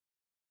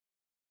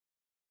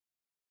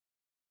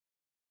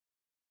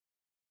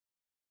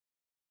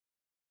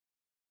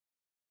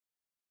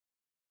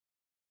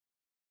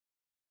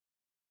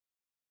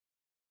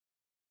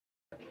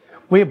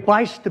We have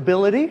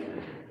bistability,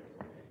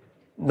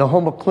 in the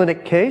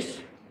homoclinic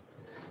case,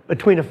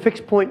 between a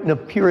fixed point and a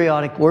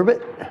periodic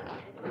orbit,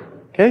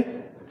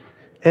 okay?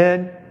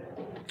 And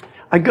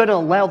I'm going to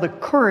allow the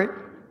current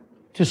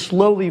to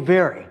slowly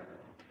vary.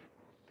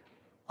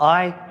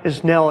 I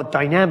is now a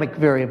dynamic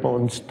variable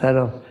instead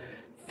of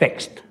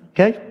fixed,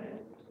 okay?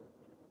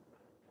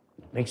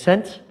 Make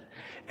sense?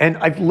 And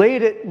I've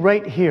laid it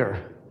right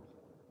here,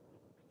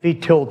 V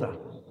tilde.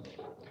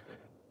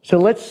 So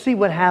let's see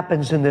what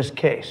happens in this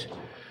case.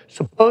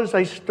 Suppose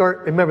I start,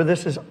 remember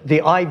this is the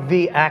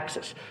IV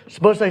axis.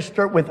 Suppose I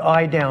start with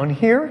I down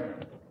here,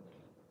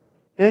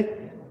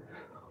 okay?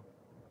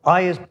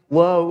 I is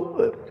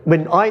below,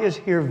 when I is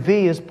here,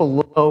 V is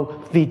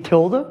below V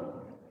tilde.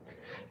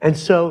 And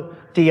so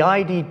di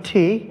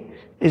dt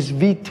is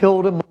V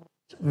tilde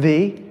minus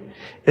V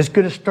is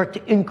going to start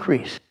to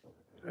increase.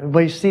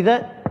 Everybody see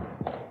that?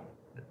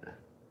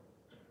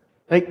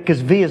 Right?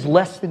 Because V is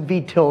less than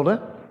V tilde.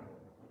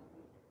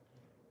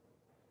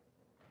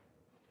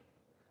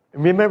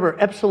 And remember,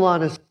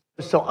 epsilon is,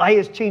 so I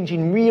is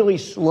changing really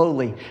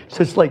slowly.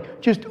 So it's like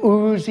just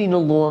oozing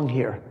along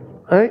here,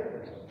 all right?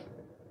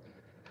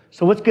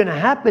 So what's going to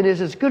happen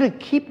is it's going to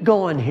keep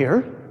going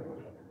here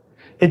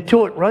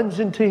until it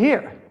runs into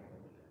here.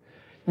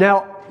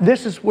 Now,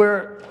 this is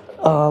where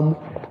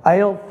I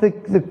don't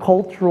think the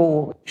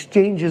cultural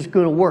exchange is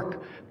going to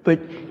work.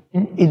 But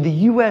in the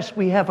US,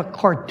 we have a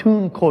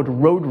cartoon called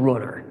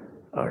Roadrunner,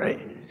 all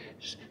right?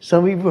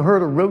 Some of you have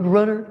heard of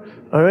Roadrunner,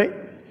 all right?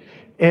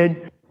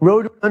 And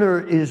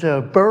Roadrunner is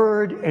a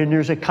bird, and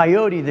there's a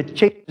coyote that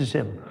chases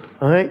him,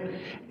 all right?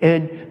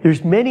 And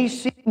there's many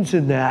scenes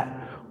in that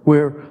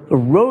where the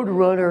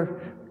Roadrunner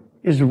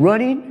is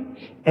running,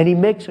 and he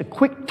makes a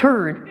quick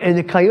turn, and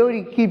the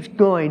coyote keeps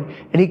going,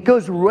 and he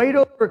goes right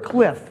over a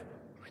cliff.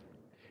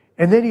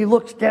 And then he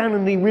looks down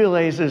and he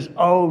realizes,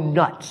 oh,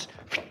 nuts.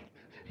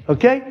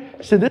 Okay?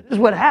 So this is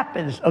what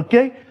happens,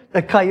 okay?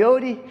 The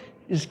coyote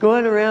is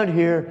going around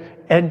here,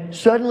 and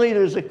suddenly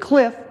there's a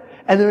cliff,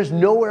 and there's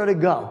nowhere to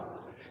go.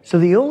 So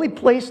the only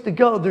place to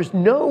go, there's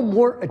no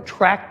more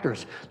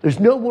attractors. There's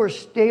no more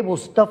stable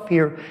stuff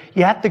here.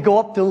 You have to go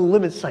up to the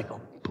limit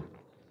cycle.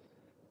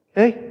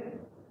 Okay?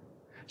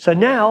 So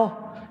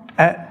now,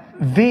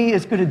 V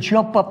is going to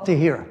jump up to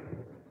here.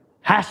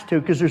 Has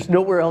to, because there's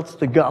nowhere else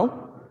to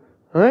go.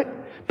 All right?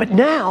 But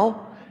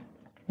now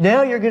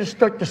you're going to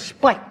start to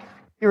spike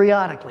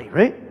periodically,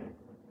 right?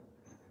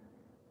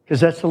 Because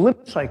that's the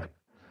limit cycle.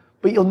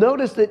 But you'll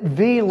notice that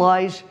V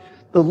lies,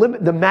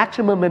 the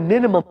maximum and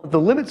minimum of the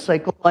limit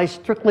cycle lies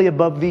strictly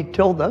above V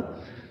tilde,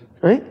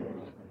 right?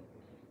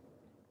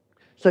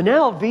 So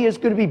now V is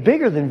going to be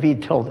bigger than V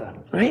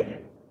tilde,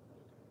 right?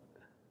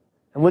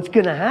 And what's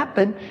going to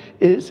happen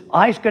is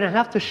I is going to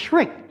have to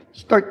shrink,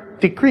 start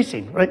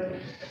decreasing, right?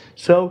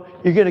 So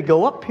you're going to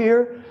go up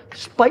here,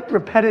 spike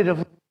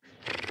repetitively,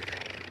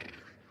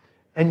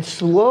 and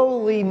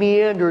slowly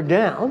meander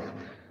down,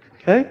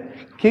 okay?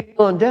 Keep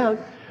on down.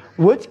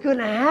 What's going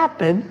to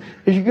happen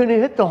is you're going to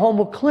hit the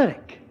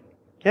homoclinic,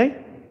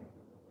 okay?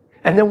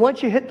 And then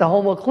once you hit the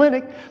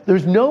homoclinic,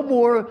 there's no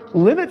more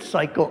limit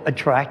cycle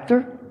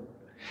attractor,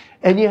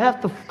 and you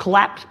have to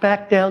collapse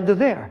back down to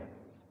there.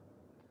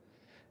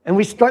 And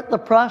we start the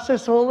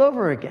process all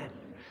over again.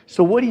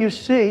 So what do you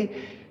see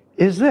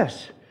is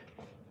this.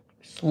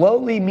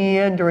 Slowly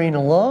meandering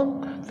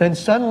along, then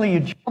suddenly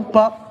you jump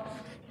up,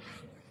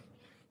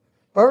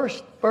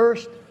 burst,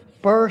 burst,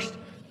 burst,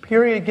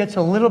 period gets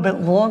a little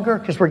bit longer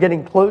because we're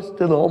getting close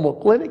to the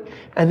homoclinic,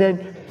 and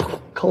then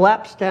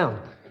collapse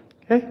down,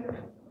 okay?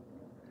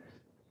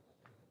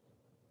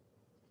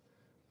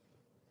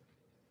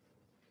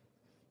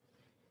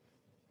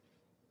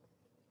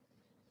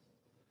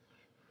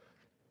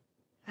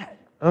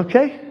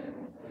 Okay?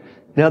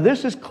 Now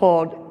this is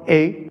called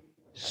a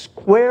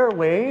square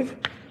wave.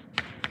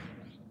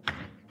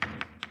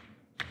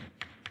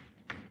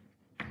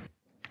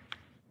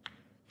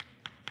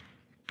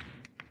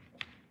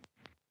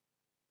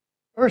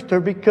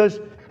 Burster, because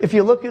if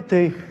you look at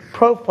the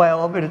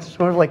profile of it, it's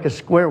sort of like a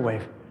square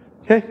wave,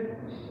 okay?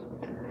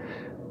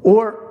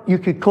 Or you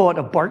could call it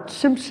a Bart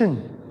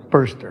Simpson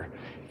burster.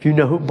 If you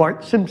know who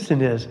Bart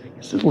Simpson is,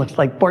 because it looks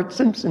like Bart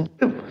Simpson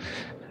too.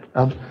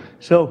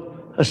 So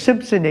a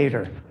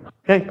Simpsonator,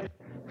 okay?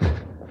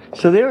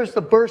 So there's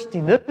the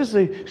bursting. This is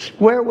a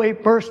square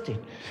wave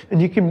bursting. And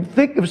you can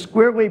think of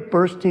square wave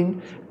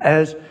bursting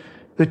as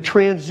the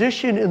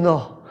transition in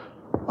the,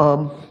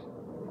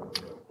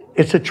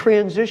 it's a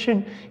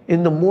transition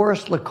in the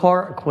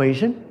Morris-Lacquard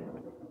equation,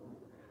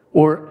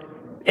 or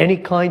any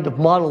kind of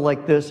model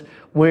like this,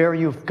 where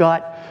you've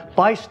got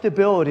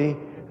bistability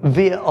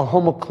via a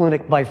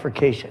homoclinic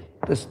bifurcation,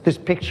 this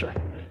picture,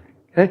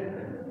 okay?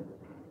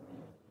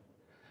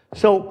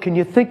 So can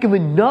you think of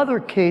another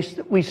case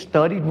that we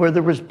studied where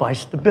there was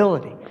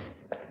bistability?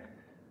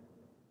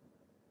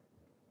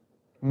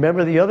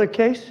 Remember the other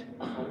case?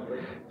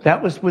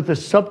 That was with the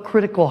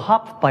subcritical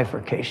Hopf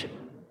bifurcation,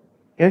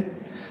 okay?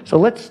 So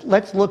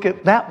let's look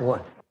at that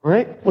one,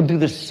 right? We'll do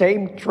the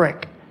same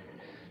trick.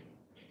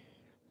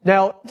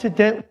 Now,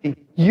 incidentally,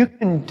 you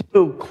can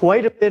do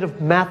quite a bit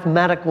of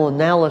mathematical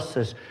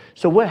analysis.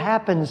 So what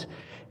happens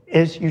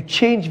is you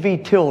change V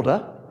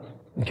tilde,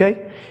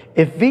 okay?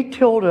 If V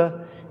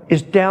tilde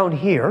is down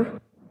here,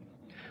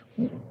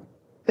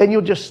 then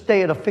you'll just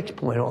stay at a fixed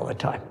point all the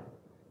time.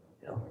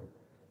 You know,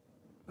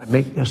 I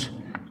make this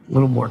a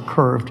little more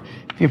curved.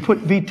 If you put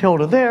V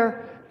tilde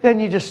there, then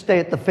you just stay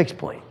at the fixed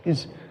point.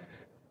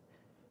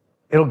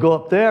 It'll go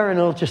up there and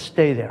it'll just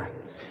stay there.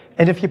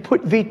 And if you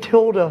put V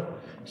tilde,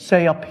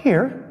 say up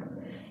here,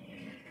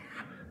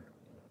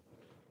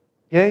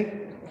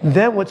 okay,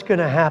 then what's going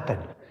to happen?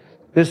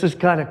 This is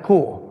kind of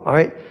cool, all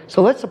right?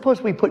 So let's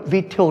suppose we put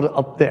V tilde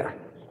up there.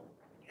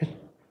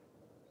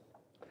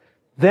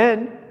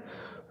 Then,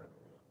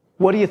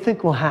 what do you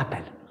think will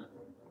happen?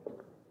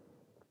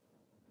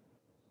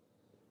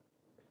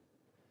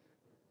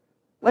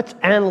 Let's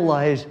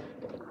analyze,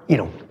 you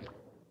know,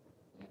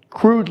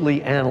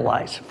 crudely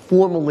analyze,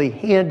 formally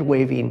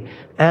hand-waving,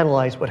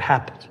 analyze what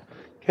happens,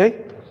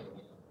 okay?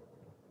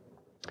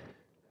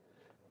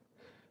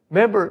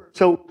 Remember,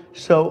 so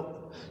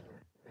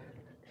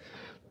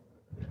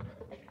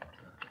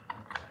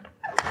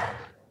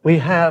we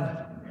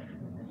have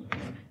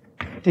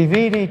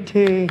dv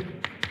dt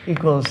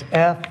equals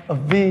f of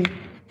v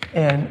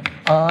and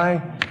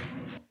I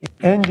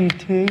n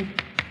dt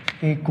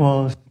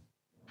equals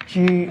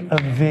g of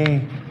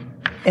v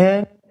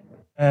n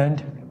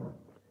and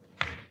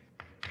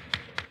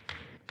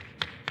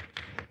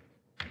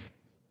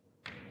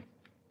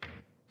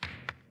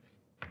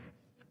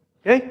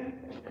okay?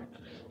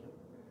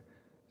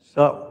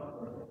 So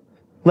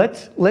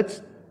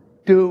let's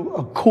do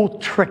a cool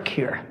trick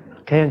here.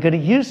 Okay, I'm going to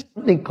use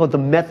something called the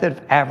method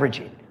of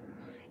averaging.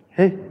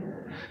 Okay?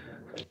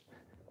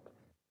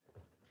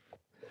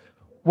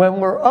 When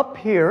we're up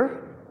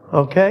here,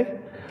 okay,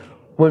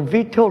 when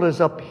V tilde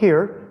is up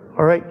here,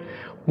 all right,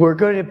 we're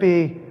going to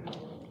be,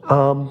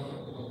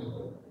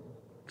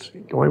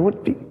 do I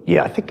want V?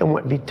 Yeah, I think I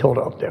want V tilde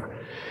up there.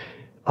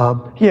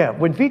 Yeah,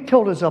 when V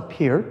tilde is up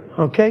here,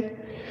 okay,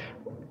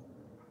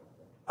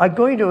 I'm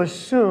going to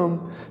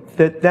assume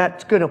that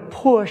that's going to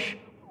push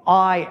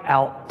I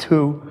out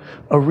to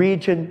a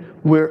region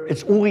where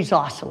it's always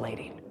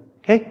oscillating,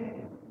 okay?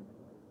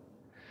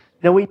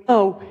 Now we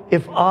know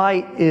if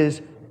I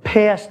is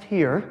past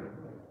here,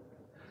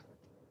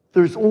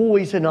 there's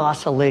always an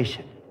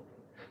oscillation.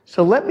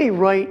 So let me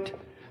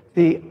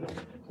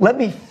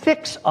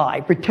fix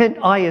I, pretend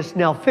I is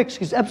now fixed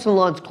because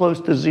epsilon's close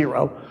to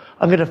 0.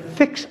 I'm going to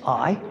fix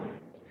I,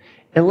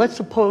 and let's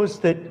suppose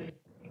that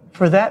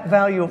for that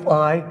value of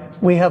I,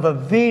 we have a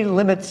V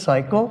limit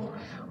cycle.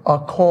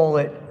 I'll call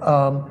it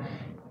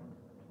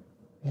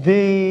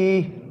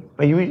V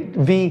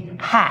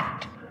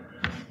hat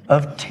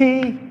of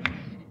T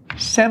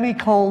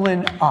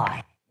semicolon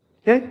I,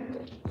 okay?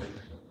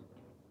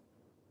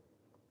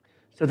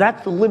 So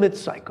that's the limit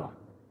cycle.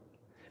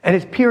 And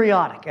it's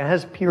periodic. It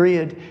has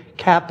period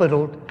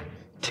capital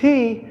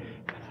T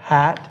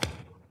hat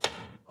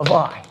of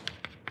I,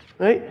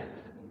 right?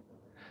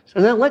 So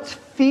now let's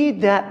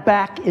feed that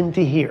back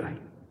into here.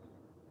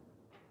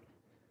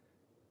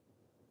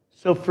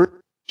 So for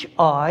each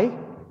I,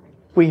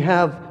 we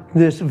have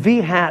this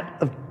V hat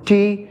of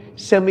T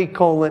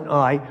semicolon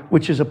I,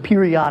 which is a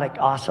periodic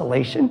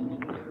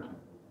oscillation.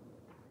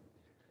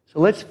 So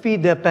let's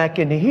feed that back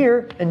into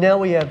here, and now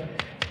we have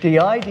di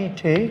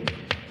dt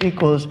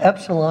equals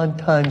epsilon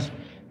times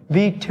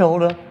V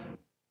tilde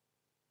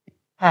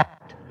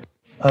hat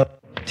of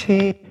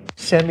T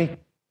semicolon.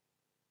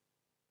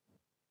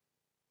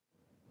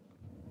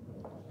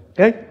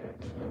 Okay?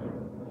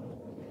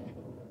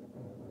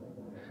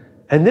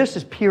 And this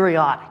is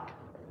periodic.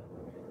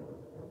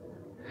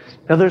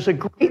 Now there's a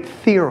great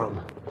theorem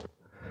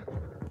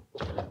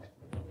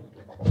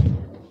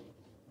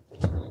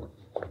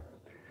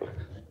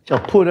which I'll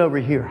put over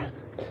here.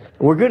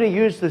 We're going to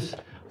use this,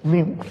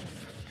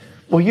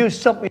 we'll use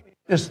something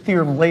this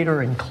theorem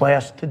later in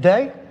class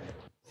today.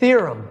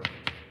 Theorem.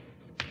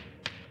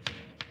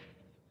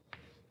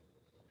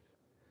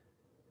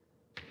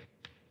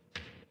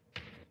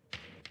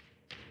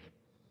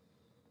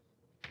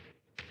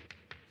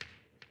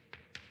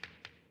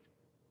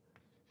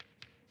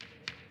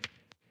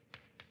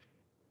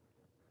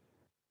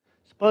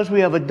 Suppose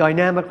we have a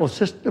dynamical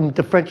system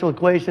differential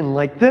equation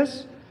like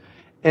this,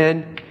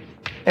 and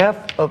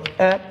f of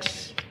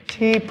x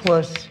t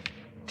plus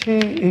t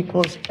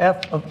equals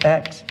f of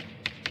x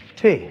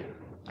t,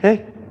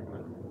 okay?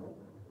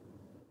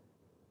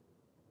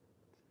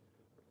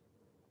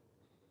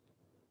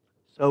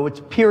 So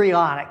it's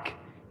periodic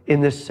in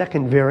this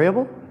second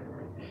variable.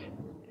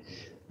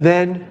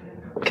 Then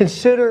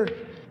consider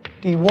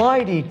dy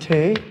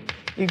dt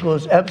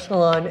equals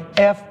epsilon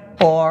f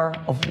bar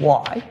of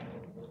y.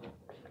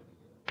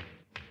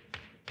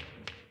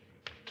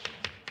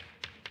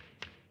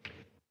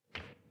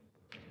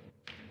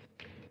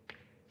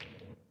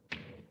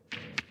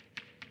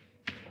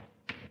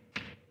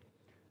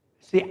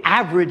 The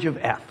average of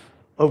f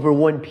over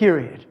one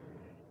period,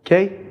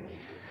 okay?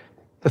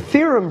 The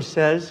theorem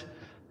says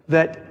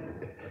that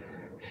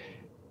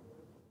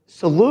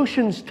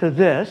solutions to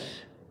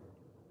this,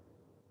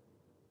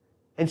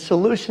 and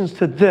solutions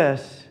to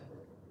this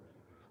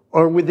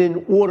are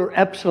within order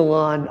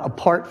epsilon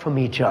apart from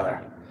each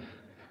other.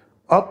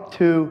 Up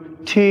to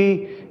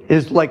t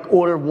is like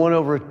order 1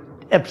 over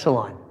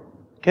epsilon.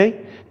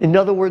 Okay? In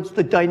other words,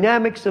 the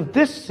dynamics of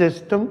this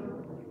system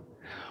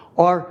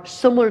are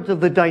similar to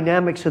the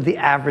dynamics of the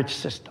average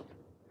system.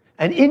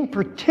 And in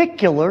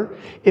particular,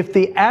 if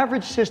the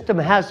average system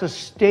has a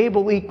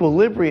stable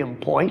equilibrium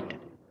point,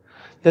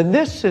 then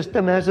this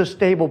system has a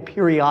stable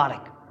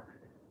periodic.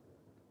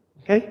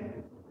 Okay?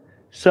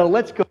 So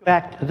let's go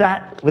back to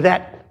that with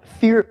that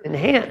theorem in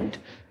hand.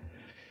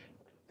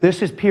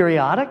 This is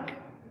periodic.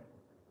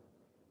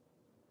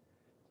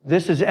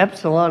 This is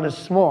epsilon is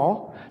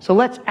small. So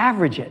let's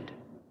average it.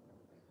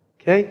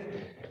 Okay?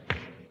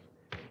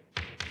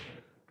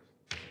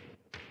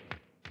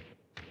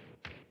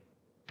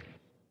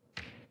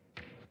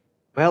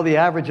 Well, the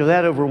average of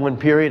that over one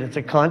period, it's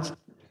a constant,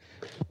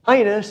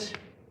 minus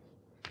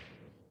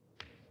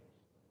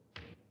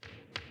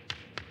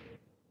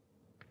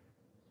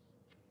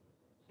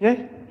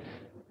okay?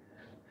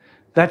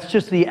 That's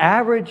just the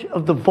average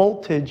of the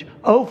voltage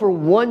over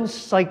one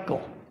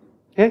cycle.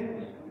 Okay?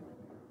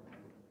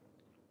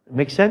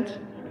 Make sense?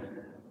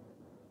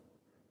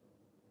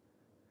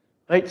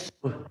 Right,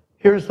 so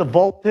here's the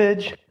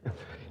voltage.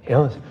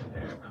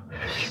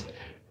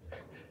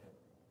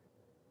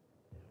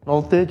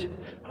 Voltage,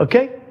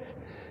 okay?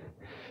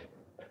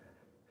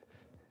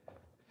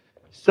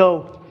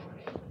 So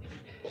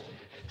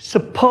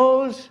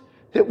suppose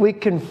that we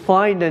can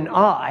find an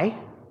I.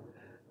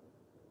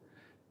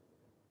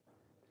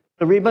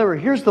 So remember,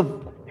 here's the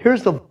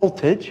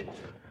voltage.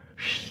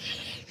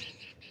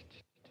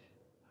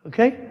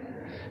 Okay?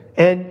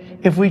 And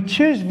if we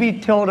choose V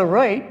tilde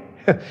right,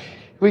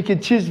 we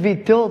can choose V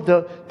tilde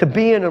to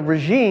be in a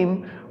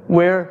regime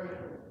where,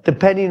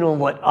 depending on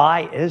what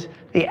I is,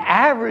 the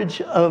average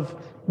of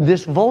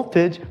this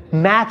voltage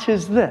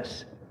matches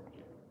this.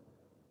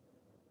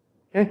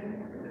 Okay?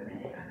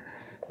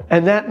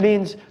 And that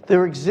means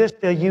there exists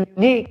a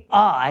unique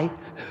I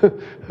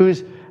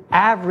whose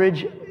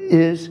average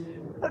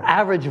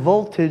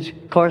voltage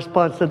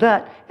corresponds to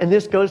that, and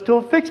this goes to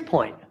a fixed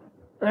point,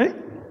 right?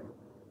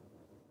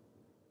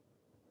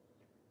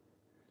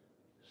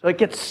 So it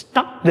gets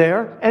stuck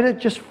there, and it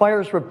just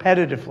fires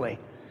repetitively.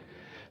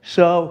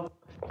 So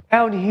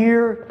down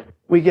here,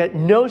 we get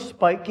no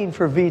spiking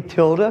for V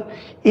tilde.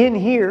 In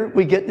here,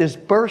 we get this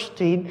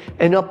bursting,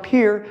 and up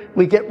here,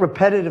 we get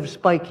repetitive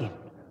spiking.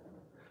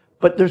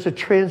 But there's a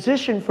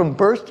transition from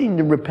bursting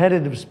to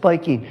repetitive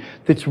spiking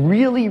that's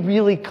really,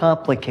 really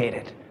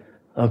complicated,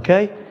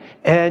 okay?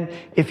 And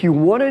if you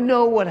want to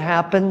know what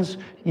happens,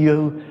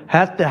 you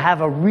have to have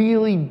a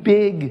really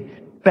big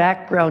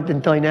background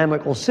in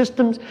dynamical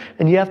systems,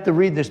 and you have to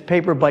read this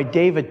paper by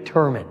David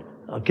Terman,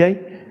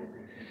 okay?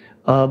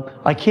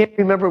 I can't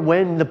remember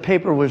when the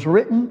paper was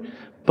written,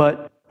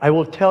 but I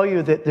will tell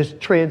you that this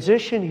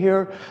transition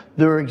here,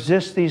 there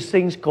exists these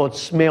things called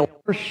Smale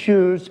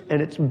horseshoes,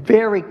 and it's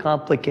very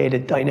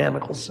complicated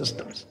dynamical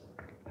systems.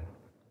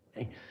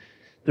 Okay?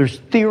 There's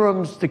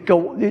theorems that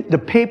go, the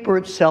paper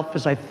itself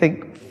is, I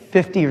think,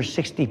 50 or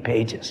 60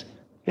 pages.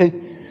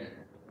 Okay?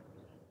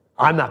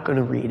 I'm not going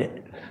to read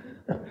it.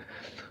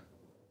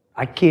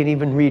 I can't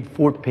even read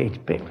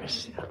 4-page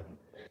papers. Yeah.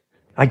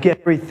 I get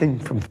everything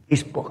from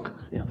Facebook.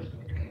 Yeah.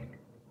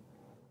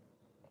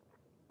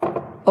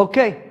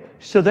 Okay,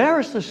 so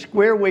there's the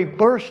square wave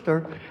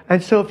burster.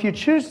 And so if you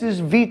choose this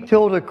V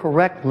tilde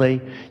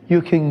correctly,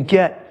 you can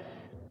get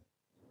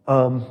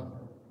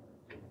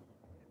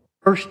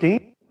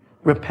bursting,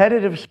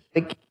 repetitive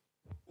spike,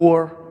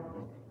 or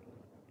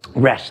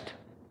rest.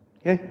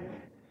 Okay?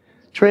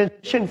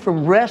 Transition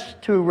from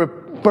rest to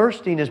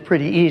bursting is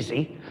pretty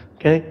easy.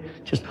 Okay?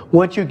 Just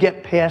once you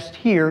get past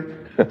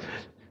here, you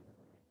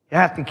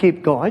have to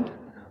keep going.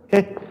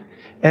 Okay?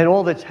 And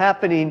all that's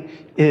happening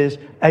is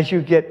as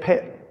you get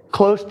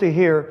close to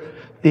here,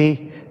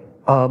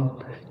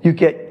 you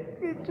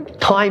get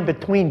time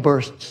between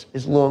bursts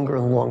is longer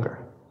and longer.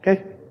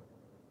 Okay?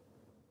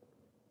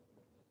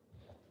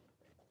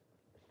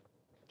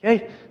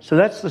 Okay, so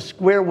that's the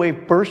square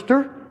wave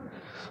burster.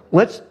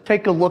 Let's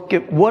take a look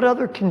at what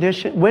other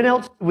condition, when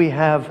else do we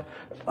have,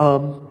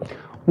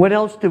 what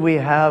else do we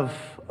have,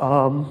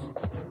 I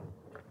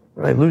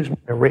lose my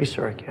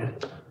eraser again.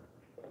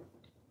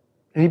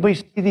 Anybody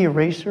see the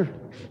eraser?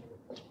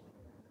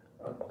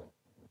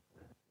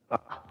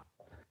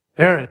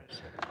 There it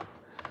is.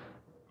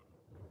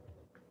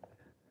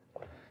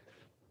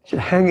 It's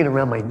just hanging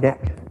around my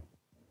neck.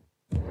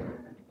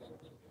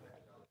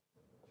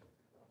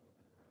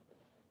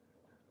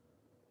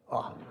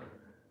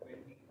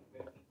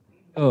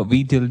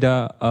 V tilde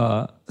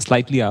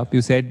slightly up.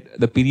 You said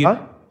the period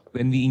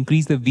when we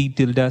increase the V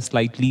tilde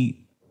slightly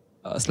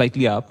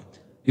up.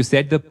 You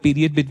said the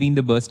period between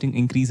the bursting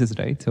increases,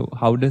 right? So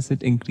how does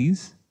it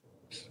increase?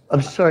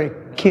 I'm sorry,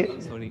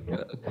 can't. Sorry.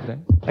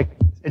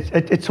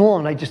 It's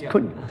on. I just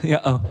couldn't.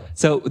 Yeah.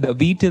 So the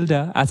V tilde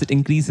as it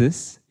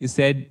increases, you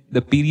said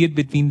the period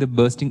between the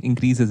bursting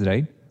increases,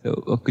 right? So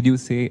could you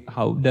say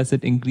how does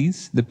it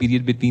increase the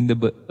period between the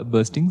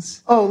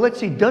burstings? Oh, let's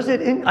see. Does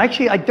it?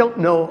 Actually, I don't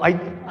know. I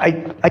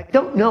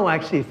don't know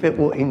actually if it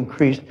will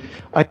increase.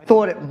 I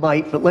thought it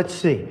might, but let's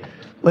see.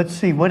 Let's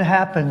see what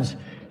happens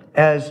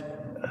as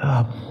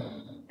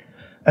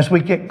we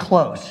get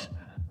close.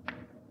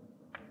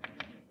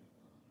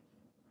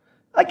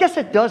 I guess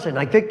it doesn't.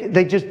 I think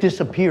they just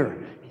disappear.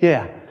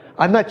 Yeah.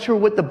 I'm not sure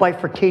what the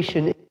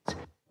bifurcation is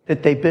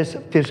that they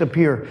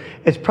disappear.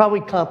 It's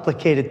probably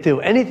complicated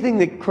too. Anything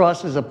that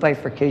crosses a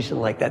bifurcation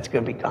like that's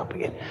going to be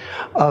complicated.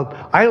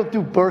 I don't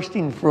do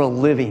bursting for a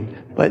living,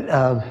 but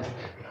I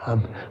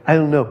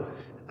don't know.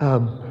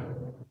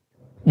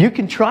 You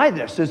can try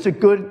this.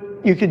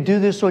 You can do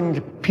this on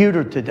your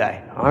computer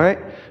today, all right?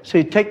 So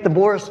you take the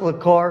Morris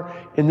car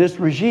in this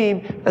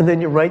regime, and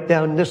then you write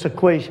down this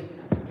equation.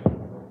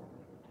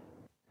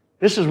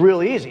 This is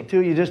really easy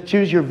too. You just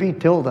choose your V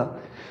tilde.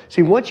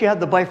 See, once you have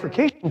the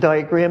bifurcation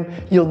diagram,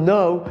 you'll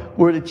know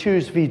where to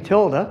choose V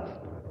tilde.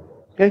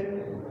 Okay?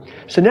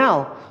 So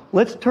now,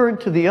 let's turn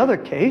to the other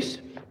case.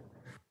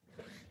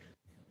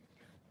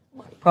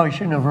 Probably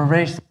shouldn't have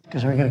erased it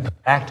because we're going to come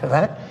back to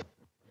that.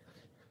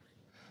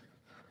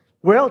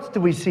 Where else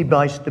do we see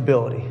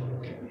bistability?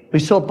 We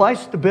saw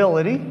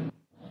bistability.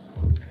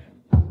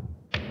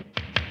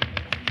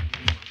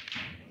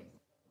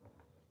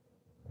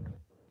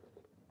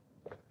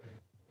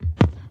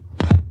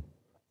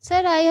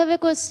 Sir, I have a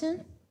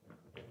question.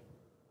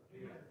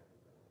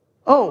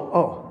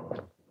 Oh.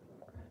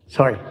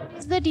 Sorry. What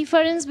is the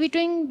difference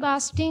between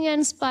bursting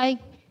and spike?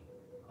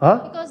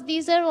 Huh? Because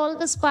these are all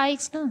the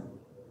spikes, no?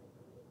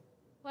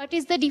 What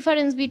is the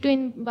difference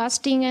between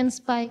bursting and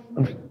spike?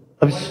 What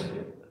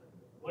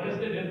is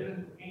the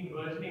difference between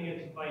bursting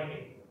and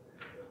spiking?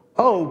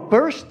 Oh,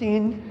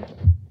 bursting.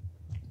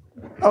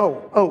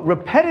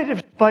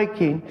 Repetitive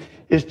spiking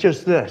is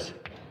just this.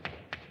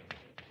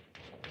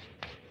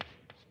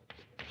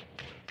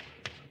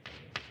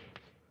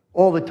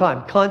 All the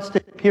time,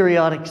 constant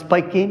periodic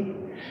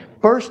spiking.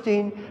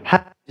 Bursting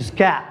has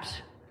gaps.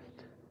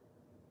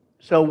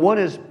 So one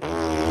is,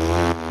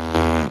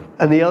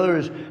 and the other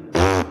is,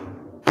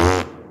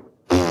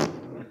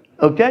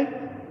 okay?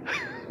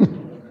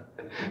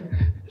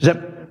 Does that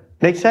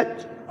make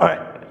sense? All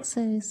right.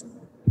 Sir.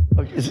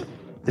 Okay. Is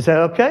that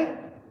okay?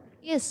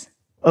 Yes.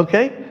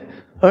 Okay?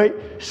 All right.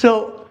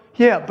 So,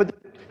 yeah, but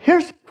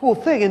here's the cool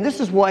thing, and this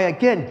is why,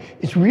 again,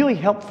 it's really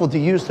helpful to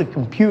use the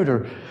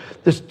computer.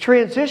 This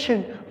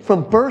transition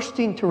from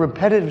bursting to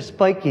repetitive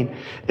spiking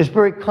is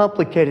very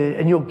complicated,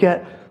 and you'll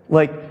get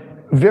like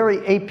very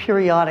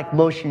aperiodic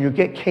motion. You'll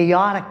get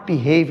chaotic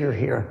behavior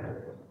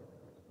here.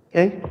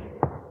 Okay?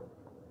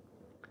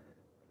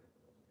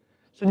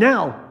 So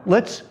now,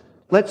 let's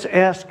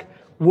ask,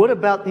 what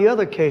about the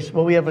other case?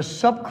 Well, we have a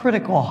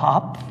subcritical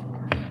hop.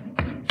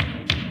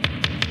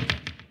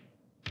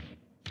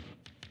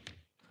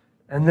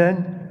 And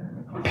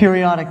then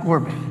periodic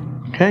orbit,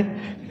 okay?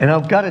 And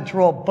I've got to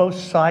draw both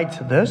sides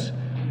of this.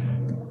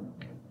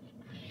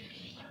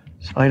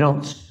 So I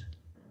don't...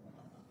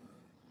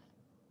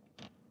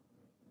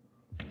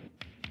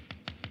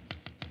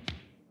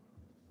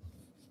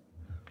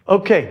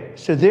 Okay,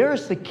 so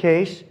there's the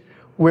case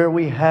where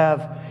we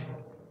have...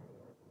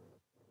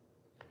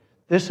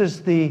 This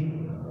is the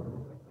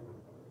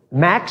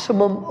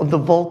maximum of the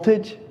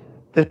voltage,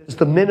 this is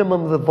the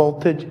minimum of the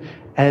voltage,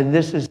 and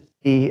this is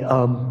the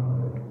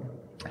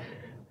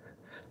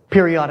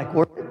periodic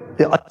orbit,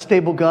 the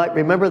unstable guide.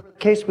 Remember the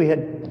case we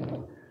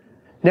had?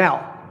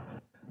 Now,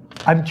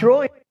 I'm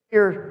drawing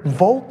here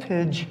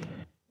voltage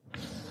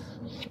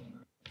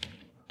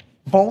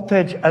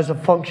as a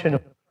function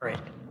of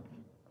current,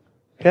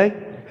 okay?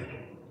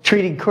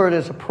 Treating current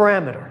as a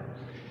parameter.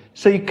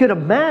 So you could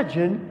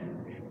imagine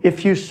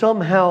if you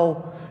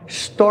somehow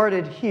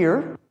started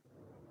here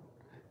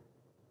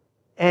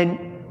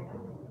and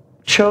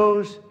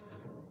chose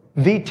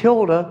V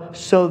tilde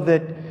so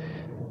that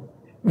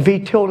V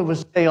tilde would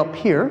stay up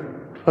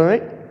here, all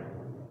right?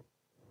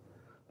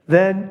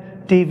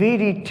 Then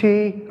dV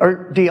dt,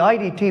 or di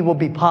dt will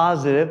be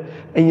positive,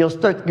 and you'll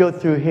start to go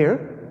through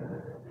here.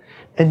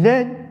 And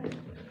then,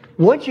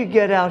 once you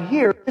get out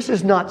here, this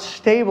is not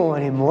stable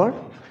anymore.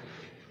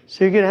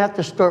 So you're going to have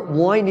to start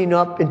winding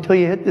up until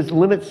you hit this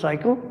limit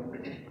cycle.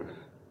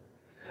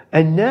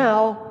 And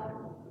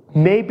now,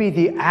 maybe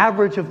the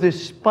average of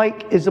this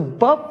spike is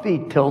above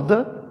V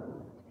tilde.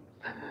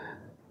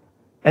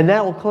 And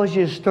that will cause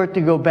you to start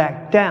to go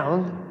back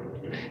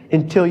down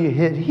until you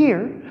hit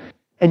here.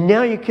 And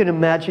now you can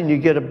imagine you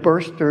get a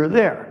burster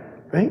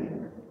there, right?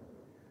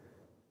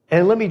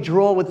 And let me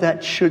draw what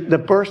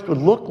the burst would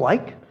look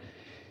like.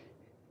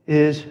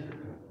 This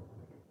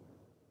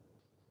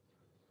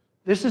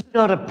is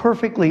not a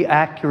perfectly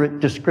accurate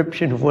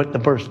description of what the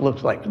burst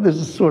looks like. This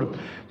is sort of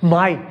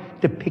my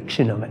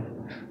depiction of it,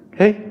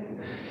 okay?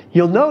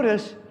 You'll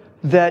notice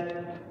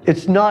that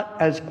it's not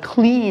as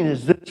clean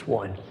as this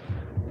one.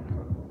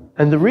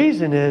 And the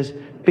reason is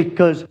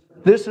because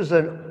this is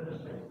an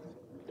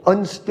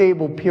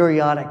unstable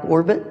periodic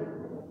orbit.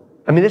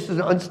 I mean, this is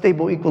an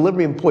unstable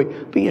equilibrium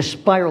point, but you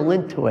spiral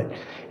into it.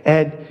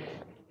 And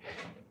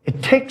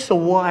it takes a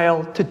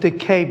while to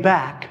decay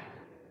back.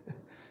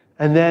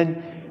 And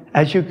then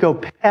as you go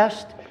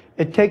past,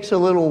 it takes a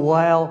little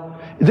while.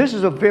 This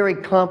is a very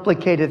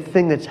complicated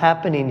thing that's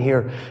happening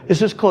here.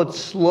 This is called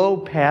slow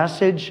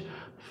passage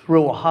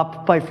through a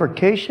Hopf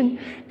bifurcation.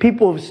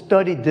 People have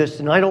studied this,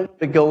 and I don't want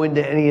to go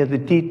into any of the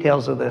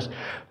details of this,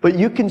 but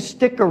you can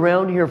stick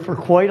around here for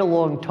quite a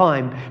long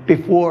time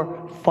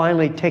before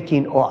finally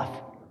taking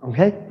off,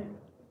 okay?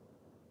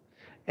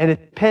 And it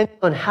depends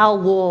on how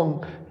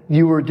long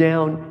you were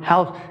down,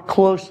 how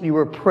closely you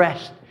were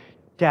pressed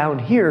down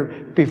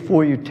here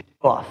before you take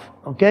off,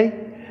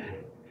 okay?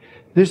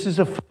 This is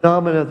a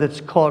phenomena that's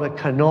called a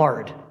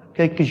canard,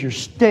 okay? Because you're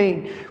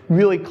staying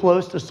really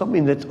close to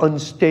something that's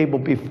unstable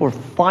before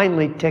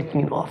finally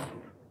taking off.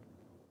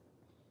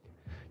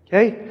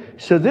 Okay?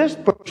 So this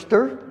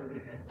burster,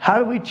 how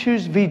do we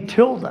choose V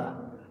tilde?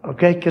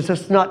 Okay? Because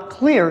it's not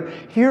clear.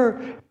 Here,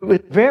 it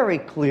was very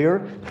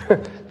clear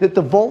that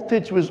the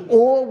voltage was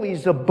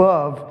always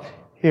above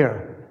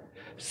here.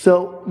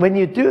 So when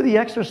you do the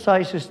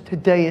exercises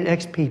today in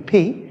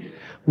XPP,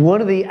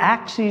 one of the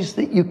axes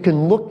that you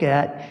can look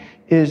at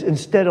is,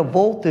 instead of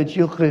voltage,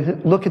 you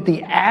can look at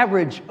the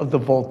average of the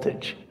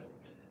voltage.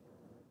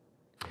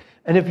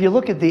 And if you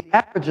look at the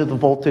average of the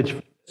voltage,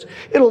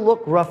 it'll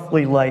look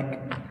roughly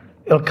like,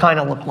 it'll kind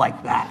of look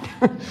like that.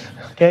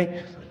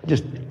 Okay?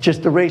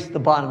 Just erase the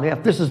bottom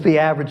half. This is the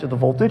average of the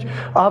voltage.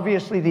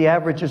 Obviously, the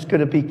average is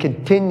going to be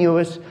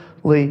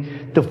continuously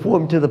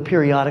deformed to the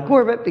periodic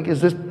orbit,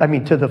 because this,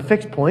 to the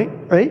fixed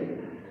point, right?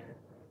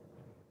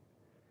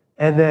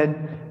 And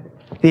then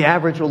the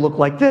average will look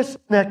like this.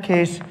 In that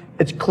case,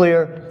 it's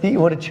clear that you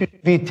want to choose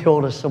V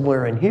tilde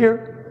somewhere in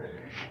here.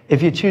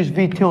 If you choose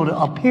V tilde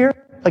up here,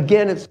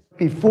 again, it's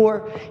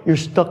before, you're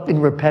stuck in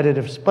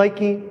repetitive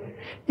spiking.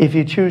 If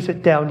you choose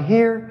it down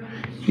here,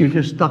 you're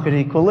just stuck in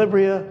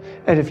equilibria.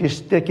 And if you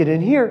stick it in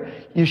here,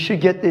 you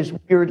should get this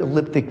weird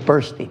elliptic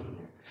bursting.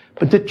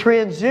 But the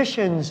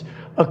transitions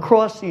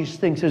across these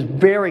things is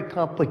very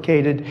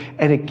complicated.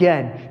 And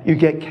again, you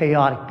get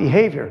chaotic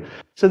behavior.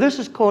 So this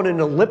is called an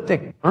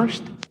elliptic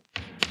burst.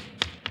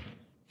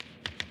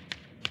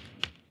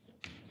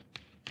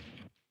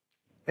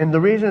 And the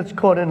reason it's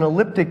called an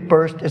elliptic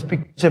burst is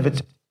because of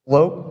its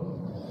slope.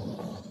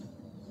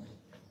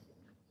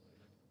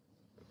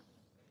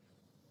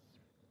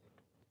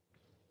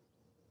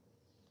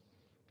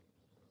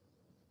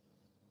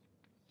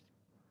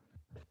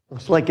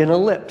 It's like an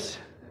ellipse,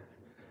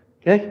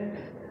 okay?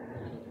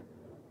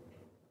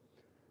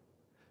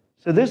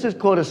 So this is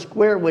called a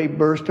square wave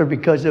burster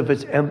because of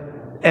its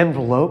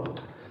envelope.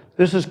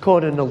 This is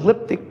called an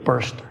elliptic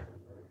burster.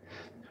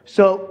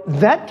 So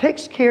that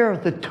takes care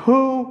of the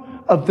 2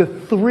 of the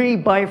 3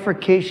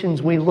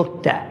 bifurcations we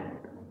looked at.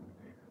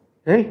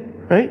 Okay,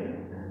 right?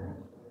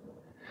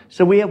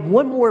 So we have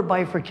one more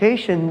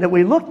bifurcation that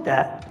we looked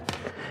at,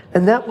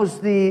 and that was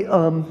the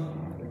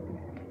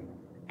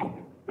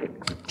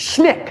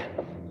SNCC.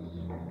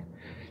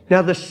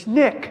 Now the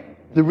SNCC,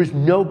 there was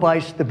no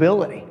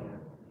bistability,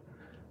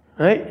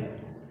 right?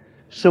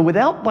 So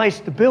without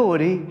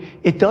bistability,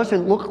 it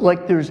doesn't look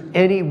like there's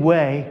any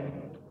way.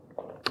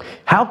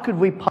 How could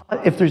we,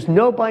 if there's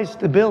no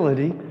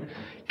bistability,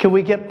 can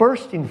we get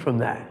bursting from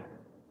that?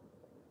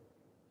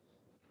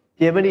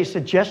 Do you have any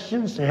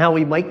suggestions on how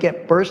we might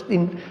get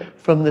bursting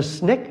from the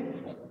SNCC?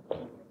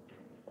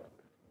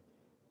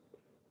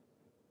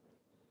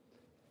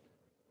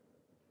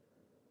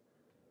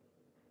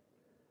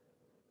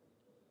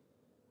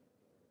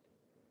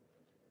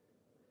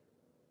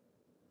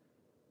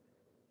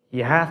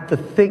 You have to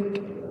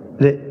think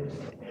that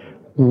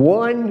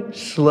one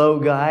slow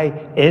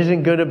guy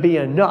isn't going to be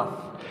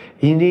enough.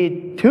 You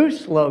need 2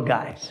 slow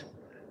guys.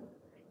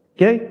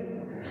 Okay?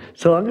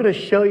 So I'm going to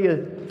show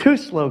you 2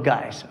 slow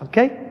guys,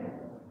 okay?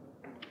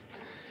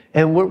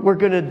 And what we're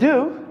going to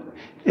do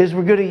is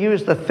we're going to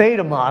use the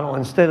theta model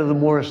instead of the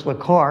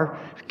Morris-Lacar,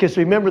 because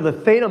remember, the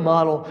theta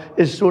model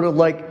is sort of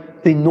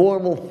like the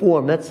normal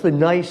form. That's the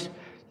nice,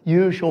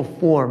 usual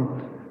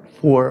form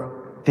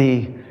for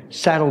the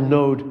saddle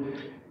node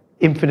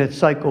infinite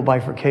cycle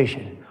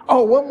bifurcation.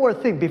 Oh, one more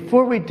thing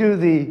before we do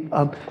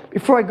the,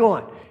 before I go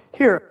on.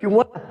 Here, if you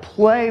want to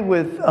play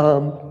with,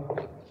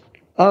 oh,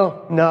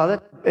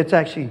 no, it's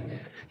actually,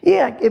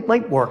 yeah, it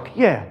might work.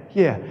 Yeah.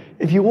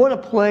 If you want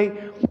to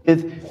play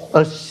with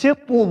a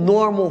simple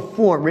normal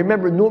form,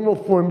 remember, normal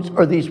forms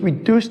are these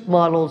reduced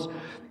models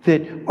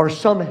that are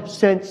some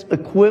sense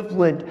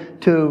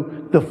equivalent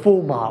to the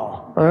full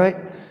model, all right?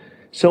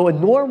 So a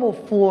normal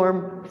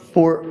form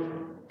for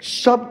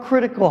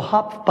subcritical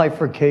Hopf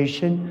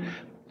bifurcation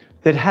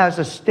that has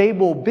a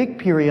stable big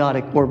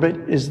periodic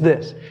orbit is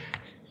this.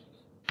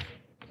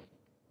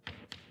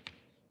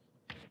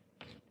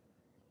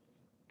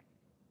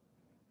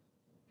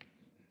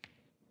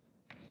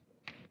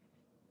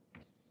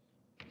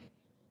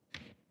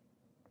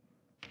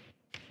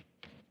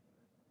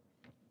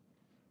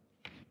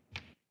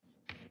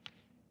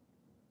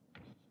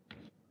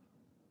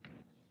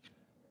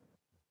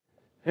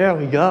 There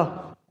we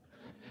go.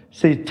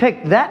 So you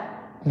take that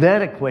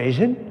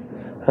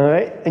equation, all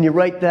right, and you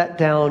write that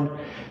down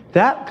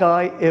that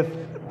guy, if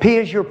P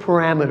is your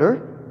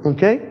parameter,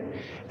 okay?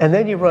 And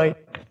then you write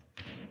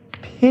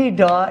P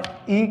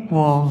dot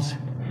equals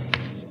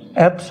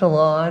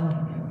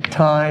epsilon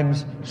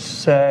times,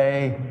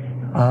 say,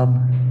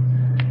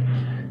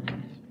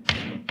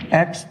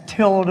 x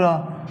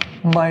tilde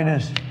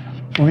minus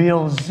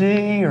real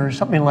z or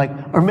something like,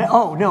 or,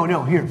 oh,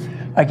 no, here.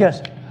 I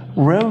guess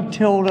rho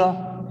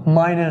tilde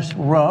minus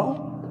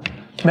rho.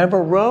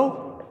 Remember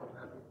rho?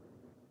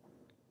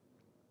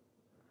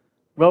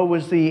 Rho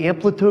was the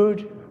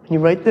amplitude. Can you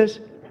write this?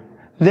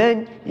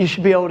 Then you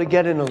should be able to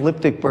get an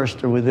elliptic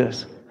burster with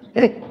this.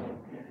 Okay?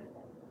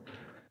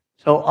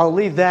 So I'll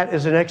leave that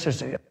as an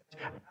exercise.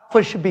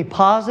 Alpha should be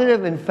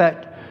positive. In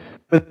fact,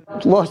 with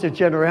loss of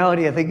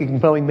generality, I think you can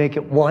probably make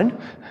it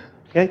 1.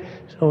 Okay?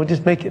 So we'll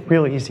just make it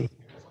real easy.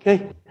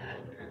 Okay?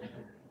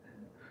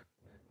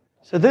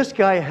 So this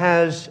guy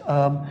has,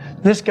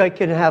 this guy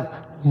can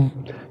have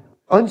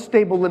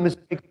unstable limit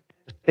cycle,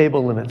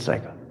 stable limit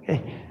cycle.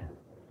 Okay?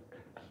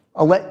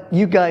 I'll let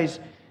you guys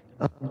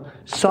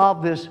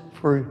solve this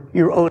for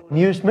your own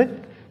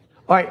amusement.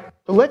 All right,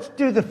 so let's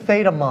do the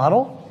theta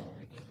model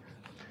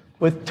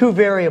with 2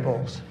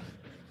 variables.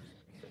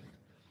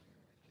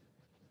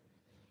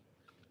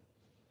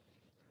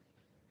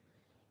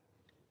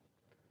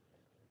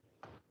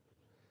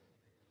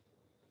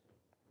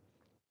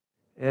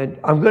 And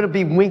I'm going to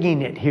be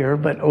winging it here,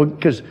 but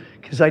because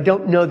I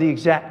don't know the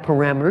exact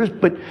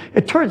parameters, but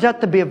it turns out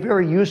to be a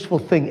very useful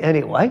thing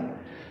anyway.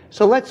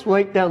 So let's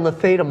write down the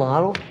theta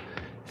model.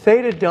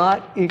 Theta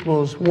dot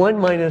equals 1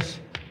 minus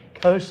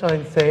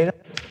cosine theta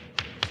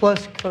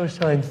plus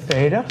cosine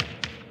theta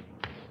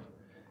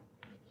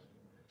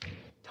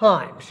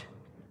times.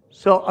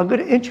 So I'm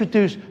going to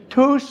introduce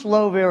 2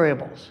 slow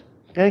variables.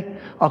 Okay?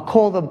 I'll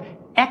call them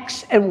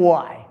x and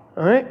y.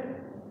 All right?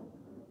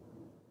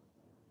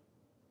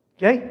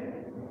 Okay?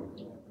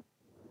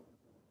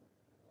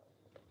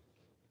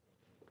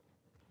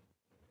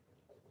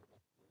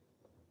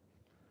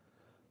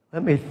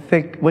 Let me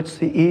think, what's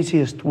the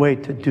easiest way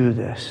to do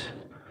this?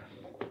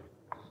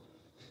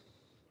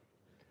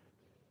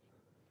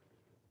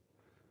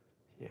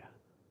 Yeah.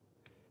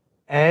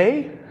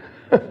 A,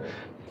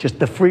 just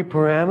the free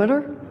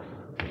parameter,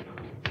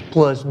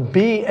 plus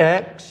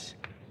bx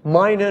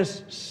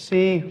minus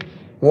cy.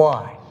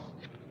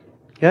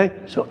 Okay,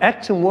 so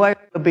x and y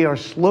will be our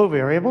slow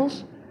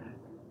variables.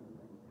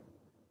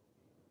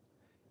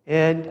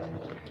 And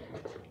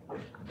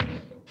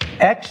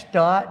x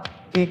dot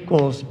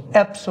equals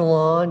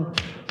epsilon,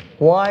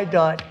 y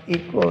dot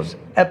equals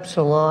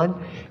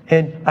epsilon,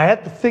 and I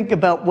have to think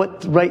about what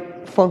the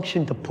right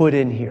function to put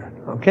in here,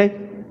 okay?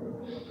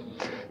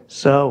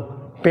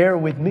 So bear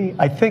with me.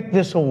 I think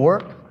this will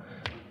work.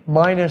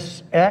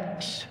 Minus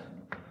x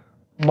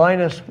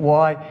minus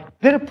y. I'm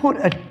going to put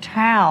a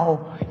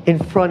tau in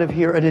front of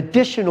here, an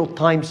additional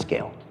time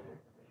scale,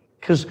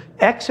 because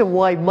x and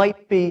y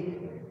might be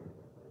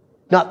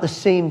not the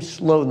same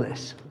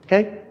slowness,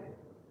 okay?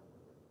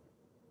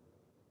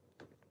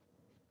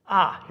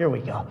 Ah, here we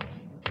go.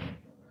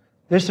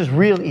 This is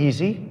real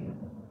easy.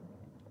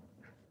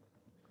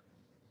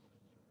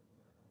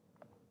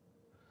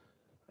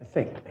 I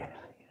think,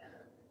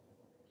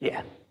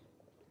 yeah.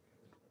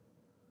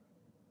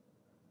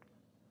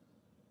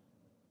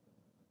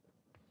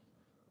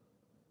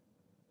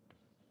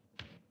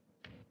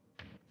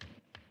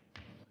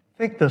 I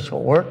think this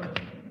will work.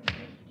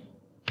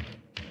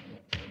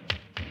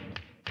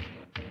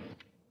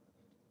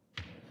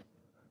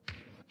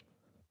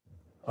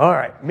 All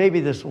right,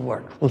 maybe this will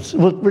work.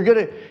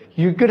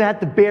 You're gonna have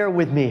to bear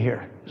with me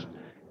here.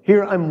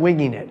 Here I'm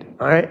winging it,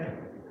 all right?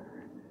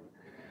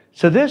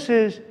 So this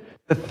is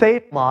the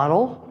theta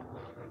model,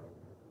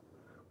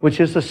 which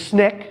is a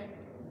SNCC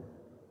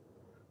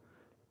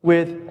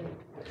with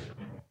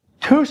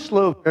 2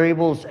 slow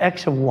variables,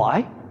 x and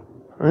y,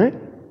 all right?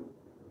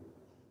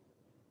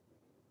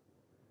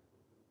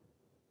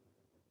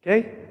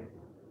 Okay?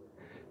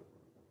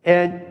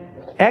 And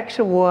x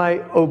and y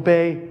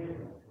obey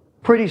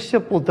pretty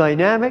simple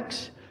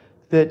dynamics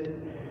that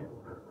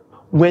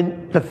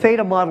when the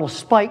theta model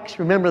spikes,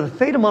 remember the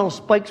theta model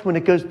spikes when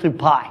it goes through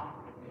pi.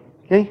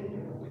 Okay?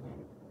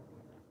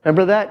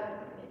 Remember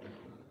that?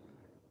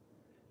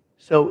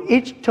 So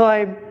each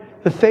time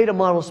the theta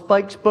model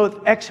spikes, both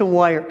x and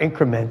y are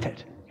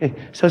incremented. Okay?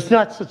 So it's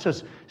not such a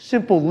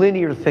simple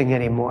linear thing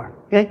anymore.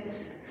 Okay?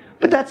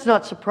 But that's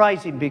not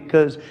surprising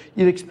because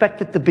you'd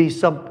expect it to be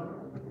some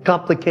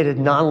complicated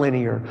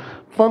nonlinear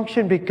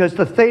function because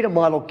the theta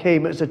model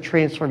came as a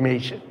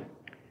transformation.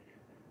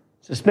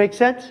 Does this make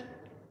sense?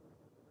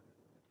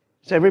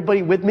 Is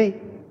everybody with me?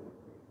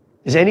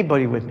 Is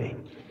anybody with me?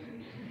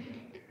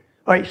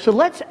 All right, so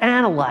let's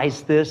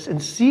analyze this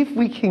and see if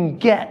we can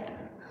get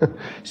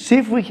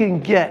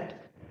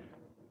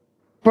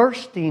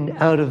bursting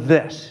out of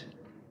this.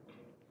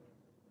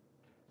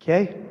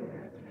 Okay?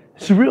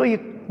 It's really,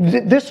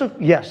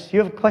 yes, you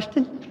have a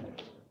question?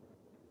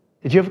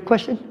 Did you have a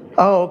question?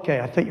 Oh,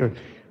 okay, I thought you were,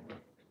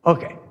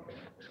 okay.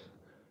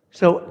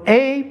 So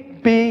A,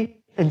 B,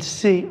 and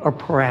C are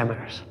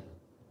parameters.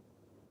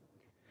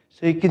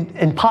 So you can,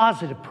 and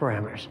positive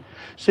parameters.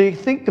 So you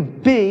think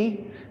of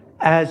B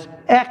as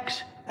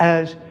X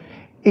as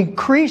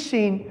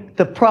increasing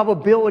the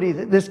probability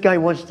that this guy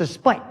wants to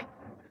spike.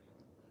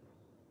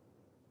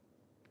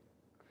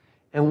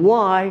 And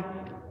Y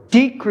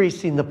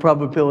decreasing the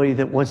probability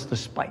that wants to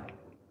spike.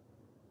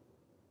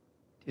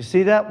 You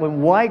see that?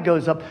 When Y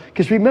goes up,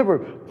 because remember,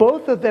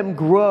 both of them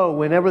grow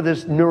whenever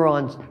this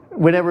neurons,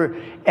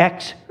 whenever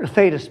X or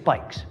theta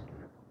spikes.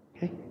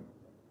 Okay?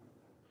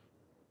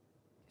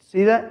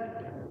 See that?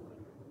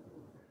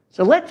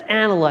 So let's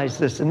analyze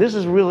this, and this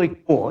is really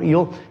cool.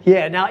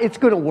 Yeah, now it's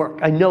going to work.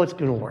 I know it's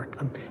going to work.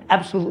 I'm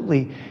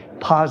absolutely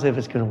positive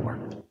it's going to work.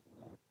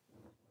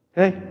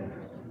 Okay?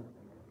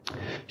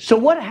 So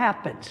what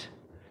happens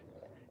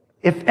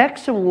if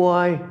X and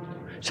Y,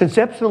 since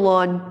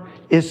epsilon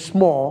is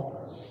small,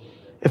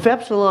 if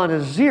epsilon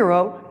is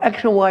 0,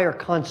 X and Y are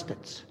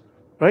constants,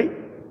 right?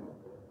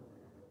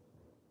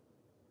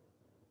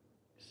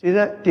 See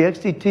that? dx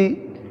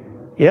dt,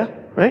 yeah,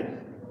 right?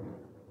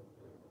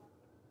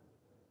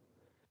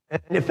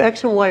 And if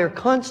X and Y are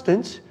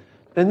constants,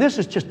 then this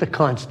is just a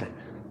constant,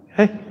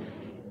 okay?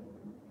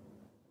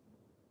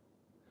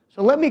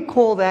 So let me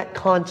call that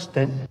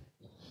constant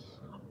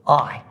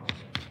I,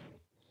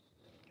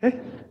 okay?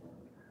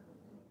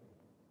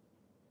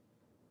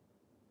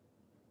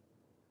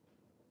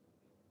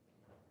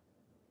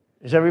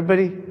 Is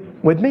everybody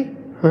with me?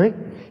 All right?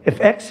 If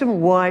X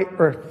and Y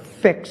are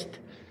fixed,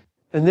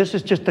 then this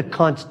is just a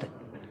constant.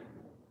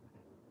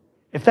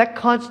 If that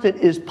constant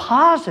is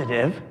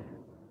positive,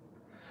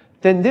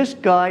 then this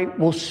guy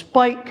will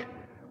spike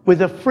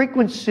with a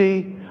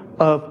frequency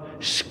of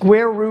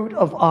square root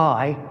of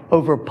I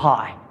over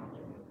pi.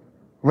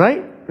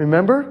 Right?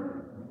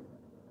 Remember?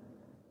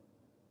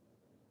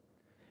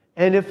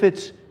 And if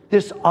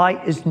this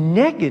I is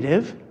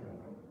negative,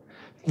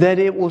 then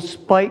it will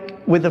spike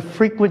with a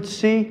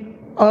frequency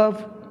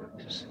of,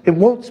 it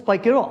won't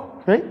spike at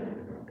all, right?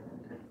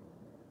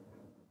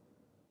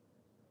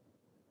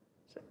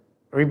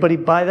 Everybody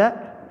buy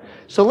that?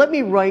 So let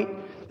me write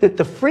that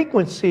the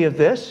frequency of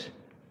this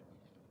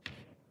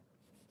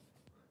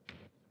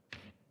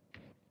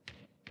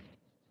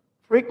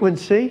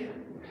frequency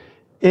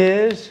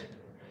is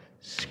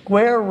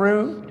square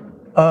root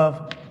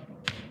of,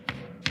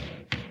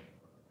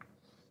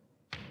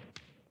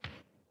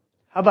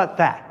 how about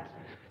that?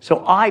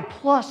 So I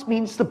plus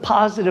means the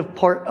positive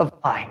part of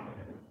I.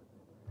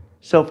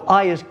 So if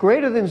I is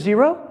greater than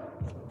 0,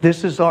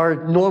 this is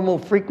our normal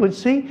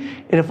frequency.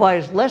 And if I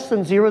is less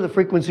than 0, the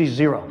frequency is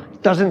 0.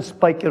 It doesn't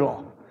spike at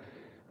all.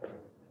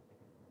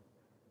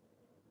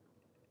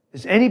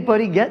 Is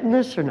anybody getting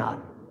this or not?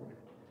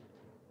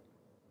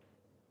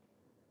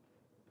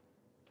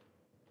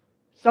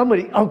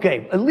 Somebody,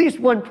 okay, at least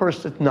one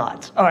person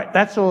nods. All right,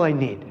 that's all I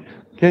need,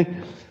 okay?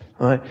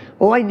 All right,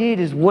 all I need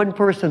is one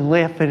person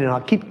laughing and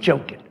I'll keep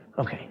joking.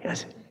 Okay,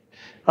 that's it.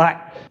 All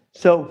right,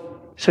 so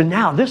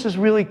now this is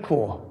really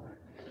cool.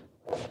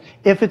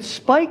 If it's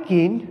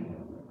spiking,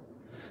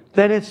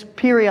 then it's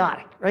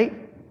periodic, right?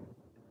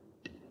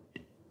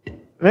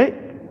 Right?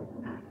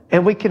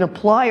 And we can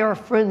apply our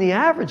friend the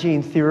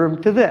averaging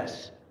theorem to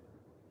this.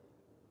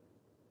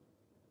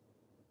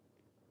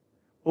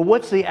 Well,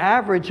 what's the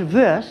average of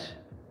this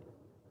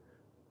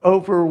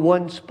over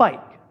one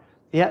spike?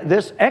 Yeah,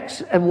 this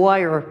X and Y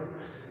are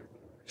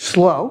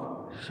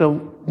slow,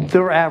 so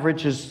their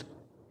average is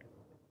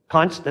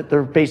constant.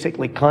 They're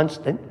basically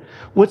constant.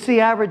 What's the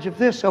average of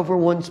this over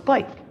one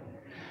spike?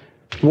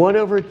 1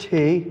 over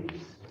t,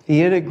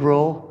 the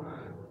integral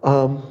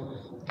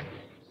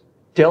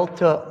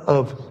delta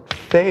of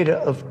theta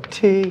of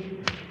t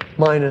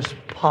minus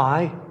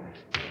pi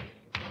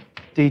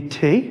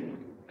dt,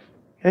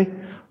 okay,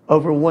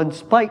 over one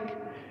spike.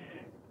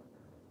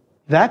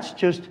 That's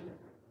just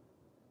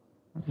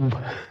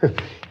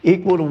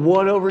equal to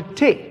 1 over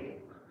t.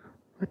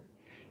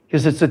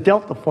 Because it's a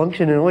delta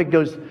function and it only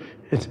goes,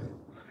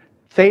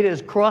 theta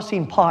is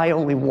crossing pi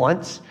only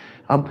once.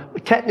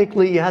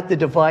 Technically, you have to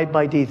divide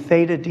by d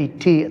theta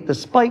dt at the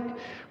spike,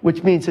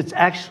 which means it's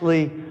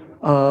actually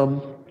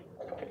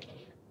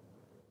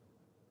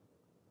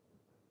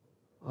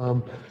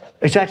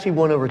it's actually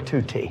 1 over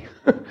 2t.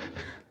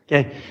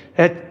 Okay,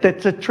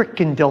 that's a trick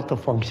in delta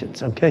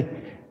functions. Okay,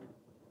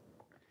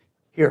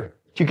 here,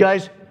 you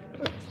guys.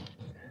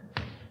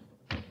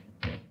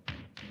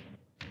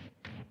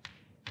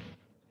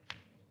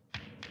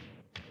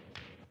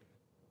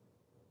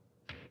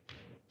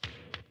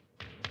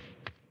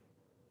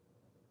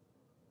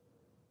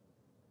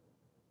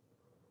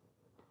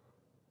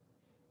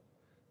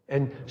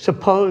 And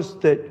suppose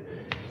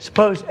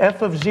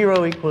f of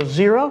 0 equals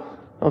 0,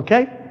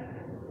 okay?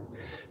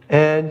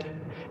 And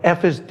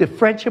f is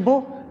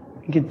differentiable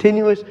and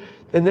continuous,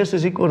 then this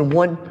is equal to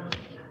 1.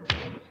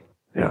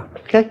 Yeah,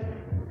 okay?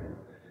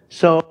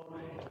 So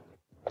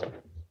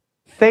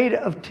theta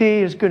of t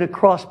is going to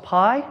cross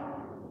pi.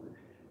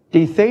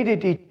 D theta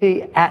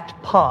dt at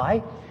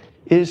pi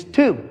is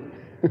 2,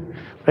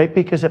 right?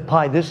 Because at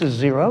pi this is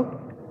 0.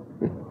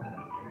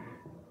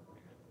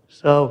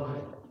 So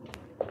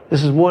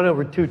this is 1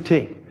 over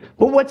 2t.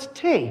 But what's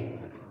t?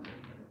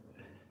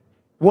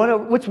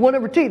 What's 1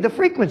 over t? The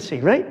frequency,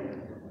 right?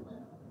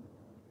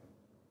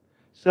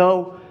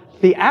 So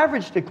the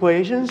averaged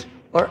equations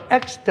are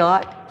x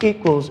dot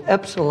equals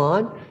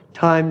epsilon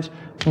times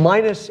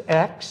minus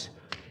x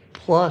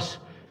plus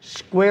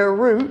square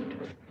root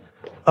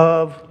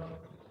of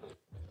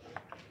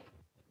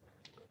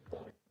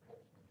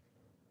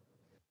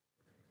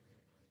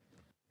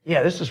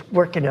yeah, this is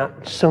working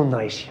out so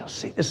nice. You'll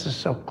see, this is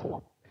so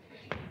cool.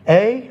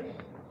 A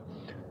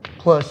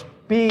plus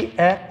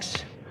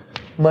bx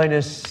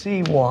minus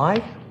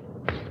cy,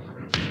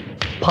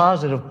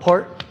 positive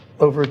part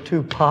over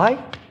 2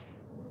 pi.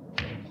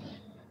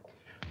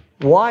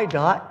 Y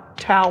dot,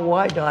 tau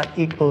y dot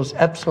equals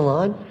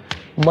epsilon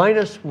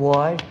minus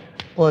y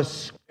plus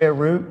square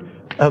root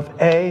of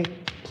a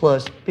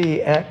plus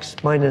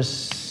bx minus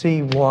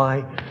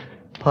cy,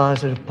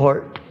 positive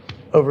part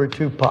over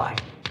 2 pi.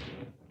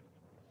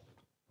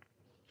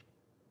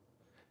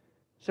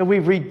 So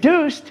we've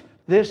reduced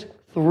this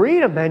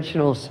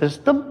three-dimensional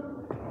system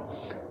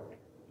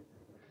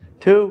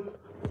to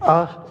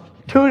a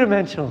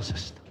two-dimensional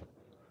system.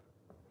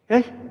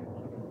 Okay?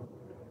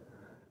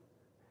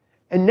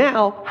 And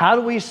now, how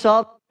do we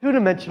solve the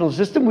two-dimensional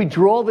system? We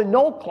draw the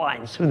null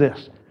lines for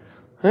this.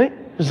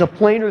 Right? This is a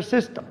planar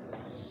system.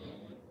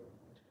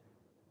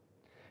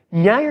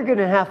 Now you're going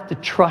to have to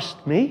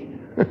trust me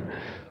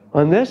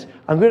on this.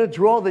 I'm going to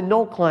draw the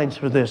null lines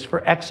for this,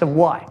 for x and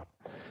y.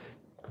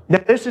 Now,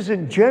 this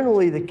isn't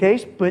generally the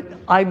case, but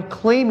I'm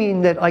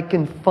claiming that I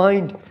can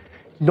find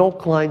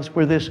null lines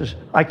where this is.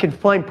 I can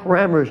find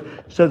parameters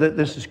so that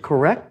this is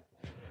correct.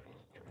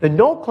 The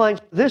null lines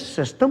for this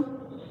system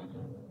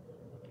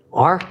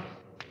are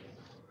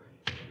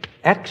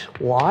x,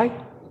 y,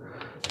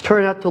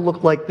 turn out to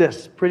look like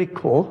this. Pretty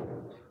cool.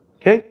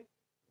 Okay?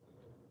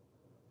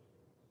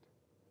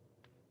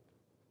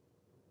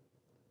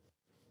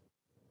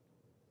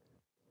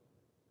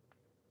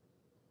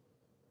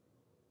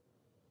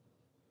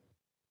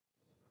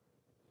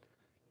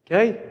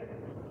 Okay?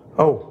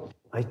 Oh,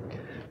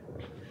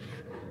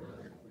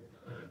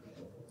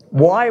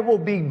 y will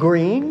be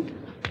green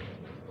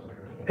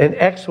and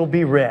x will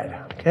be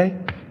red. Okay?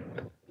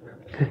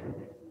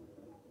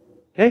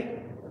 Okay?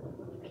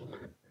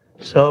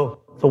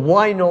 So the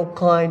y null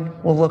line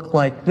will look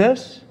like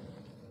this.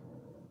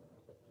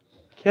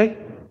 Okay?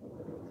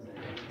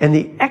 And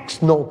the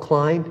x null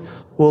line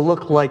will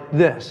look like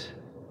this.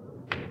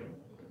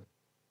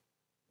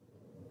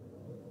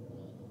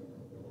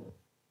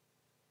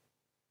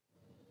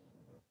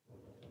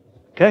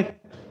 Okay?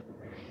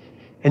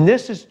 And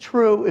this is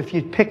true if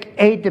you pick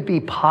A to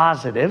be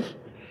positive,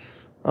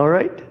 all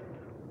right?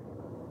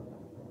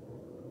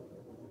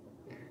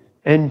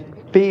 And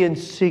B and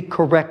C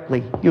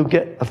correctly. You'll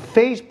get a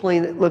phase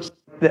plane that looks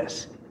like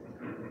this.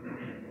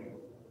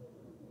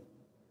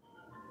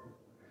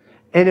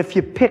 And if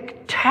you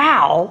pick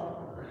tau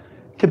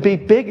to be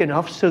big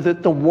enough so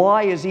that the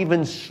y is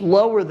even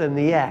slower than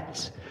the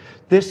x,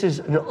 this is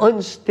an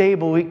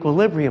unstable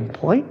equilibrium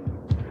point.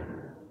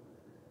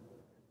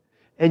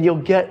 And you'll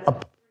get a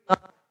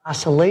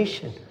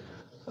oscillation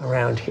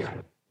around here.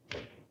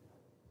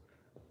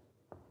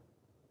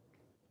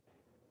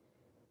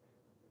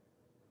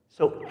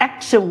 So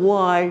x and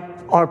y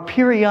are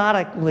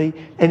periodically,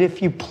 and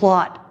if you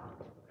plot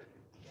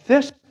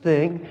this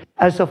thing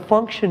as a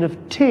function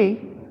of t,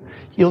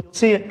 you'll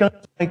see it goes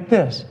like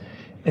this.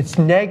 It's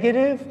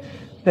negative,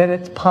 then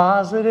it's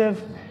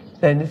positive,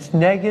 then it's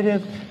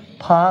negative,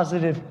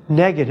 positive,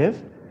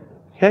 negative.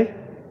 Okay?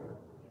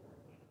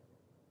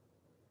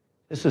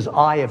 This is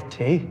I of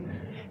t.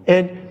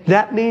 And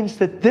that means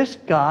that this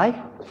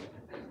guy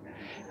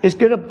is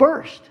going to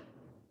burst.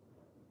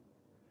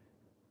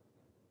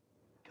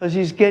 Because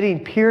he's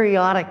getting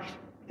periodic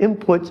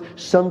inputs,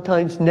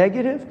 sometimes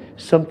negative,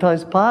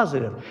 sometimes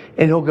positive.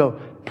 And he'll go,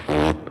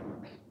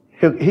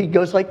 he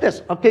goes like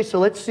this. Okay, so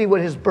let's see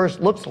what his burst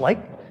looks like.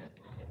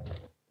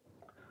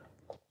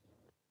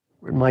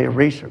 Where'd my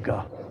eraser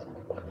go?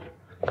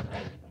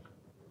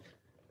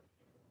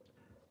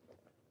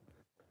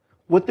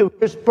 What do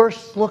his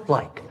bursts look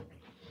like?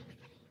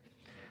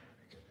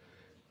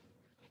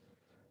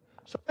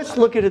 So let's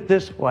look at it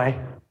this way.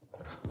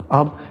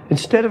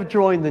 Instead of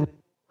drawing the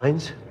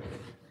lines,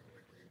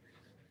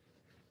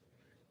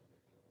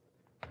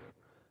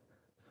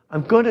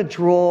 I'm going to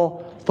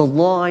draw the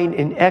line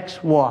in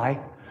x, y,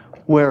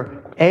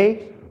 where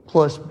a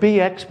plus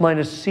bx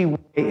minus cy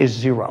is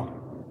 0.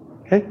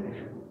 Okay?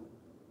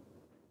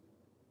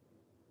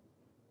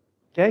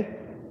 Okay?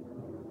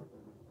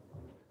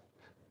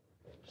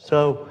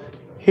 So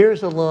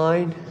here's a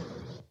line,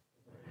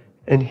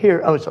 and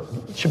here, oh, it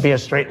should be a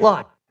straight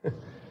line.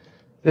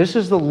 This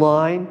is the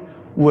line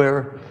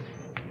where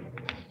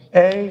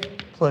a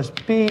plus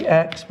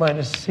bx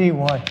minus cy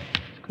equals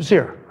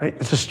 0, right?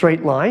 It's a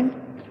straight line,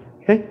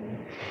 okay?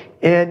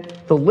 And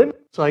the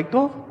limit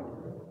cycle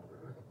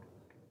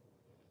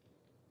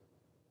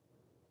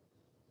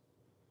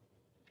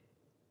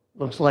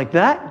looks like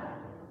that,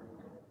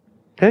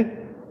 okay?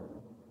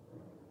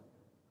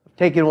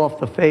 Taking off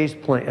the phase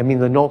plane, I mean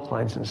the null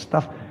lines and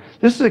stuff.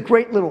 This is a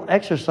great little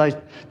exercise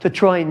to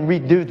try and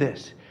redo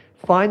this.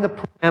 Find the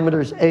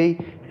parameters A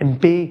and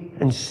B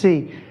and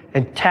C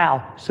and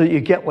tau so that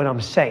you get what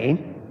I'm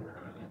saying.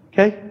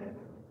 Okay?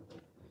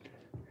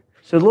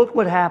 So look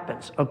what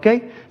happens,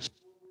 okay? So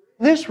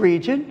this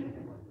region,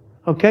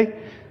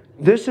 okay,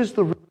 this is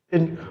the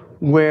region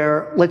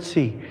where, let's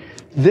see,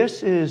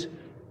 this is,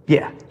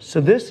 yeah,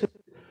 so this is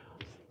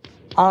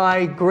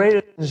I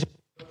greater than 0.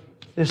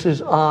 This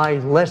is I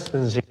less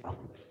than 0.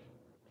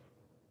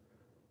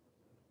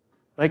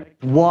 Like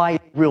y is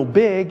real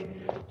big,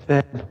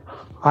 then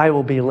I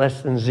will be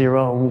less than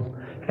 0,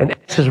 and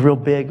x is real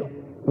big,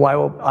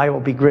 I will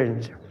be greater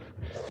than 0.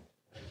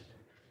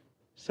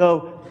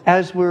 So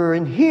as we're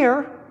in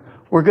here,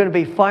 we're going to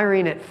be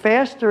firing at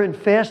faster and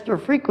faster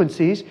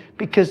frequencies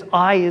because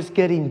I is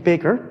getting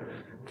bigger,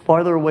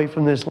 farther away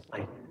from this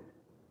line.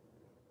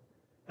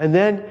 And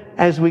then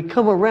as we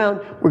come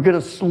around, we're going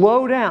to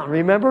slow down.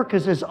 Remember,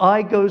 because as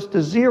I goes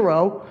to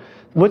 0,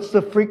 what's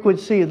the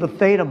frequency of the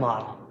theta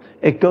model?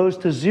 It goes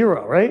to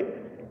 0, right?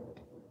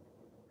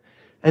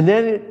 And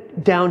then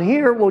down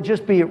here will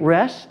just be at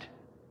rest.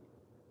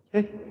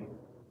 Okay?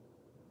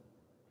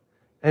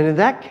 And in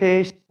that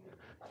case,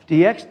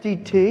 dx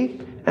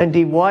dt and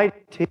dy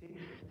dt,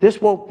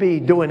 this won't be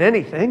doing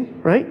anything,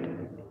 right?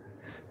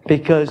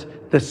 Because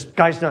this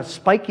guy's not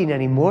spiking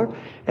anymore.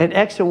 And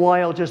x and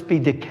y will just be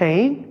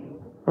decaying,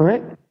 all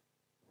right?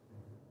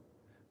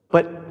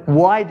 But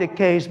y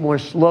decays more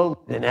slowly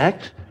than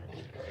x.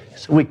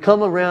 So we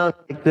come around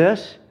like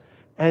this,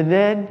 and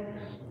then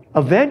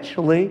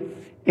eventually,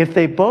 if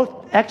they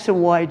both x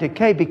and y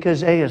decay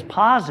because A is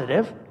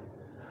positive,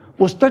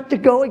 we'll start to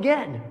go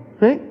again,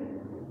 right?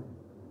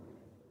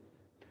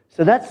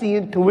 So that's the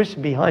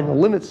intuition behind the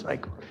limit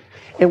cycle.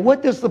 And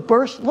what does the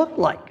burst look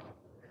like?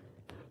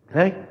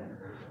 Okay?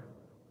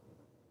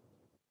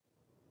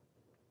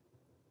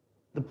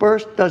 The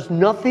burst does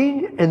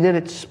nothing, and then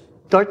it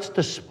starts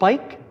to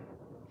spike.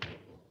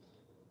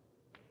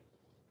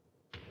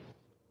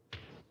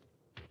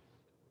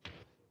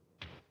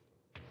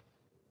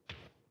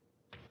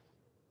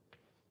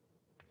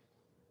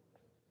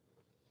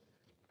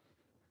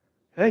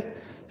 Okay?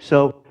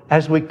 So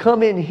as we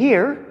come in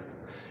here,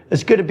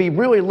 it's going to be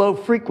really low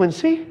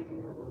frequency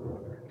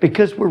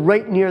because we're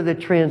right near the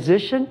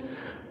transition.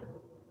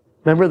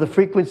 Remember, the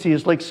frequency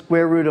is like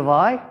square root of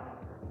I.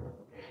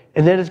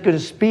 And then it's going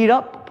to speed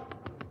up.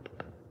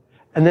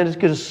 And then it's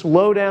going to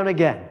slow down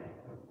again.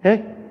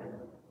 Okay?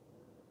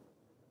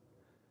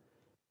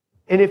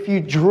 And if you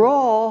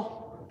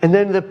draw, and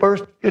then the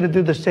burst is going to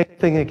do the same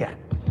thing again.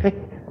 Okay?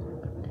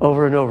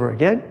 Over and over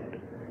again.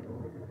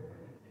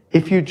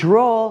 If you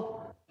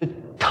draw the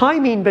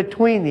timing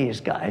between these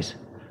guys,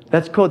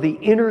 that's called the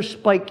inner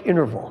spike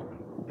interval.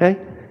 Okay?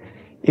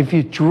 If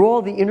you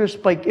draw the inner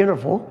spike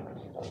interval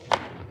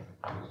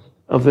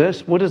of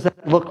this, what does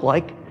that look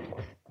like?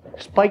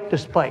 Spike to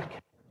spike.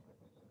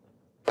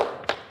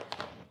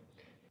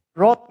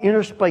 Draw the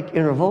inner spike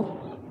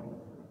interval.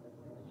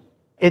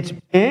 It's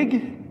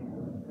big.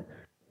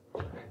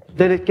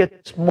 Then it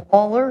gets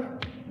smaller.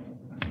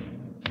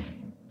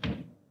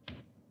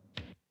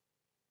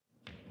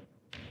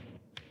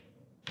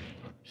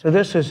 So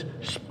this is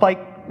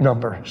spike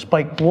number.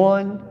 Spike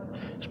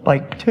 1,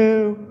 spike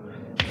 2,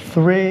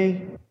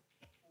 3,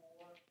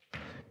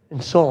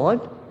 and so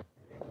on.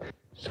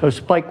 So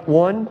spike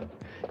 1,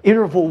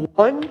 interval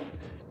 1,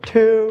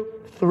 2,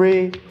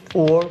 3,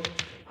 4,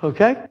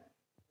 okay?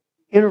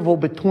 Interval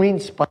between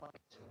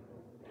spikes.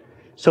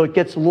 So it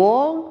gets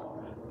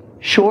long,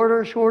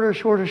 shorter, shorter,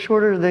 shorter,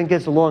 shorter, then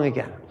gets long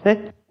again.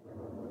 Okay?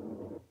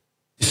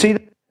 See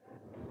that?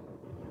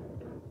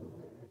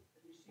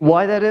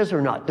 Why that is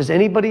or not? Does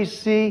anybody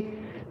see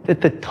that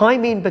the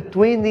timing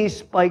between these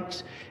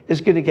spikes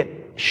is going to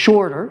get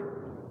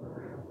shorter?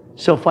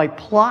 So if I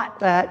plot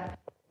that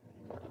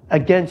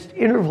against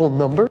interval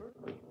number,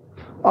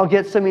 I'll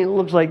get something that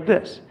looks like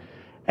this.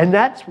 And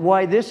that's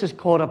why this is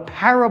called a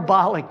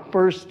parabolic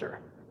burster.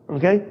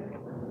 Okay?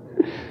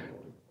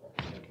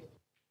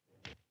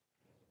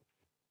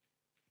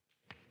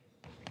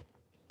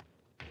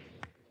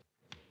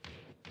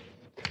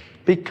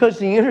 Because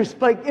the inner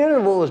spike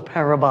interval is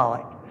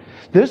parabolic.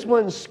 This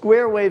one's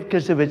square wave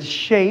because of its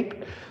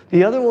shape.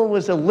 The other one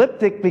was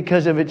elliptic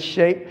because of its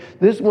shape.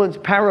 This one's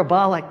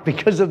parabolic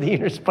because of the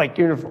inner spike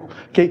interval.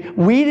 Okay?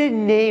 We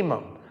didn't name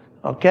them.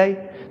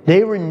 Okay?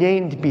 They were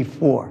named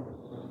before.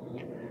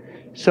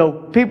 So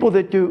people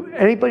that do,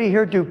 anybody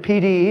here do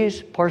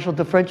PDEs, partial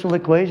differential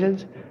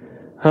equations?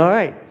 All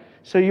right.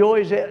 So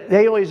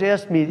they always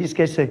ask me, these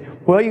guys say,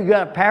 well, you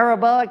got a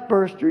parabolic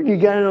burster, you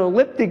got an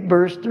elliptic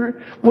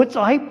burster, what's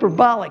a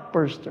hyperbolic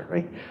burster,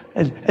 right?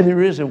 And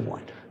there isn't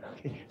one.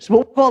 Okay. So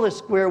we'll call the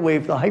square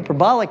wave the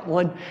hyperbolic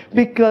one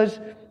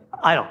because,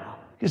 I don't know,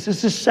 because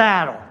this is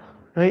saddle,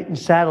 right? And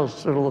saddles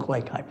sort of look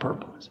like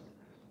hyperbolas.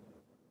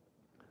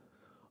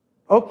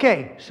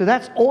 Okay, so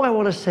that's all I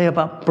want to say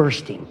about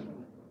bursting.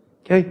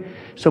 Okay,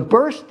 so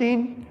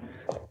bursting,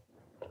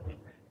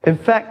 in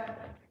fact,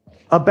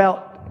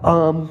 about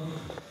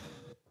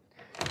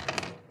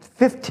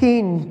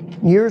 15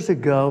 years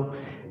ago,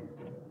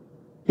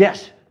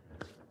 Yes.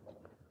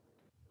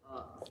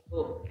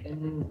 So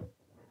in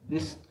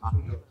this,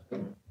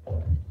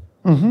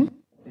 Mm-hmm.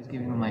 please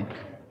give me a mic.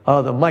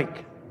 Oh, the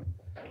mic.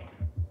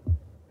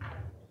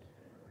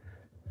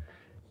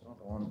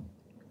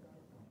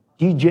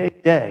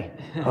 DJ Day.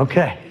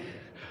 Okay.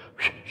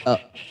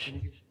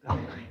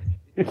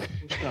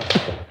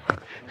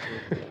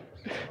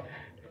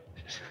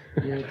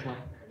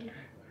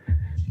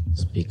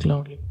 Speak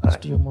loudly, close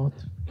to your mouth.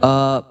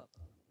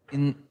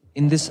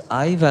 In this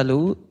I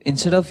value,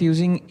 instead of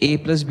using a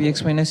plus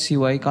bx minus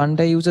cy, can't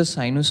I use a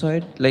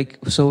sinusoid? Like,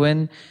 so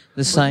when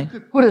the sine,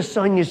 Put a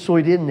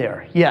sinusoid in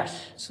there.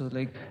 Yes. so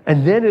like,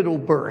 And then it'll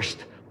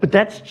burst. But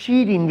that's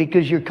cheating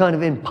because you're kind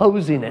of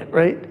imposing it,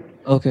 right?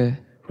 okay,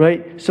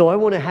 Right? So I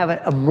want to have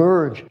it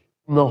emerge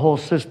from the whole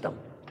system.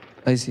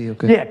 I see,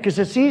 okay. Yeah, because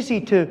it's easy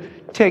to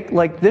take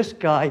like this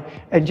guy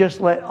and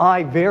just let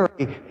I vary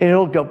and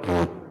it'll go.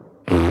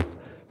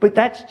 But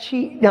that's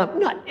cheat. No,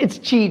 not. It's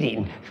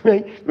cheating,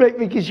 right? Right,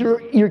 because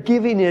you're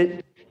giving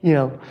it. You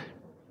know,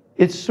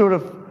 it's sort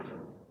of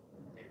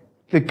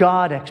the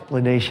God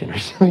explanation or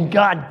something.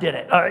 God did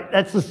it. All right,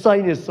 that's the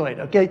sinusoid.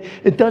 Okay,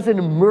 it doesn't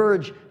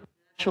emerge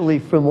naturally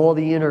from all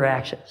the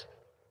interactions.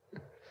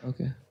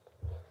 Okay.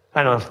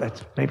 I don't know if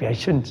that's, maybe I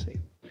shouldn't say.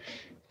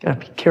 Gotta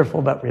be careful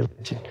about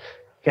religion.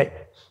 Okay.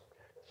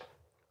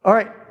 All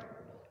right.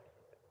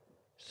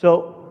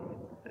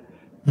 So,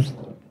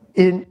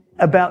 in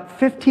about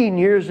 15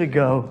 years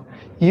ago,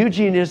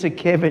 Eugene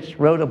Izakevich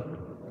wrote a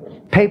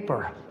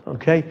paper,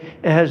 okay?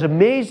 It has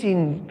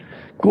amazing,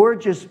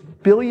 gorgeous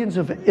billions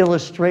of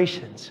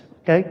illustrations,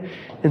 okay,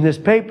 in this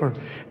paper.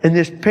 And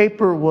this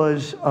paper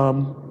was,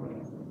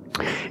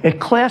 it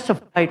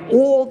classified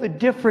all the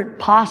different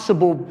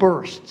possible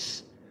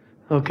bursts,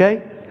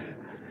 okay?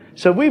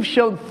 So we've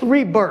shown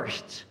 3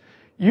 bursts.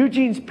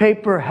 Eugene's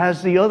paper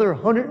has the other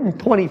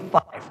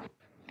 125,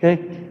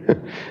 okay?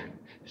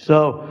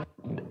 So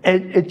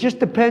it just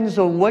depends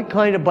on what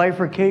kind of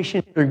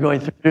bifurcation you're going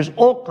through. There's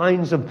all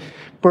kinds of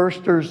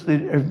bursters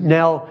that have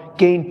now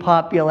gained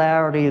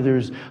popularity.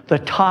 There's the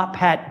top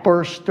hat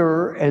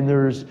burster, and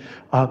there's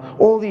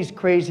all these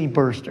crazy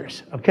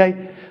bursters,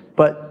 okay?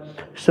 But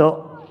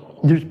so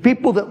there's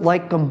people that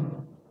like them.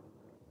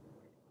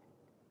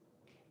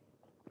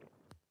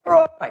 They're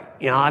all right,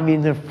 you know, I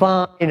mean, they're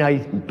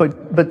fine,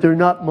 but they're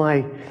not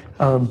my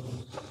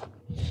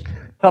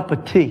cup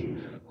of tea.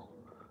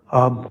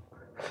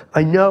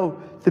 I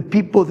know the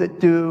people that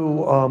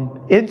do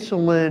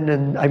insulin,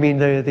 and I mean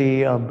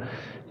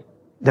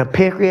the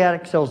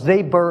pancreatic cells,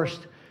 they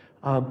burst.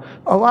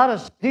 A lot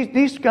of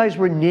these guys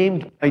were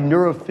named by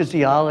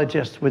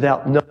neurophysiologists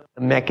without knowing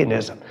the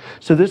mechanism.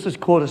 So this is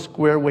called a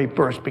square wave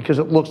burst because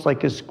it looks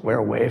like a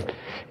square wave,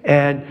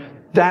 and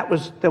that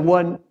was the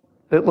one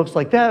that looks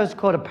like that is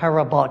called a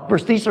parabolic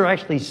burst. These are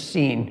actually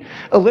seen.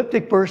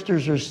 Elliptic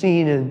bursters are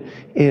seen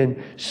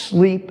in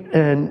sleep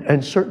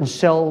and certain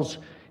cells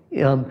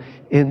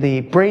in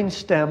the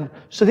brainstem.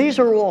 So these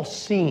are all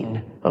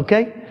seen,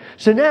 okay?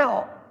 So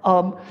now,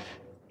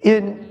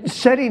 in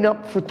setting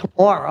up for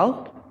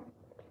tomorrow,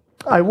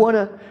 I want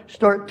to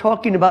start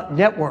talking about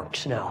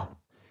networks now,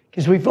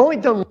 because we've only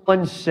done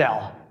one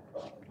cell.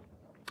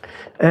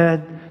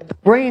 And the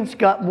brain's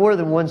got more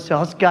than one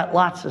cell, it's got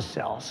lots of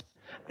cells.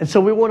 And so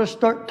we want to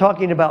start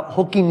talking about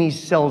hooking these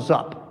cells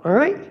up, all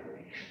right?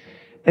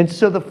 And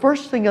so the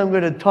first thing I'm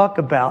going to talk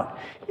about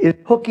is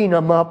hooking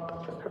them up,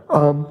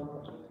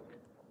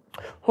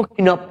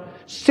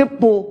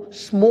 simple,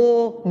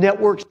 small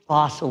networks of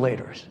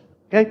oscillators,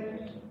 okay?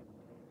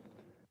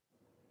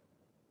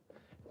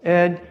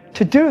 And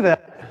to do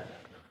that,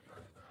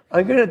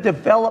 I'm going to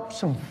develop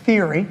some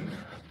theory.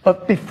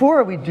 But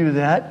before we do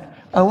that,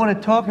 I want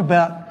to talk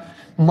about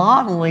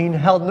modeling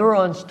how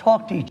neurons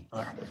talk to each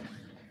other.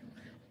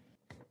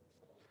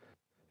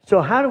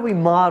 So how do we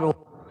model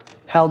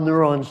how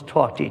neurons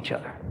talk to each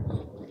other?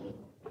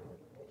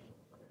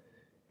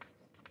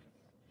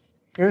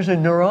 Here's a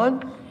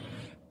neuron,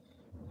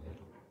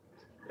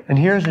 and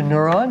here's a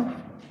neuron,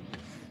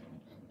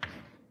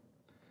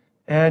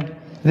 and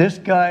this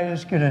guy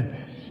is going to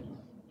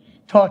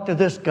talk to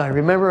this guy.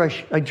 Remember,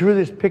 I drew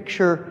this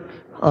picture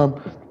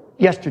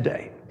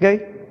yesterday,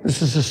 okay?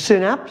 This is a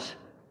synapse,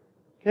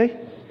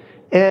 okay?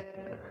 And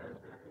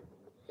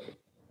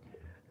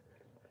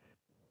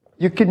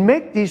you can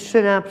make these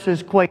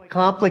synapses quite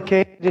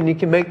complicated, and you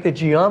can make the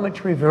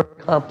geometry very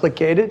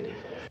complicated,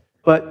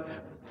 but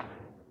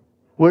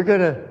we're going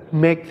to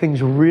make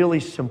things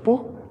really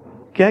simple,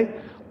 okay?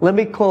 Let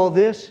me call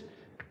this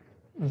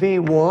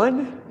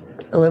V1,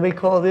 and let me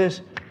call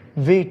this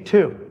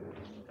V2,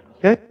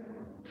 okay?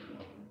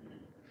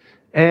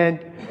 And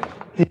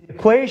the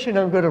equation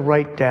I'm going to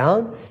write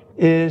down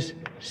is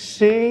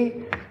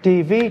C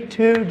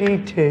dV2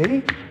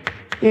 dt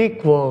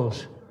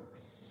equals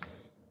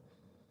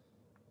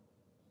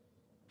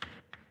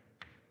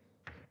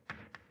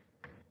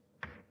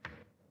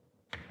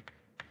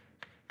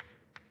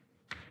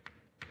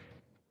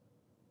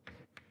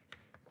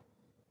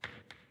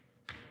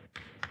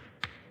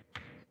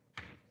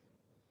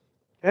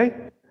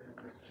okay?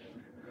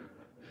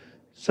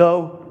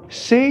 So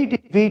C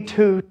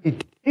dV2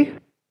 dt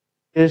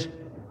is,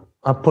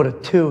 I'll put a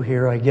 2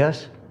 here, I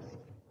guess.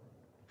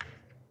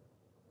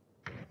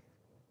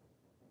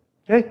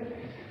 Okay?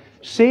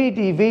 C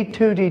dV2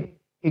 dt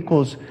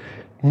equals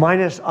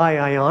minus I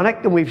ionic,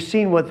 and we've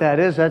seen what that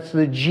is. That's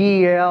the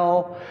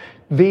GL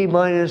V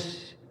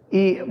minus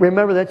E.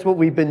 Remember, that's what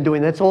we've been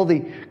doing. That's all the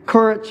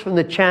currents from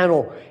the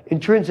channel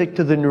intrinsic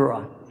to the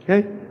neuron.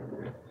 Okay?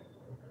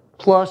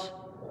 Plus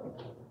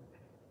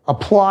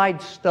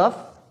applied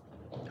stuff.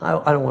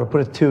 I don't want to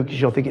put a 2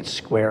 because you'll think it's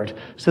squared.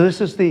 So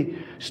this is the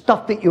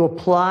stuff that you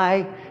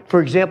apply.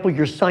 For example,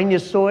 your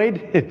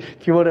sinusoid,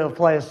 if you want to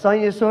apply a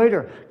sinusoid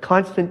or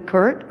constant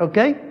current,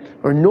 okay?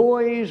 Or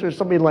noise or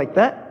something like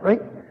that,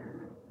 right?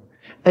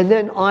 And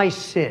then I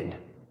sin,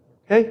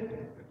 okay?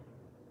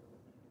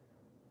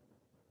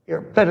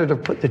 You're better to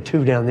put the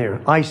 2 down there.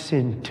 I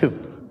sin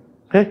 2,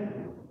 okay?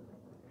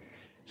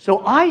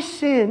 So I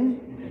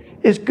sin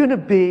is going to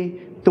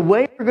be, the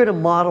way we're going to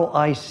model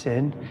I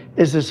sin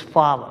is as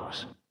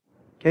follows,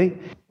 okay?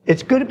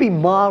 It's going to be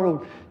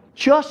modeled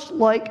just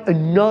like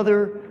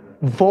another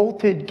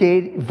voltage,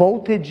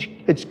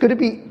 it's going to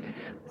be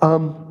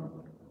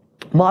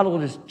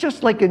modeled as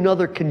just like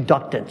another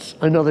conductance,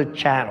 another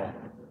channel,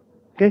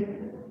 okay?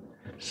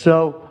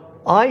 So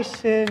I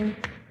sin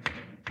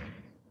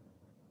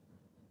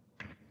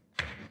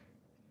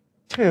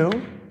 2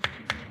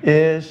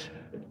 is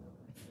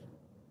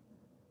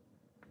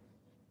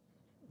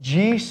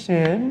G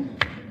sin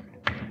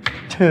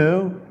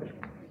 2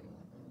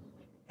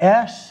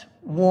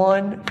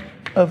 S1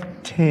 of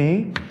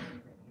T.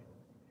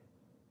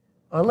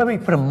 Let me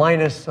put a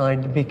minus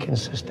sign to be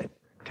consistent,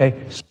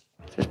 okay? So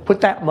just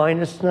put that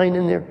minus sign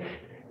in there.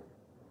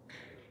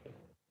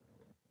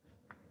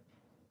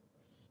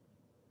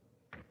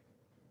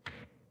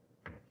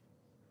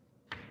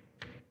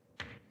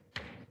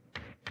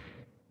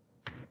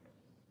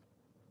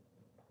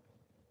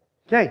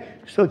 Okay,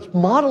 so it's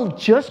modeled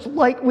just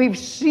like we've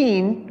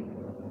seen.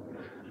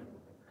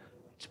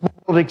 It's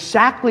modeled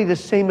exactly the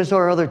same as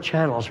our other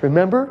channels.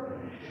 Remember?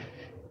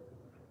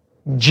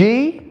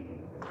 G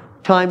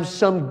times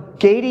some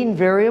gating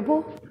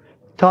variable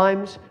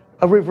times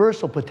a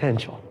reversal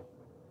potential.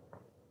 Do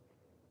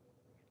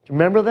you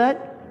remember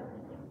that?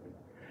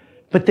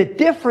 But the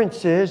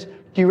difference is,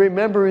 do you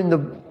remember in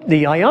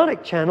the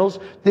ionic channels,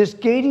 this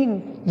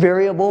gating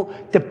variable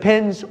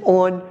depends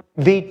on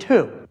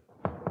V2.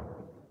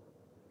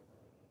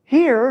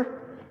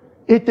 Here,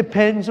 it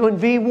depends on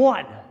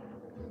V1.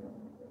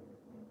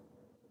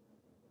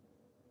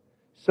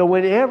 So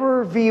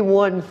whenever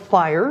V1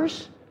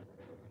 fires,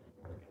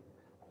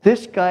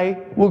 this guy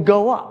will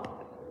go up.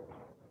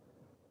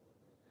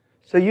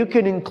 So you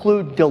can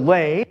include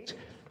delays.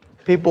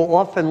 People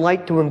often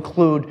like to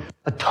include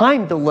a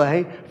time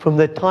delay from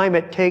the time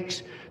it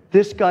takes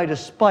this guy to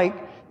spike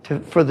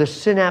for the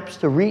synapse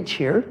to reach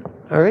here,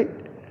 all right?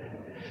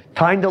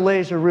 Time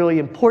delays are really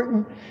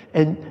important,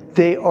 and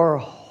they are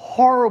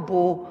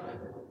horrible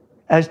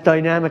as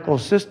dynamical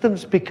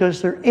systems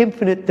because they're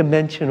infinite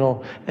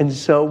dimensional, and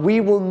so we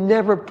will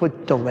never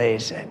put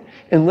delays in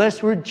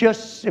unless we're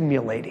just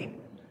simulating,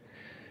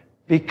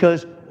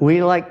 because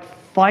we like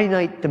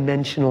finite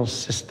dimensional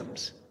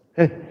systems.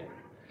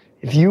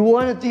 If you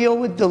want to deal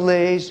with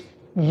delays,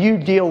 you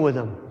deal with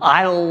them.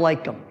 I don't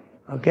like them,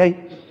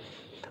 okay?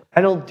 I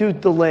don't do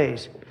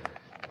delays.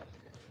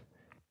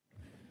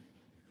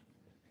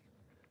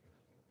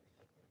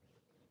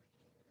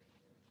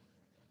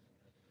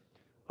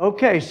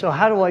 Okay, so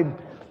how do I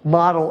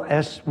model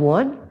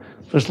S1?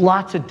 There's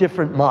lots of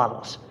different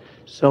models.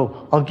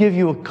 So I'll give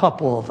you a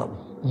couple of them,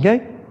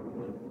 okay?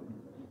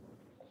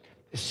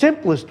 The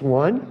simplest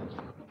one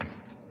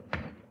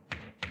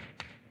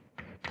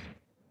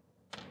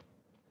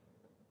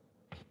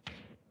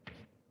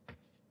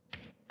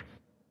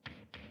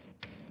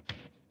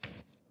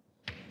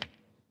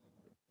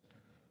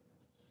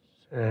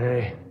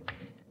say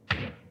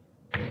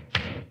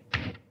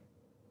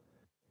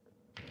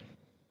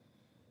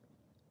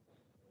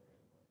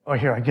oh,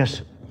 here, I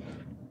guess.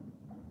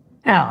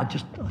 Yeah, I'll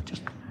just.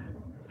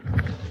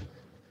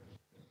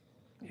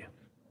 Yeah.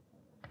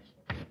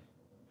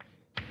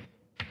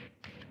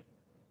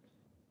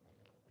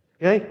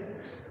 Okay?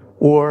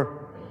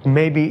 Or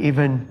maybe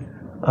even,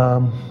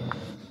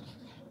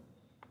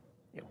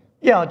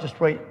 yeah, I'll just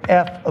write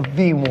f of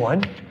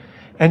V1.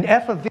 And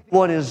f of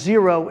V1 is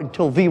 0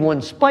 until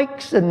V1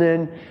 spikes, and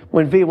then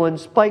when V1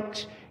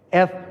 spikes,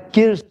 f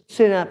gives the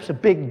synapse a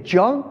big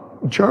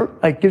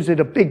jerk, like gives it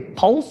a big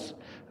pulse.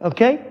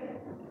 Okay?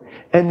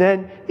 And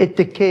then it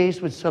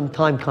decays with some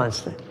time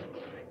constant.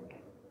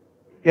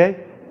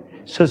 Okay?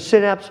 So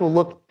synapse will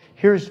look,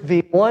 here's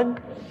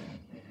V1,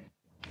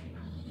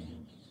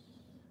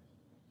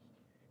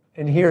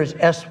 and here's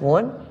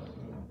S1.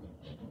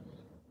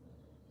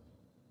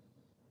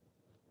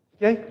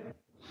 Okay?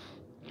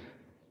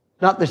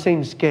 Not the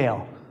same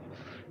scale.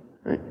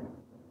 Right?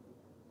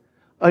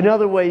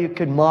 Another way you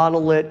could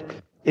model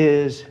it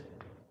is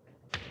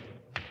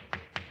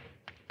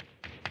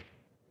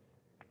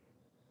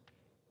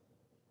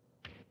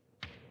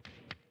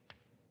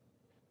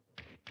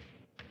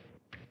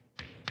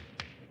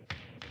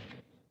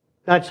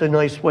That's a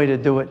nice way to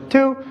do it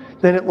too.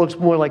 Then it looks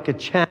more like a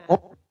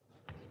channel.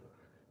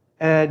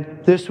 And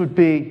this would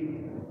be,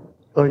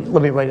 or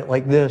let me write it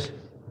like this.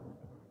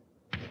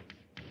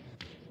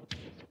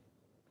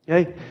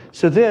 Okay,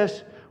 so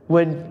this,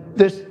 when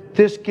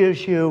this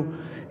gives you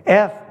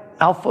f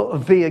alpha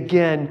of v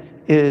again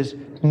is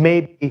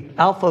maybe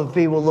alpha of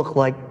v will look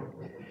like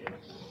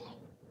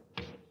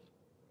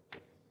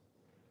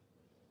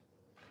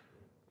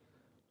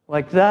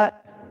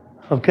that,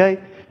 okay?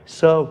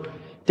 So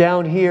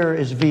down here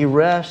is v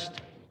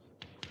rest,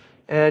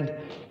 and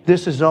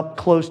this is up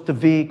close to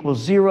v equals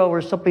 0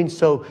 or something,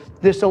 so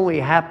this only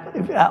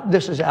happens,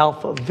 this is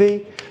alpha of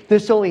v.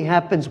 This only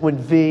happens when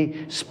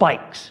v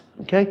spikes,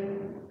 okay?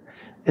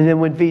 And then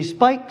when v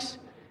spikes,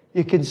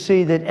 you can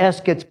see that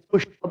s gets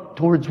pushed up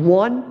towards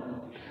 1,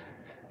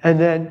 and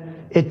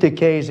then it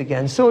decays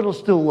again. So it'll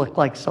still look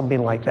like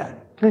something like that,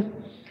 okay?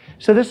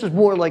 So this is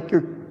more like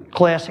your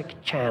classic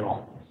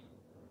channel.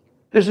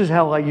 This is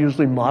how I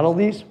usually model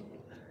these.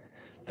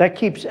 That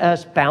keeps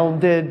S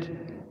bounded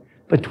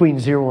between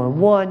 0 and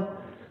 1,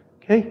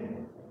 okay?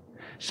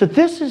 So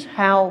this is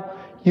how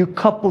you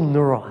couple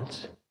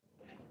neurons.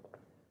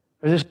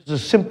 Or this is a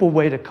simple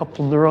way to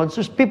couple neurons.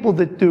 There's people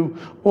that do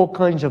all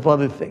kinds of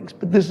other things,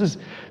 but this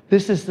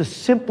is the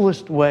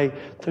simplest way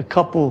to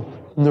couple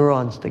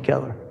neurons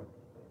together.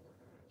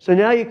 So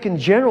now you can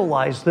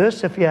generalize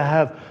this. If you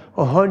have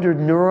 100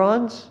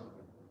 neurons,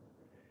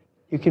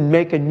 you can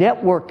make a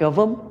network of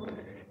them.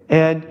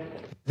 And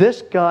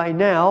this guy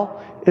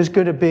now is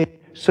going to be,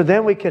 so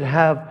then we could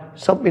have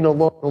something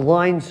along the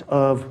lines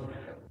of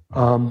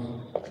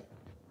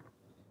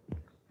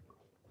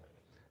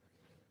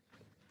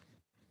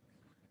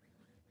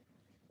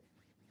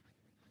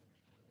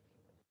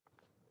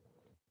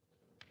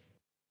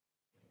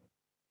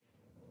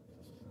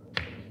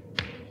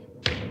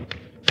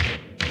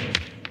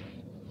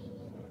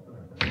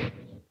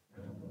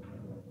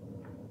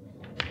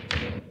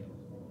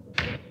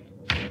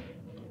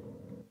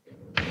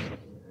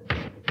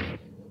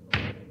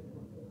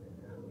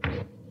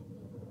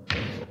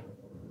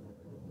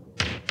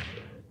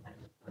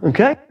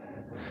okay?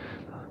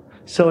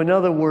 So in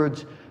other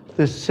words,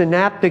 the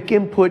synaptic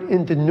input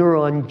into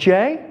neuron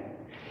J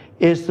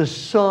is the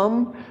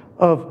sum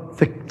of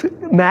the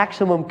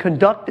maximum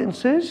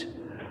conductances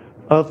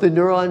of the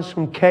neurons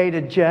from K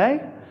to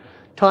J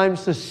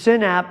times the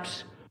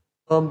synapse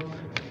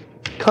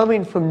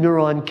coming from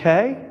neuron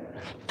K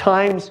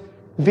times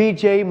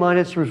Vj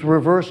minus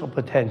reversal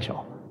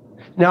potential.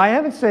 Now I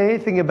haven't said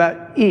anything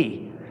about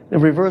E, the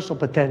reversal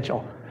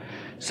potential.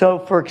 So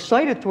for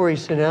excitatory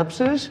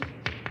synapses,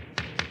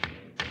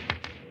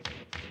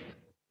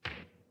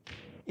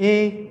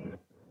 E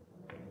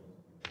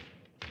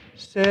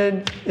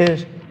syn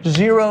is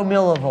 0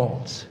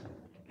 millivolts,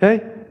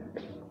 okay?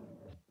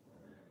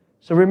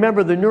 So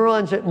remember the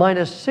neuron's at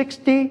minus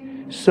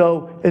 60,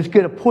 so it's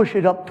going to push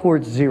it up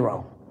towards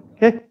 0,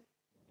 okay?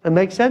 That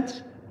makes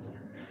sense?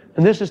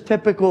 And this is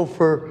typical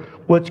for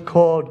what's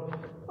called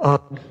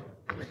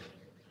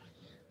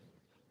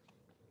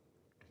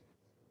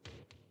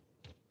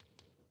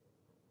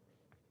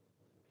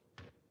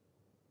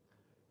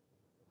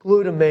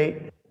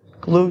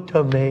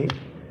glutamate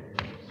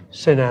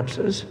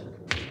synapses,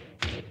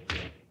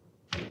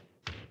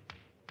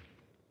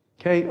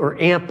 okay, or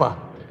AMPA.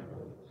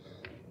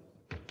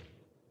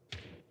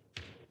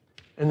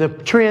 And the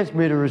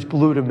transmitter is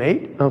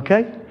glutamate,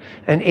 okay?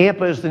 And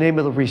AMPA is the name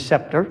of the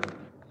receptor,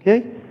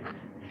 okay?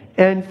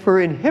 And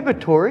for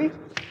inhibitory,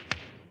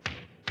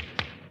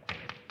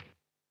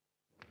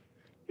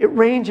 it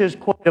ranges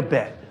quite a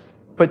bit,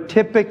 but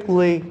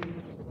typically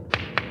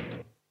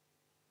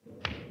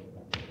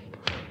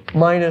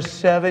minus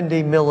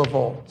 70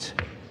 millivolts,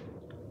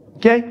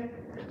 okay?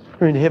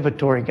 For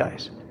inhibitory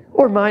guys.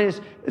 Or minus,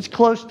 it's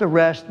close to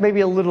rest,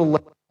 maybe a little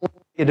less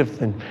negative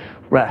than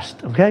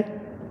rest, okay?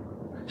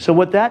 So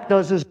what that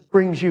does is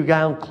brings you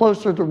down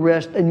closer to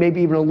rest and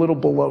maybe even a little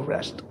below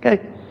rest, okay?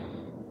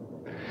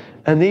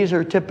 And these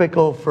are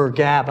typical for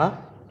GABA.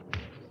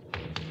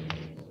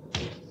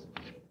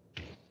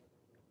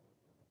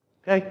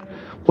 Okay?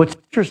 What's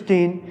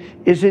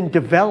interesting is in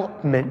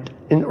development,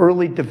 in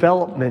early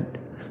development,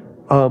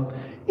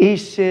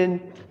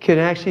 E-syn can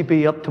actually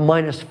be up to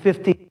minus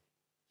 50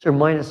 or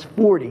minus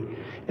 40.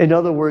 In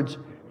other words,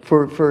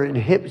 for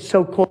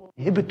so-called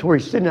inhibitory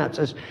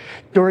synapses,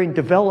 during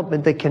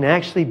development, they can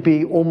actually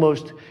be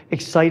almost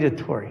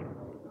excitatory.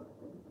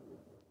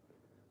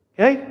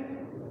 Okay?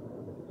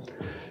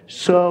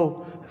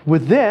 So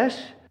with this,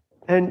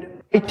 and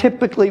I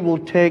typically will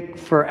take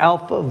for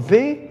alpha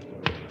V,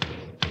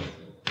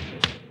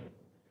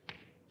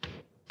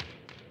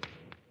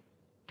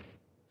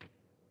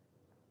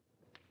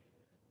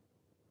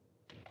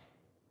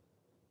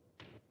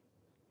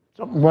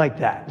 something like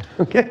that,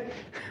 okay?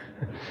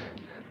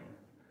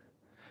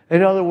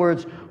 In other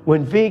words,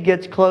 when V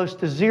gets close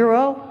to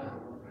 0,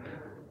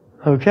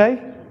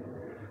 okay,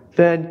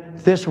 then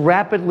this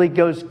rapidly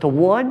goes to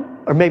 1,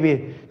 or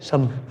maybe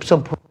some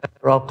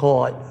parameter, I'll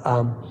call it,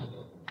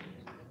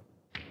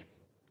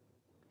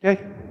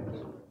 okay?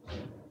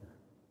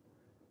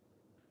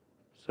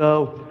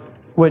 So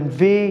when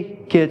V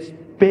gets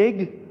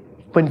big,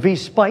 when V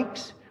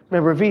spikes,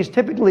 remember V is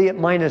typically at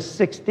minus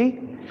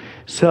 60.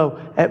 So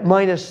at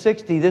minus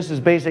 60, this is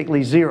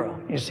basically 0.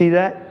 You see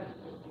that?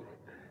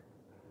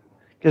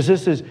 Because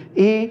this is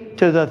e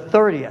to the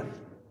 30th.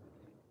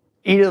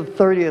 E to the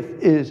 30th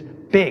is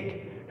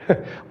big.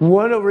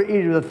 1 over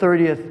e to the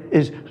 30th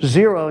is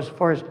 0 as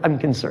far as I'm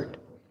concerned.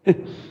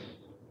 And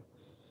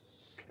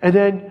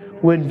then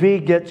when V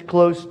gets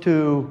close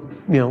to,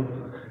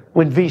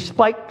 when V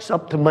spikes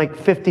up to like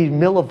 50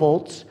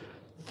 millivolts,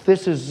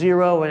 this is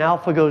 0 and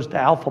alpha goes to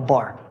alpha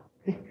bar.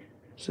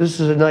 So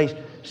this is a nice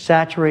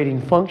saturating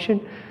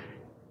function.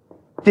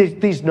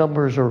 These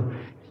numbers are,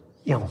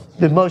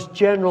 the most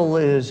general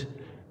is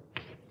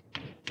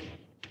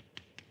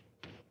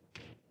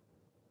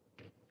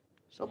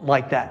something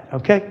like that,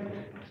 okay?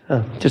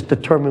 Just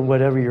determine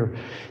whatever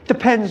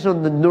depends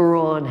on the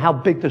neuron, how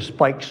big the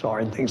spikes are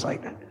and things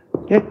like that,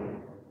 okay?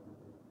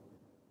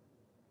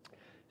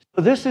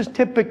 So this is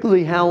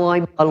typically how I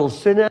model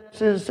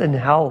synapses and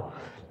how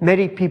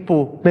many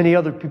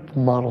other people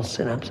model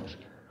synapses.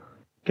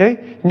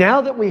 Okay? Now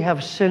that we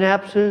have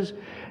synapses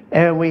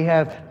and we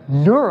have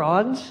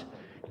neurons,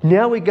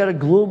 now we got to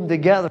glue them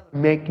together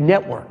and make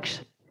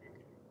networks.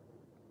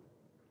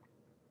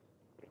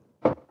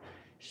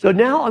 So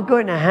now I'm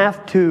going to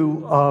have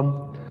to,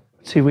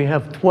 let's see, we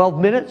have 12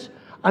 minutes.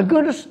 I'm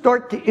going to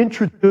start to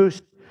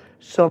introduce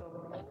some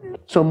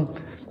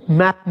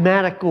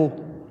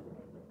mathematical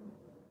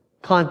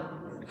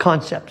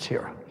concepts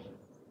here.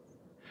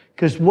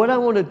 Because what I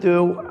want to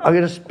do, I'm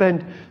going to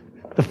spend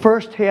the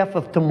first half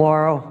of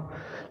tomorrow,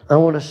 I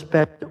want to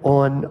spend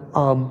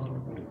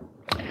on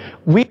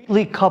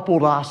weakly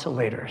coupled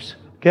oscillators,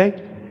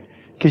 okay?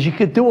 Because you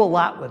could do a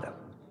lot with them,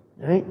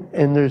 right?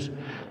 And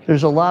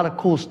there's a lot of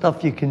cool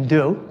stuff you can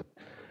do.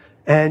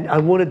 And I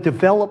want to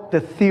develop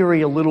the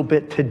theory a little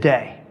bit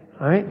today,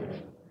 all right?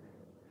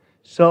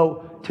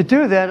 So to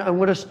do that, I'm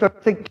going to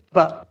start thinking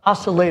about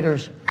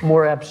oscillators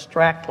more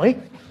abstractly.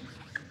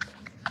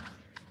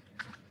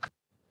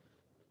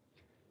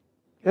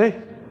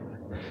 Okay?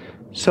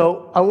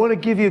 So I want to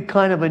give you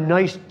kind of a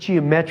nice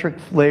geometric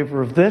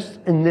flavor of this,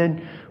 and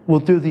then we'll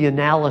do the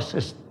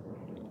analysis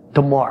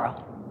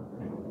tomorrow.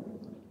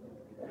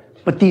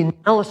 But the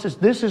analysis,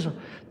 this is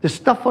the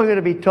stuff I'm going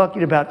to be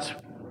talking about is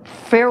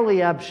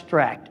fairly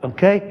abstract,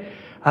 okay?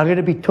 I'm going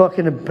to be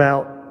talking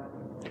about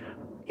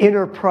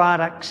inner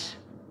products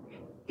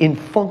in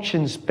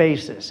function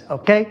spaces,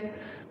 okay?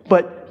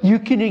 But you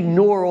can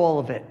ignore all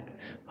of it,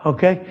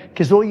 okay?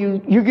 Because you're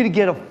going to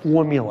get a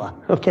formula,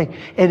 okay?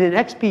 And in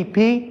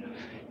XPP,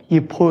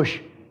 you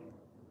push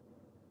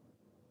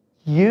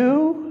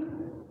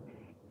U,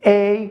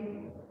 A,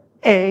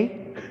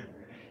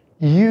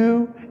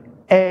 U,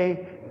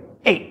 A,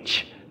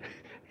 H,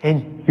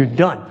 and you're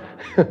done,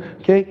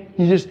 okay?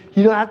 You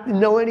don't have to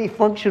know any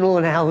functional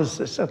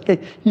analysis, okay?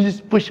 You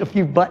just push a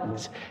few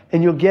buttons,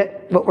 and you'll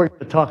get what we're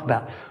going to talk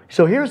about.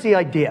 So here's the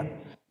idea.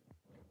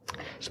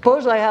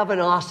 Suppose I have an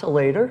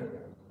oscillator.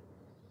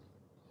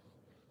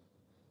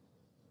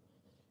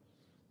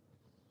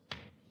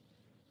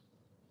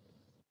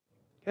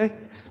 Okay?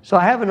 So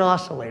I have an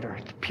oscillator,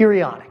 it's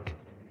periodic.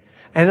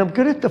 And I'm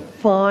going to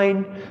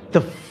define the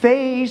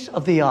phase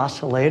of the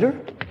oscillator.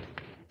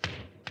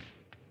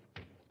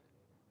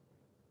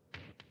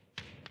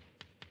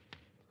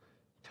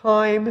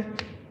 Time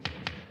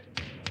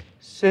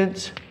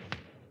since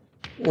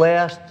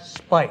last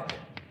spike.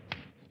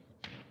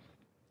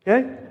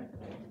 Okay?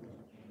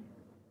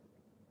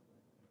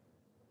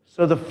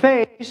 So the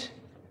phase,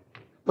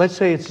 let's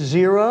say it's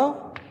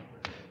 0,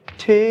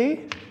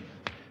 t,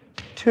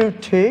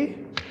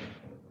 2t,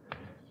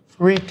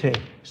 3t.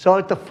 So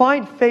I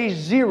define phase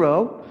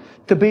 0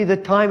 to be the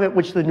time at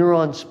which the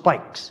neuron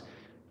spikes.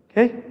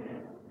 Okay?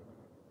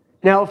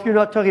 Now, if you're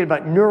not talking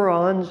about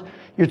neurons,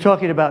 you're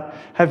talking about,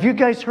 have you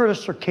guys heard of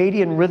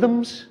circadian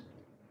rhythms?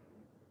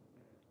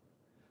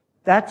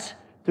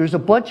 There's a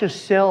bunch of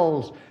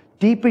cells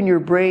deep in your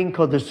brain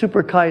called the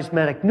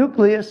suprachiasmatic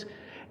nucleus,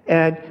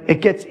 and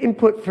it gets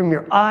input from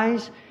your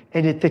eyes,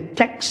 and it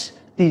detects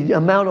the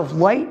amount of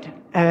light,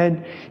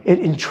 and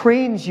it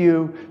entrains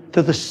you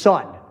to the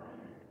sun.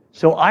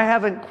 So I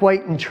haven't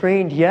quite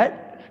entrained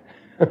yet,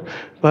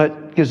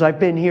 but because I've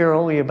been here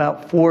only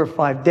about 4 or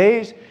 5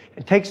 days,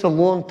 it takes a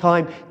long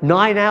time.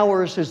 9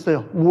 hours is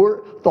the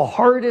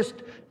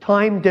hardest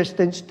time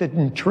distance to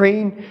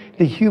entrain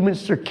the human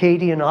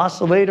circadian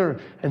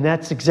oscillator, and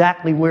that's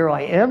exactly where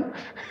I am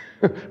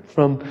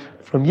from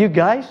you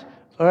guys.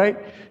 All right.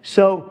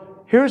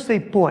 So here's the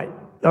point.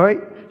 All right.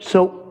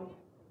 So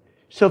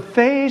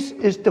phase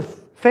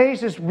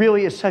is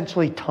really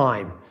essentially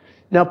time.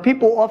 Now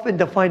people often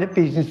define it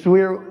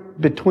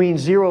between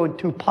 0 and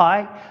 2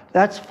 pi.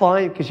 That's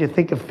fine because you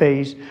think of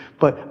phase,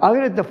 but I'm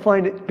going to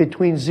define it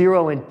between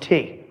 0 and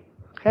t.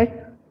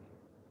 Okay?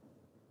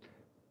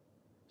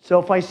 So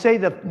if I say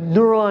the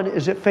neuron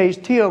is at phase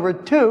t over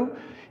 2,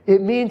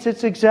 it means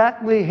it's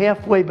exactly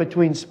halfway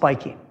between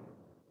spiking.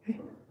 Okay?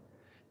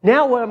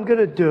 Now what I'm going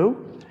to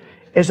do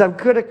is I'm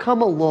going to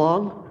come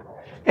along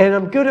And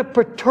I'm going to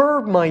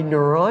perturb my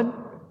neuron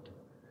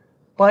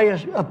by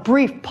a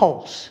brief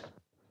pulse.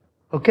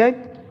 Okay?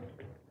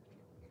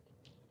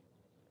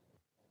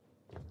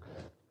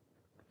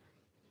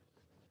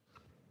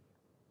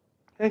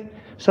 Okay?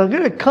 So I'm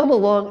going to come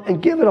along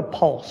and give it a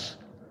pulse.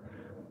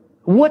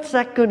 What's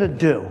that going to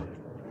do?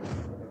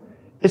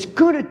 It's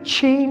going to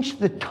change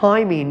the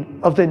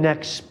timing of the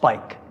next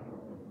spike.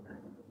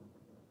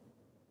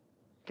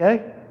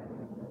 Okay?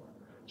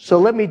 So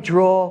let me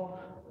draw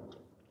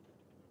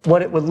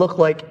what it would look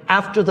like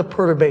after the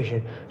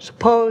perturbation.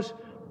 Suppose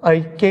I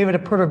gave it a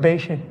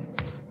perturbation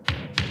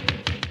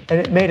and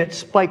it made it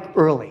spike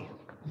early.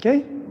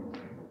 Okay?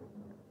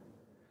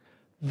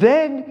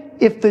 Then,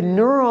 if the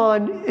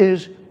neuron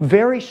is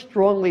very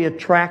strongly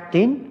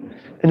attracting,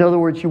 in other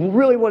words, you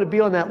really want to be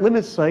on that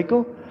limit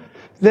cycle,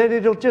 then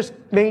it'll just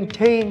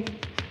maintain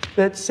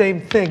that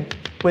same thing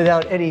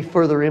without any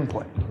further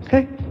input.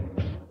 Okay?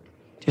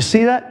 Do you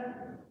see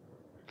that?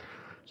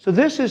 So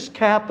this is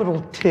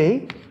capital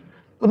T.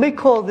 Let me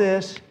call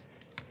this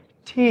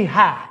T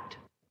hat.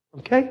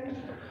 Okay?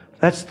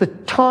 That's the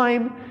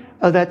time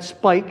of that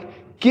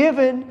spike,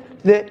 given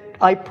that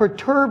I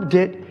perturbed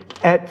it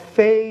at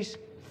phase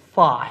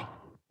phi.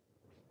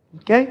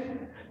 Okay?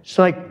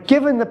 So I've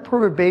given the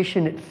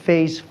perturbation at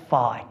phase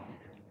phi.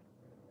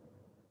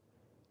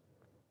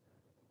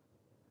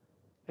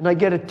 And I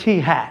get a T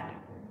hat.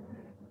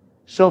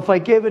 So if I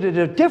gave it at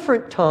a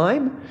different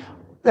time,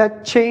 that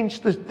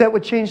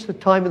would change the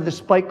time of the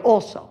spike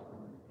also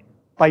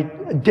by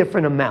a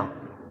different amount.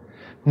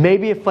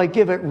 Maybe if I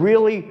give it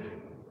really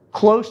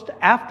close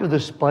to after the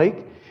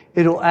spike,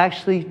 it'll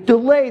actually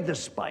delay the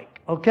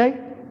spike, okay?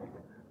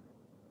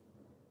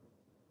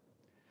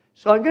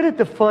 So I'm going to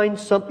define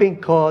something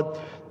called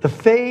the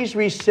phase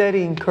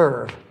resetting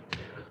curve,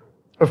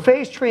 or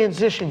phase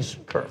transitions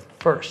curve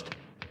first.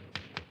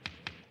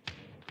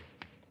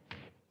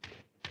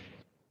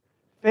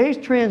 Phase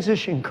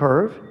transition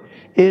curve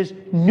is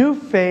new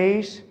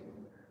phase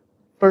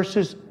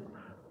versus,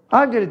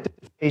 I'm going to do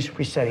the phase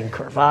resetting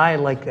curve. I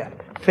like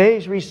that.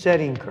 Phase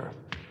resetting curve.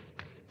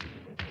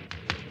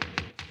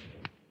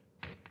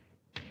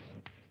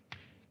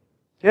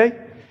 Okay?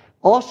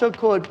 Also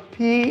called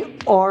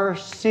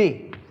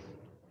PRC.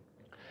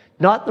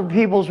 Not the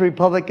People's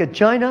Republic of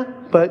China,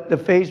 but the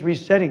phase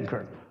resetting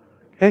curve.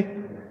 Okay?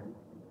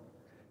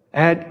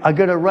 And I'm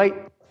going to write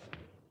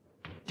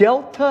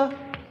delta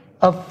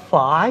of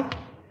phi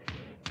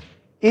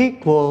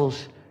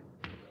equals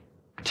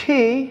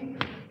T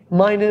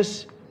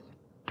minus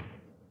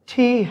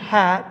T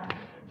hat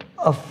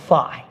of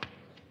phi.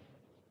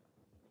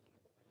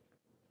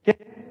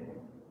 Okay?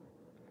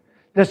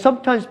 Now,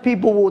 sometimes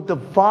people will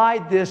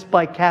divide this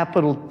by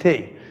capital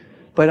T,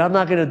 but I'm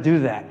not going to do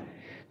that.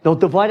 They'll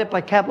divide it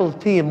by capital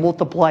T and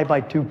multiply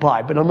by 2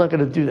 pi, but I'm not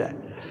going to do that.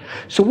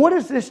 So what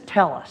does this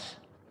tell us?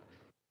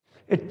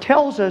 It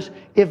tells us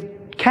if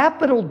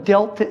capital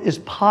delta is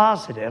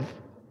positive,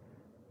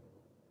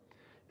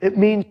 it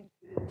means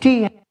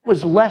T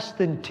was less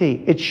than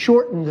T. It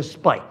shortened the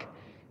spike.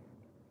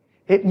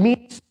 It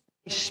means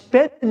I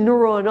sped the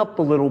neuron up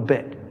a little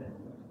bit.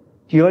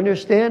 Do you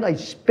understand? I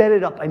sped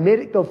it up. I made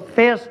it go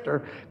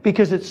faster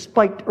because it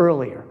spiked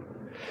earlier.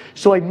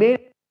 So I made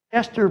it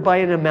faster by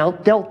an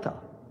amount delta.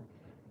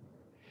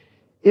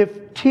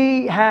 If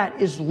T hat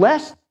is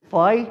less than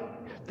phi,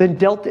 then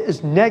delta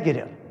is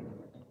negative.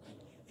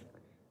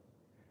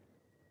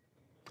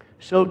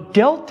 So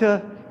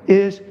delta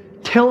is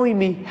telling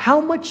me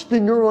how much the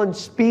neuron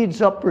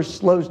speeds up or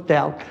slows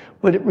down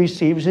when it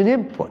receives an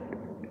input.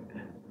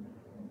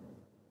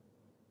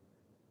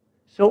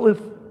 So if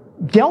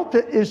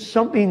delta is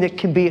something that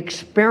can be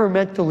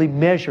experimentally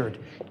measured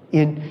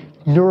in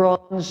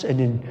neurons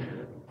and in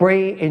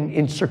brain,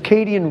 in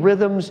circadian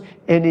rhythms,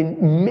 and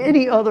in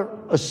many other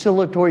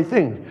oscillatory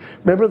things.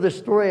 Remember the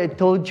story I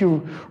told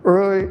you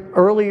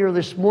earlier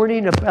this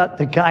morning about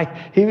the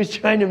guy, he was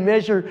trying to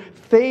measure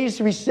phase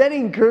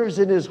resetting curves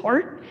in his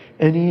heart,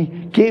 and he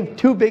gave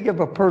too big of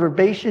a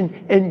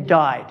perturbation and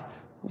died,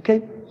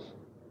 okay?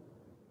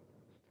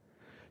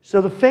 So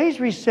the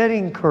phase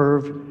resetting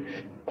curve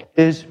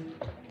is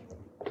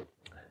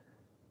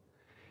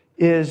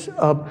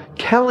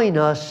telling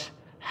us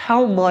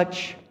how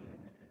much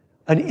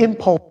an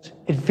impulse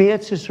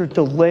advances or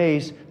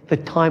delays the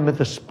time of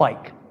the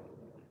spike.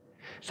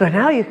 So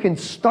now you can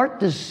start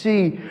to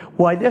see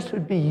why this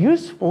would be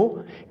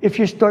useful if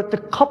you start to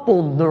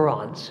couple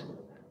neurons.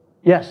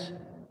 Yes?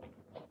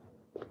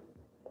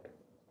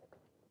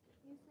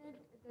 You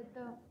said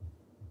that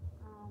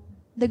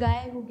the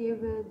guy who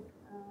gave it,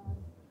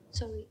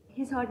 sorry,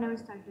 his heart never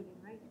started again,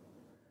 right?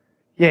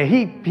 Yeah,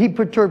 he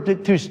perturbed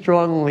it too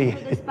strongly.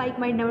 So the spike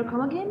might never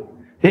come again?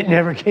 It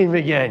never came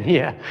again,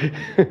 yeah.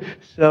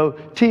 So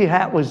T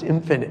hat was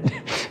infinite.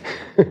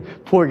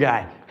 Poor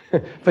guy.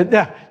 But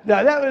no,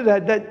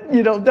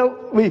 you know,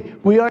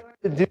 we aren't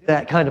going to do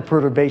that kind of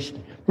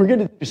perturbation. We're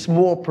going to do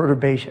small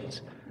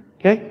perturbations,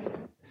 okay?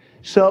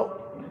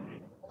 So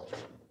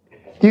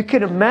you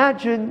can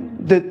imagine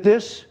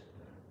that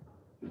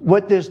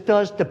what this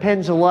does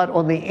depends a lot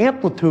on the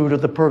amplitude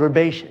of the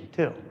perturbation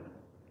too,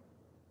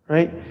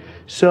 right?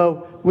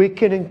 So we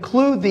can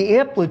include the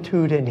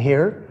amplitude in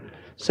here.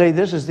 Say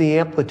this is the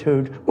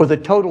amplitude, or the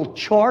total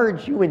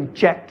charge you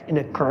inject in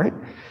a current.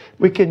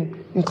 We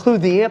can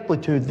include the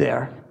amplitude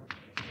there.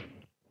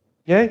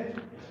 Okay?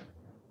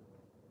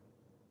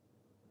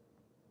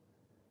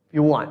 If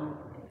you want.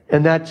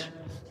 And that's...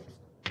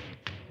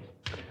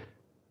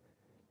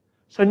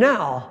 So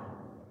now,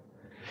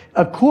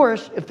 of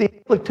course, if the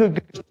amplitude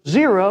goes to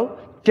 0,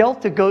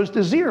 delta goes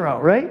to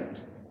 0, right?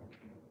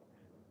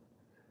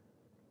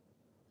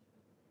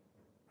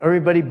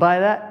 Everybody buy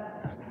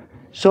that?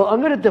 So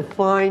I'm going to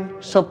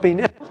define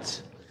something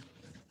else.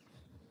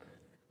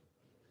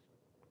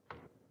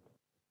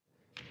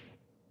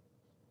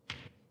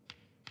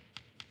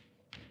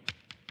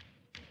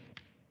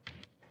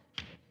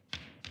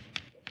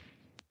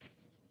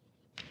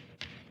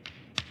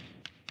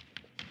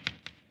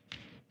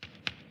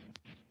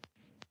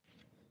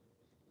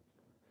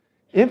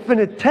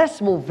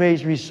 Infinitesimal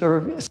phase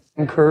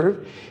recursion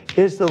curve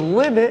is the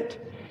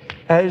limit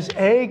as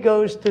A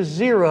goes to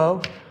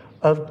 0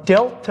 of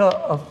delta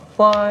of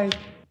phi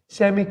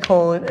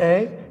semicolon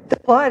A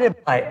divided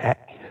by A.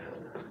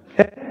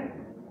 Okay?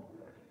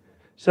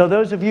 So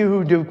those of you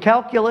who do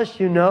calculus,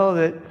 you know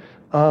that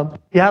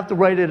you have to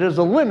write it as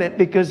a limit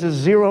because it's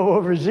 0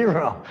 over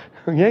 0.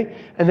 Okay?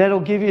 And that'll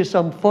give you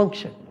some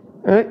function.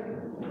 All right?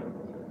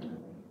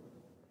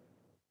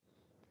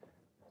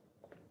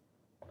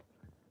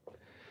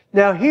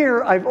 Now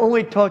here, I've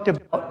only talked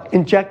about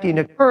injecting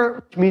a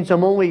current, which means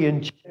I'm only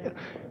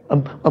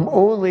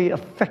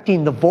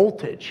affecting the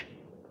voltage,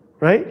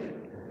 right?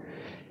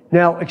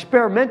 Now,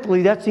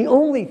 experimentally, that's the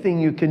only thing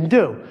you can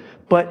do.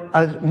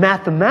 But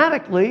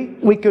mathematically,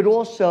 we could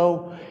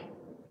also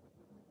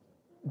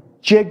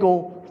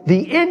jiggle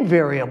the n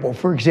variable,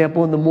 for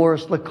example, in the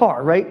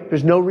Morris-Lecar, right?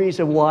 There's no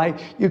reason why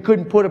you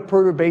couldn't put a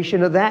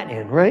perturbation of that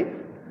in, right?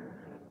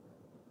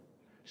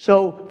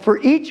 So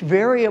for each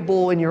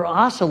variable in your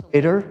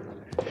oscillator,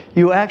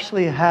 you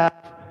actually have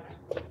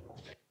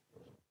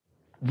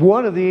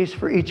one of these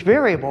for each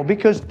variable,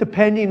 because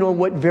depending on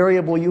what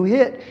variable you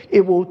hit,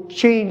 it will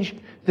change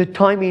the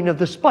timing of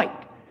the spike.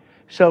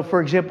 So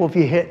for example, if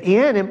you hit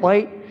n, it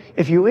might,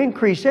 if you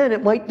increase n,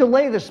 it might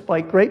delay the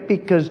spike, right?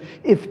 Because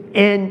if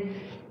n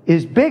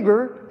is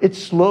bigger, it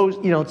slows,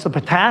 you know, it's the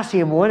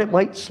potassium one, it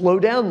might slow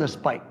down the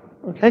spike,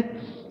 okay?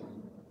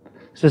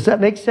 So does that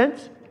make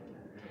sense?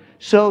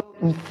 So,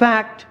 in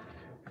fact,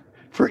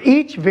 for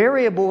each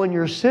variable in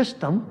your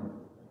system,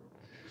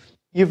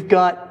 you've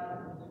got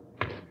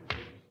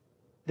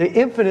the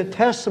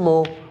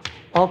infinitesimal,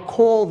 I'll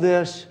call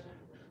this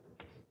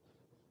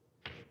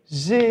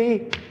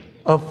z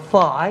of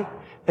phi,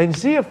 and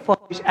z of phi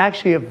is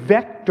actually a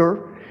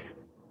vector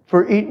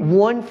for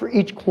one for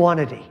each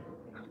quantity,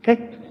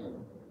 okay?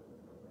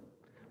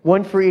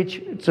 One for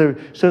each,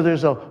 so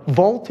there's a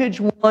voltage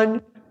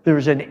one,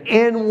 there's an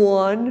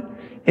n1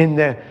 in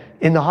the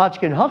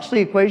Hodgkin-Huxley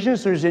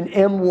equations, there's an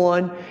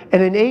M1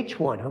 and an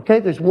H1, okay?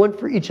 There's one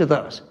for each of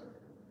those.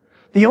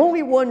 The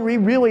only one we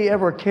really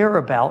ever care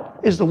about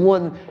is the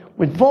one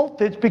with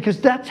voltage, because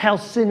that's how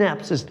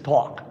synapses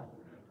talk.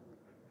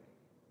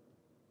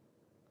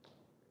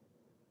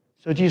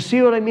 So do you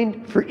see what I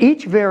mean? For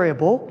each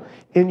variable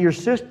in your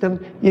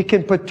system, you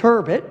can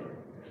perturb it,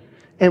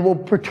 and we'll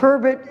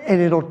perturb it and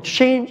it'll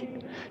change.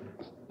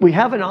 We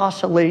have an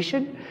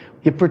oscillation,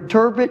 you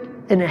perturb it,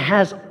 and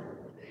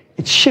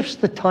it shifts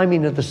the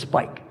timing of the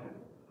spike,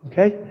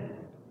 okay?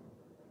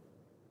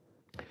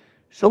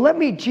 So let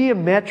me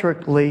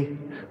geometrically,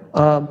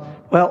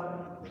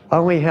 well, I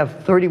only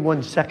have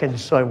 31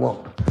 seconds, so I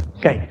won't.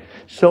 Okay,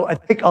 so I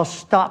think I'll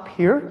stop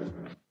here.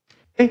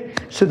 Okay,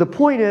 so the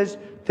point is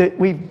that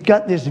we've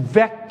got this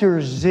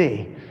vector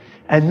z,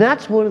 and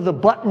that's one of the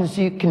buttons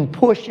you can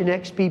push in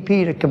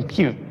XPP to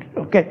compute,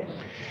 okay?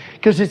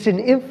 Because it's an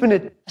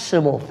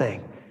infinitesimal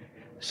thing.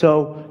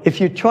 So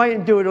if you try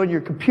and do it on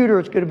your computer,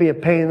 it's going to be a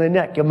pain in the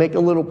neck. You'll make a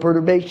little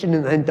perturbation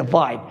and then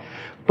divide.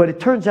 But it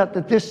turns out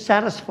that this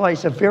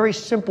satisfies a very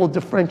simple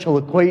differential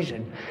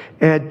equation.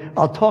 And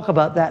I'll talk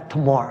about that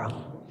tomorrow.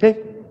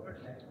 Okay?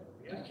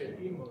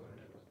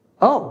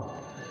 Oh.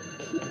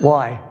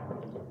 Why?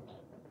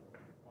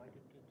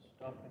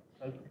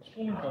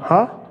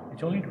 Huh?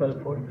 It's only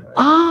 12:45.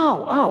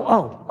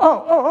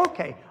 Oh,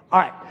 okay. All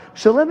right.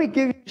 So let me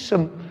give you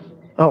some,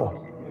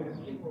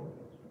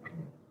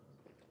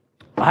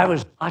 I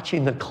was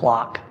watching the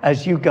clock,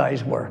 as you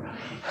guys were.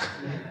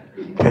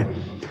 Okay.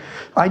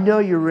 I know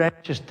you're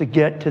anxious to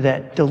get to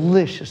that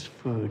delicious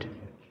food.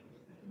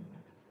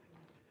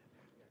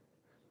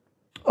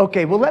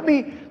 Okay, well let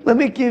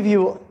me give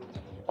you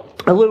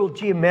a little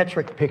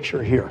geometric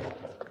picture here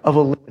of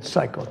a limit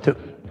cycle too.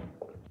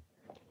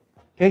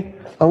 Okay,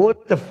 I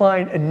want to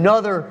define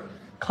another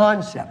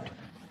concept,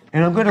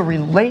 and I'm going to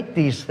relate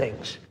these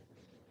things.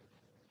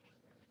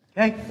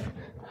 Okay,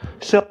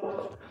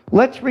 so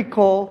let's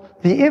recall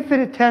the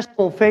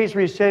infinitesimal phase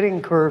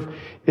resetting curve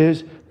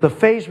is the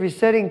phase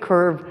resetting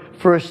curve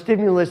for a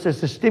stimulus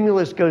as the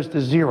stimulus goes to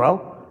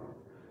 0.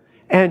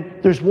 And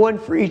there's one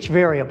for each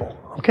variable.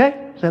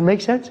 Okay? Does that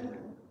make sense?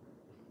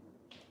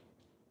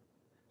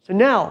 So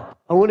now,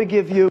 I want to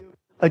give you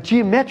a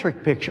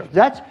geometric picture.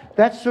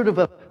 That's sort of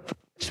a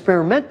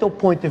experimental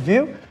point of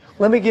view.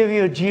 Let me give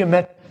you a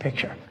geometric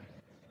picture.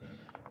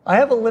 I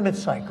have a limit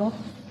cycle.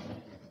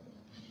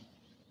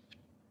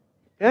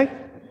 Okay?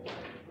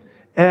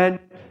 And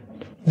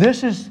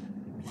this is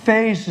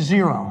phase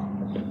 0.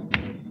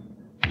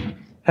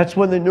 That's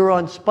when the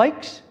neuron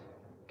spikes.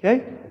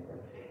 Okay?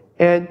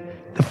 And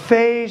the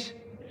phase,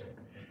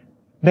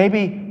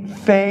 maybe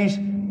phase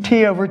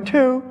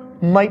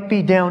t/2 might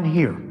be down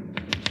here.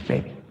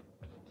 Maybe.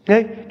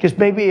 Okay? Because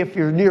maybe if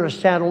you're near a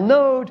saddle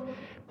node,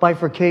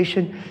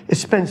 bifurcation, it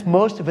spends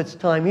most of its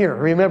time here.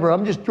 Remember,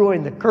 I'm just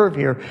drawing the curve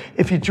here.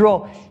 If you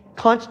draw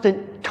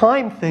constant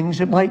time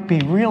things, it might be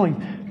really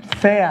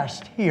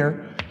fast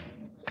here.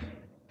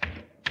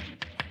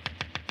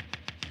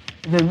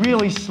 And then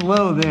really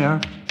slow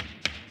there.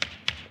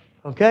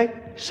 Okay?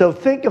 So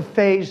think of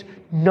phase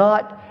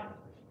not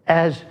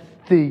as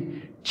the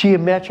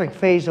geometric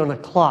phase on a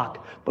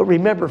clock, but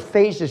remember,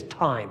 phase is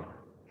time.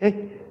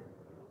 Okay?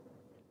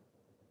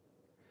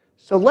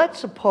 So let's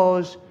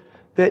suppose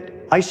that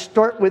I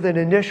start with an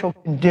initial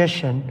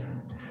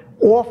condition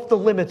off the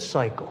limit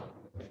cycle.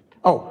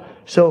 Oh,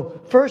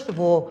 so first of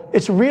all,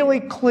 it's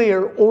really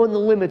clear on the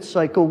limit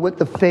cycle what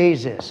the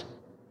phase is.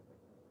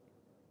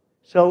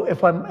 So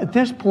if I'm at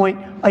this point,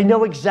 I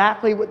know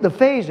exactly what the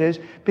phase is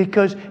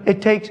because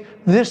it takes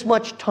this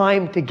much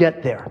time to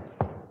get there.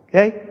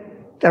 Okay?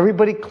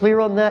 Everybody clear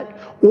on that?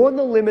 On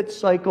the limit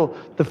cycle,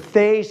 the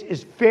phase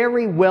is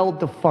very well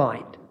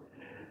defined.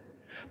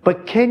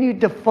 But can you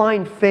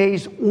define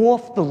phase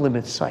off the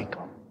limit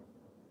cycle?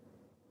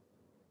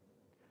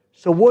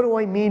 So what do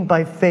I mean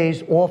by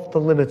phase off the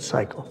limit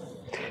cycle?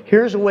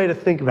 Here's a way to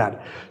think about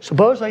it.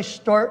 Suppose I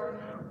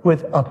start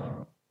with a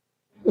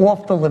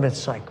off the limit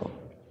cycle.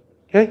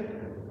 Okay?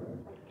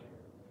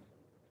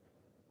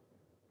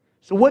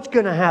 So what's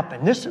going to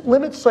happen? This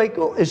limit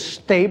cycle is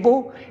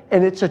stable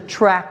and it's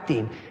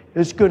attracting.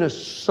 It's going to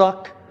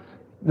suck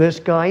this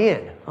guy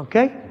in.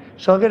 Okay?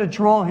 So I'm going to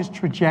draw his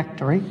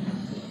trajectory.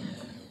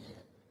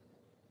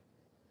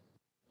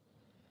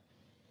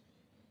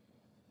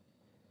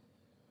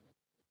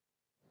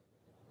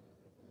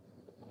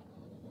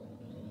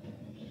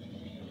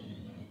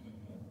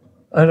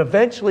 And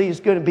eventually he's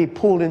going to be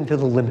pulled into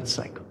the limit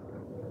cycle.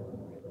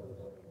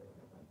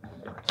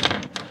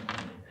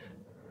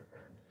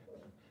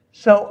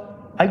 So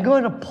I'm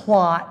going to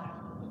plot,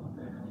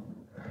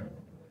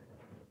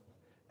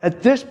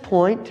 at this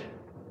point,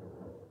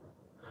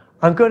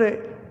 I'm going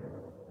to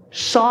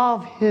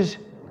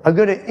I'm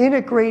going to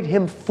integrate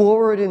him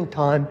forward in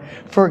time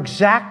for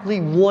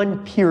exactly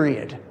 1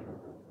 period.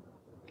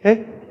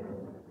 Okay?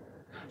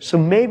 So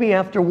maybe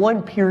after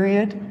 1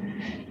 period,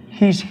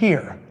 he's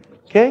here.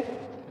 Okay?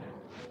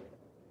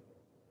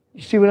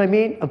 You see what I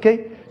mean?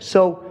 Okay?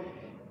 So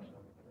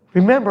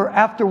remember,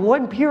 after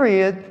 1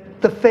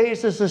 period, the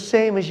phase is the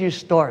same as you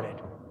started.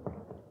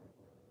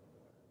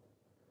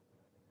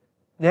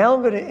 Now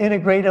I'm going to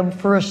integrate him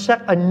for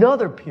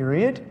another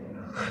period,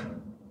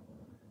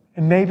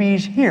 and maybe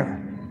he's here.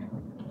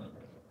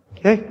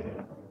 Okay?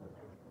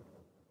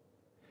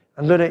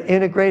 I'm going to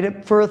integrate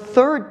it for a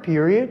 3rd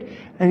period,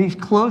 and he's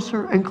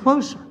closer and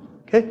closer.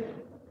 Okay?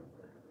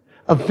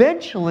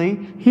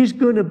 Eventually, he's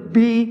going to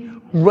be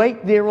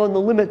right there on the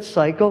limit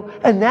cycle,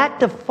 and that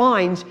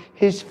defines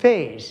his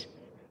phase.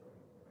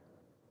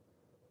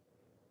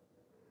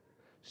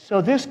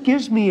 So this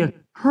gives me a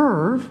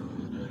curve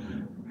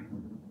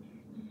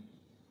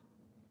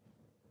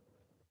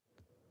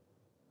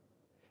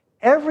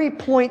every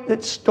point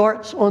that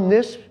starts on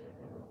this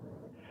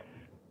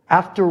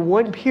after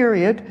 1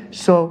 period.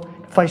 So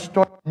if I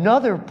start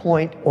another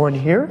point on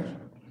here,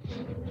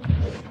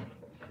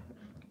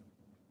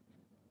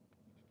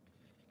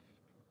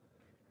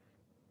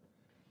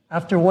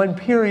 after 1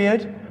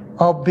 period,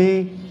 I'll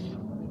be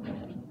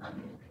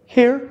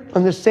here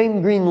on the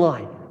same green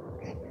line.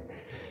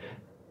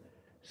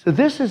 So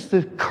this is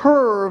the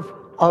curve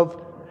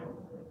of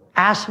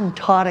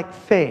asymptotic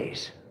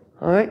phase,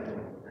 all right?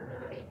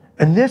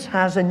 And this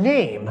has a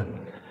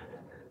name.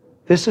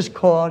 This is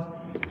called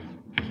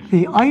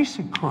the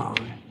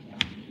isochrone.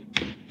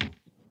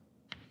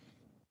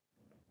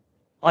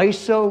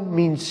 Iso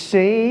means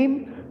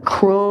same,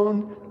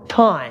 chrone,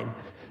 time.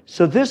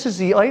 So this is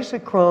the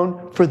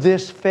isochrone for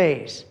this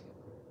phase.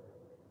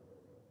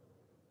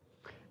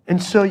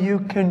 And so you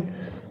can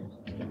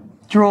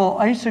draw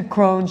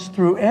isochrones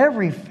through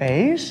every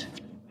phase.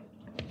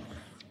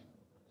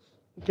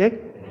 Okay?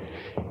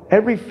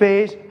 Every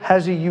phase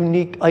has a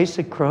unique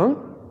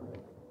isochrone.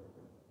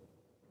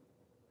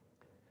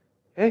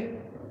 Okay?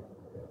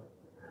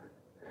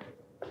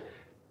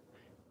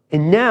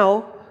 And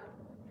now,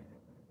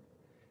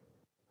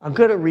 I'm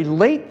going to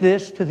relate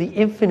this to the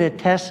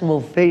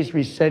infinitesimal phase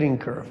resetting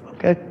curve,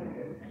 okay?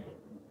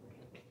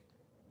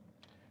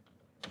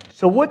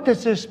 So what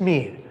does this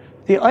mean?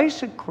 The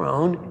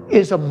isochrone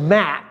is a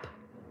map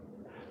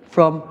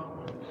from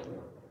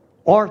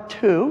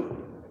R2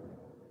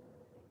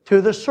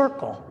 to the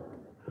circle.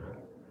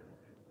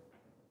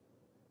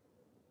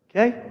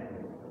 Okay?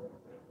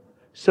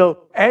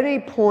 So any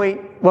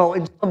point, well,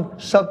 in some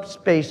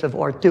subspace of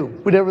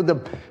R2, whatever the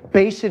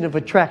basin of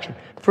attraction.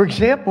 For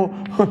example,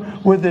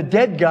 with the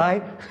dead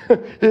guy,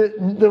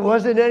 there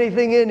wasn't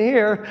anything in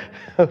here,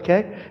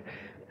 okay?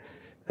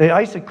 The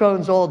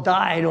isochrones all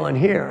died on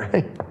here.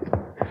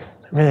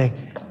 I mean, they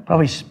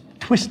probably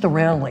twist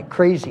around like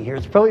crazy here.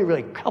 It's probably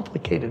really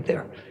complicated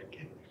there.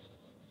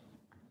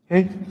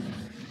 Okay?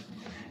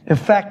 In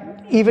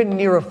fact, even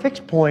near a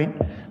fixed point,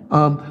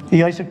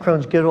 the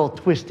isochrones get all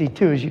twisty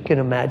too, as you can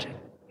imagine.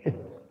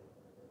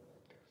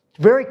 It's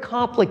very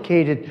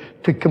complicated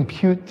to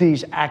compute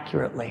these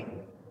accurately.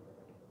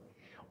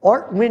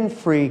 Art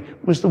Winfrey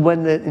was the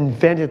one that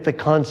invented the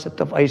concept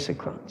of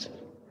isochrones.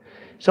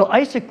 So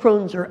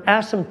isochrones are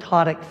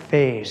asymptotic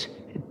phase.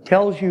 It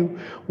tells you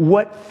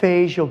what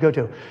phase you'll go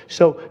to.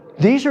 So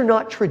these are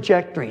not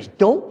trajectories.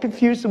 Don't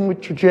confuse them with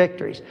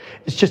trajectories.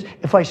 It's just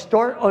if I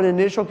start on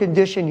initial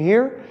condition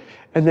here,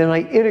 and then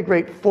I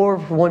integrate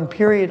forward for one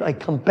period, I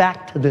come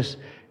back to this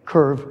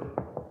curve.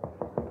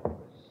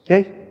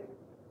 Okay?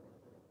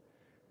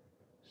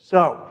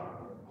 So,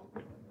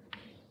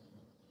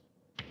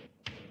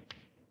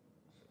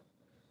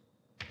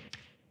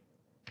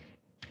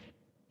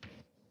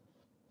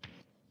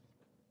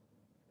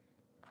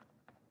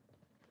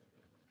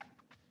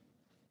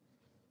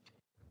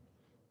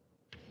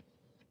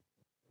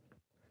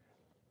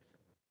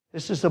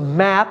 this is a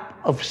map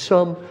of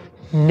some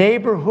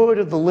neighborhood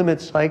of the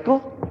limit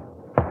cycle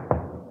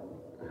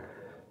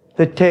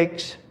that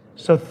takes,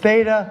 so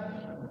theta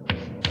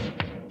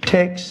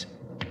takes,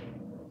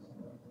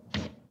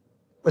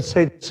 let's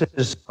say this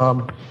is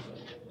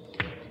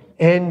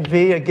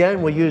NV,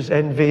 again, we'll use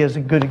NV as a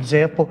good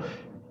example,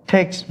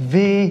 takes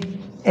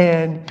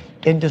VN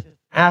into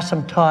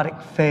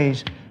asymptotic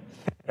phase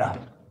theta.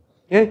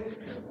 Okay?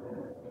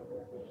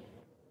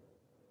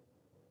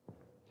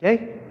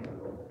 Okay?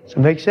 Does it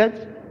make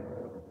sense?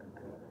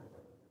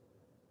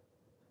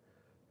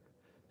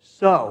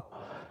 So,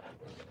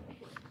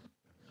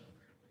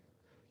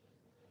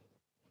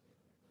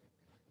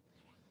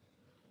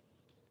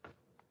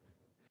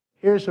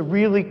 here's a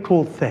really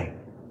cool thing.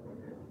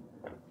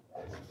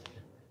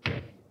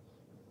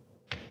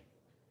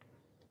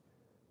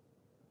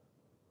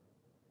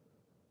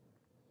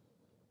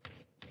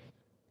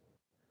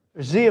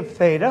 Z of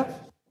theta,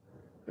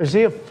 or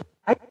Z of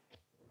phi.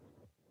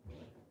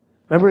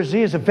 Remember,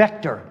 Z is a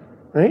vector,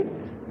 right?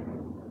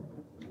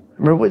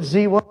 Remember what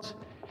Z was?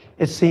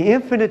 It's the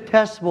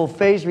infinitesimal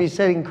phase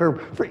resetting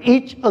curve for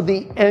each of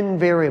the n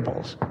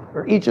variables,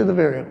 or each of the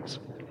variables.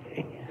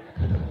 Okay.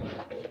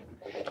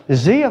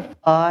 Z of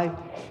phi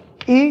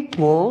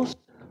equals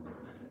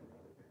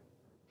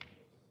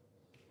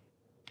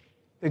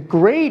the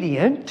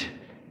gradient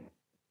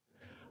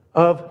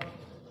of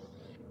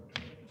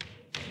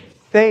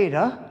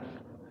theta.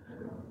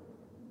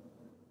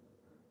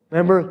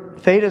 Remember,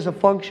 theta is a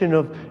function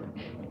of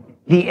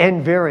the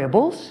n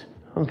variables,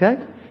 okay?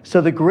 So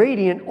the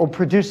gradient will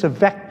produce a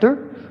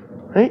vector,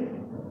 right?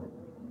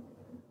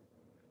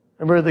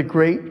 Remember, the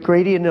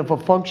gradient of a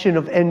function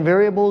of n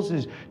variables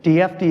is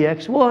df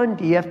dx1,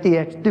 df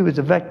dx2 is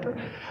a vector.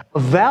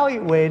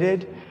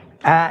 Evaluated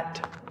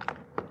at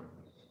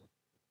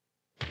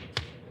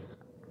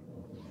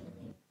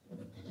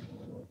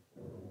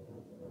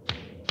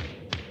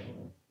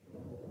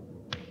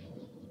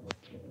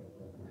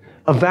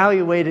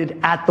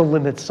the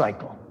limit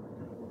cycle.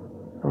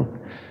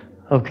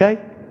 Okay?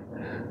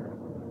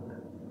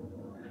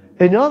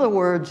 In other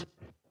words,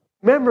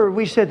 remember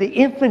we said the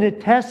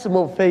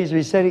infinitesimal phase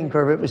resetting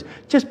curve, it was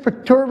just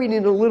perturbing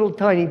it a little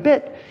tiny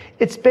bit.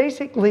 It's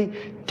basically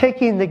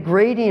taking the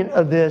gradient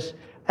of this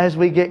as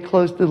we get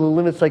close to the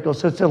limit cycle.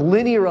 So it's a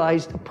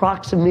linearized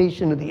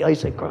approximation of the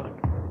isochron.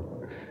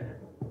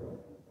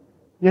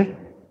 Yeah?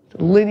 It's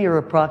a linear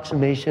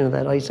approximation of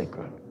that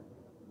isochron.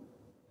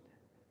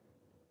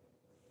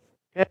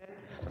 Okay?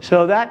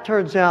 So that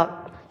turns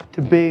out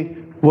to be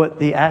what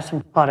the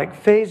asymptotic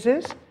phase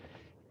is.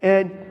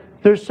 And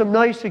there's some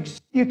nice,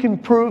 you can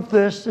prove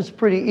this, it's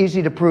pretty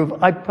easy to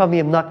prove. I probably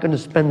am not going to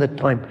spend the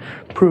time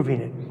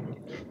proving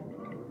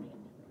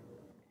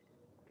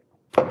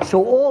it.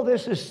 So all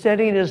this is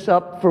setting us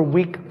up for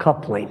weak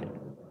coupling,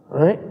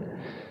 right?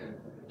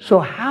 So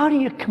how do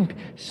you,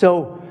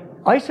 so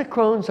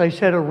isochrones, I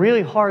said, are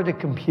really hard to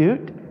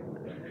compute.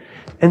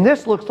 And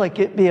this looks like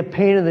it'd be a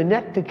pain in the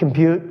neck to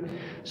compute.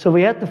 So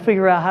we have to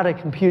figure out how to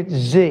compute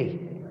Z,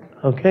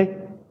 okay?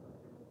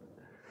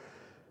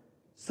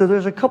 So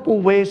there's a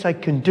couple ways I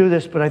can do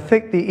this, but I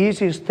think the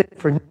easiest thing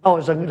for now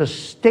is I'm going to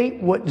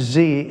state what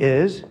Z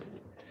is.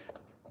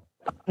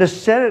 I'm going to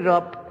set it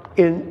up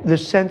in the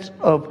sense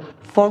of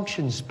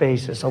function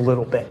spaces a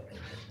little bit.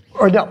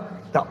 Or no,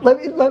 let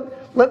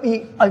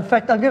me, in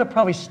fact, I'm going to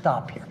probably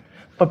stop here.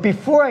 But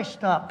before I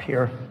stop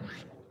here,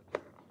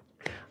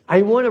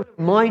 I want to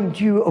remind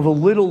you of a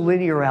little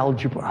linear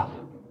algebra.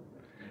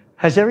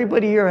 Has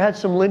everybody here had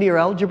some linear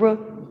algebra?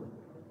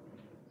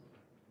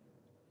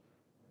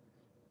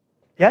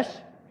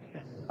 Yes?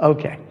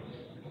 Okay.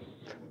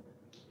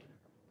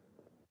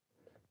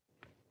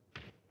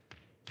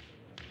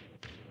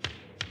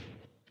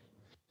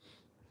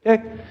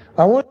 Okay?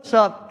 I want to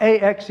solve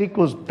AX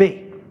equals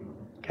B.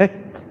 Okay?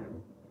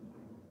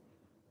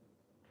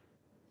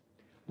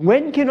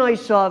 When can I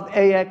solve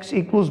AX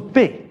equals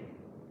B?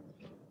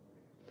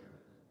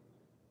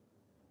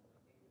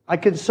 I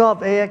can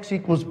solve AX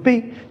equals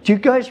B. Do you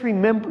guys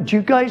remember,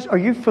 are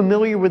you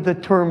familiar with the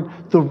term,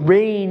 the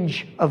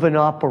range of an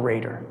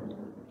operator?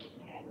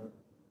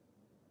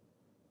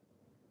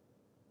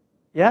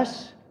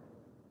 Yes?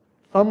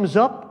 Thumbs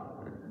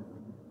up?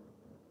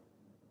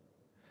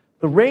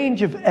 The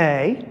range of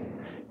A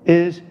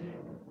is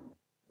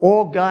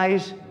all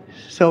guys,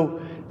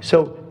 so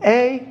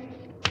A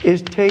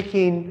is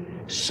taking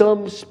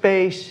some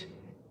space,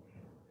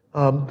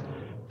 I'll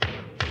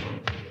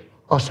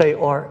say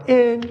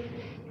Rn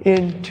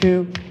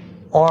into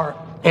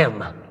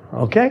Rm,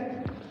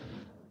 okay?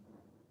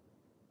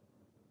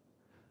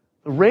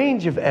 The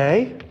range of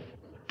A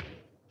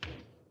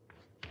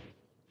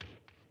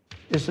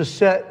is a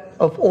set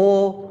of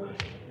all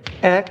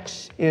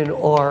x in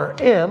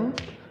Rm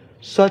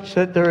such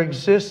that there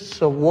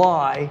exists a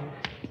y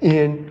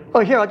in,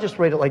 oh, here, I'll just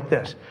write it like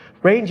this.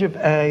 Range of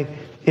A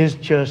is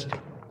just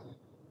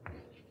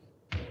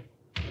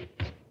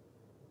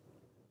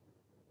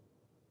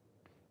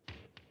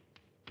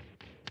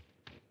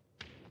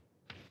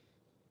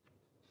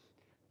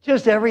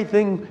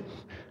everything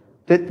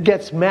that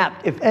gets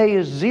mapped. If A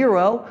is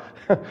 0,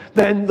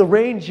 then the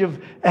range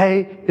of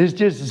A is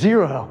just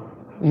 0.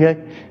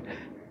 Okay?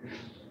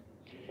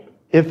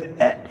 If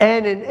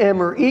n and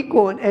m are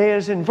equal and A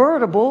is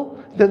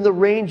invertible, then the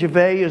range of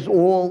A is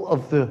all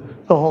of the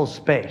whole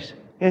space.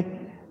 Okay?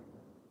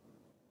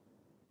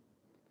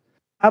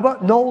 How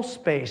about null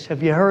space?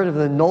 Have you heard of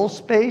the null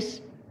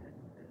space?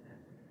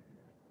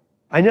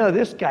 I know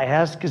this guy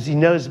has because he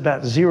knows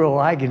about zero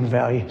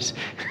eigenvalues.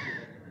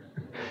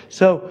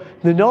 So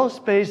the null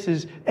space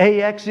is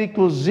AX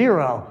equals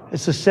 0.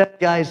 It's a set of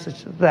guys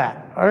such as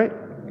that, all right?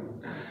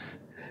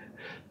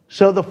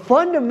 So the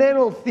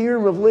fundamental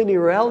theorem of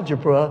linear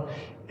algebra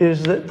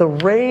is that the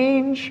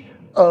range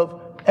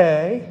of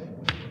A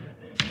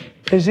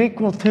is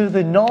equal to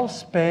the null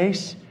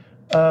space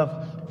of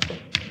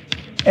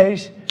A,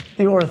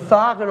 the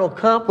orthogonal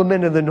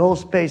complement of the null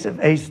space of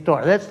A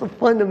star. That's the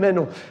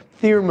fundamental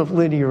theorem of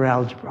linear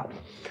algebra,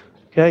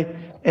 okay?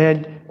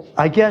 And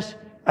I guess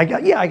I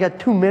got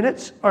 2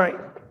 minutes. All right.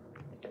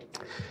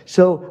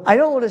 So I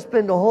don't want to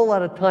spend a whole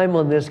lot of time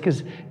on this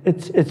because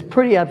it's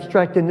pretty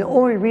abstract, and the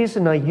only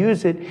reason I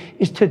use it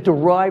is to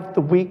derive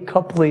the weak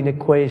coupling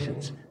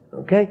equations.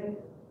 Okay?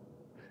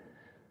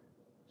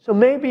 So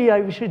maybe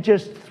I should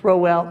just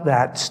throw out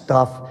that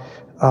stuff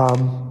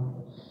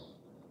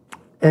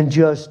and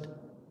just,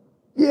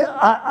 yeah,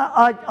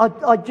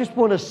 I just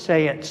want to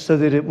say it so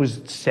that it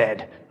was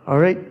said. All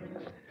right?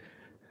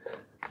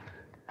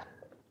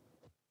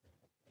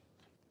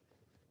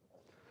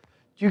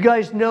 Do you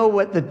guys know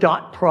what the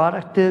dot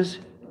product is?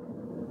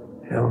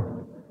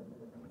 No.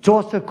 It's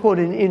also called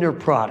an inner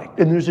product,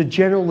 and there's a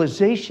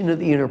generalization of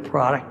the inner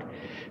product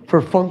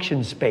for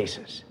function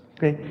spaces.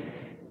 Okay?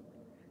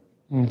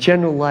 You can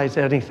generalize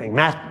anything.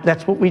 Math,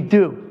 that's what we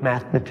do,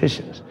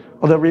 mathematicians.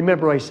 Although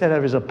remember I said I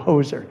was a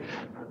poser,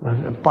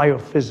 I'm a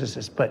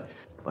biophysicist, but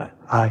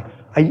I'm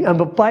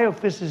a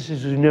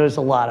biophysicist who knows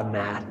a lot of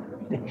math.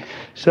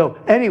 So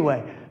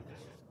anyway,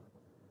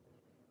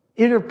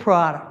 inner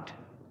product.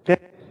 Okay?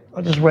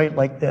 I'll just write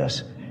like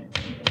this,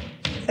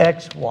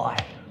 x, y,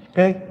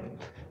 okay?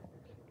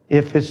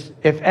 If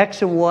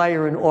x and y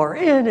are in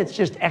Rn, it's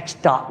just x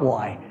dot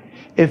y.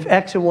 If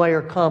x and y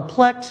are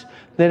complex,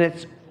 then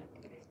it's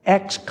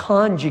x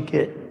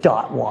conjugate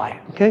dot y,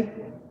 okay?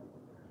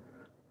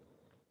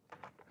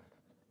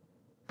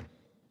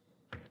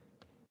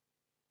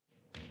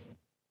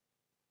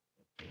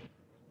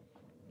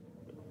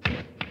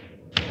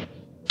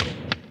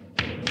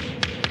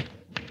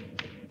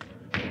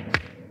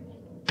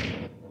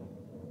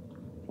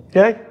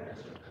 Okay?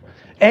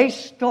 A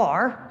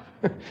star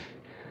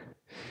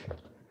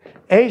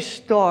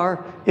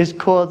is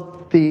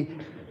called the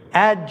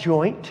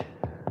adjoint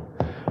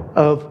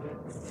of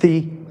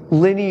the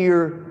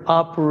linear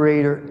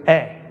operator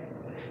A.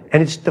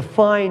 And it's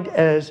defined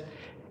as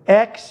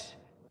x,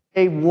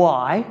 a,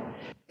 y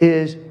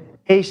is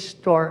A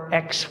star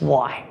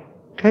xy.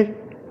 Okay?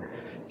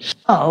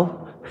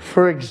 So,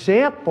 for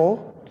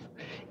example,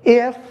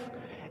 if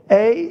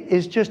A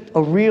is just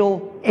a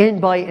real n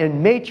by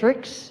n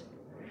matrix,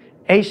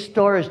 A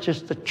star is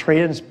just the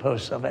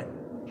transpose of it,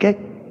 okay?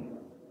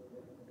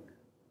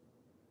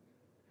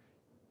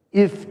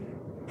 If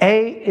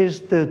A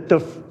is the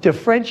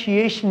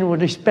differentiation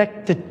with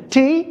respect to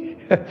t,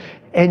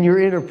 and your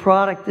inner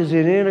product is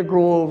an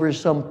integral over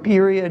some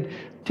period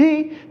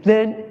t,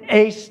 then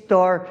A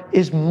star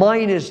is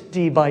minus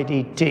d by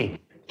dt.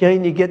 Okay,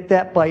 and you get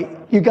that by,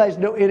 you guys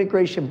know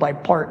integration by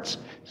parts.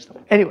 So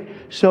anyway,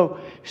 so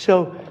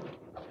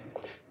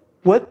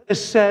what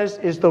this says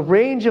is the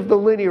range of the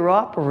linear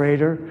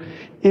operator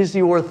is the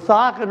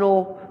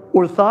orthogonal,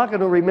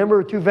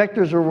 remember two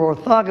vectors are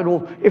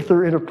orthogonal if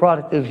their inner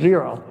product is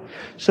 0.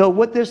 So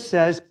what this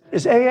says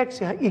is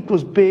AX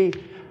equals B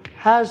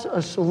has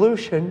a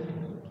solution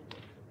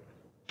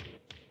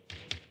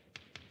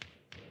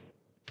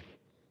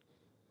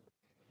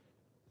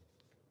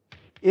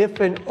if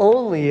and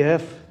only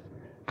if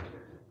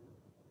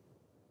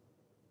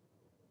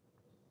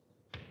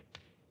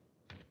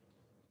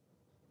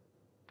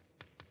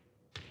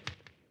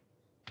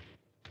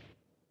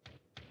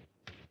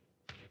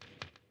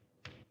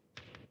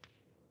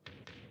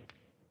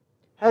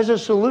has a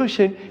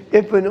solution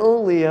if and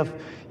only if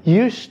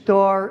U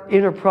star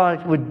inner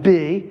product with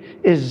B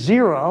is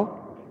 0,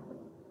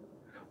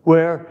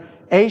 where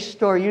A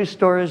star U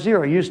star is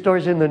 0. U star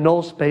is in the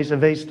null space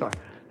of A star.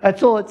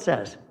 That's all it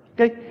says,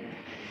 okay?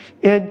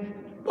 And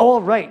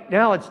all right,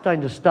 now it's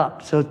time to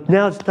stop. So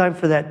now it's time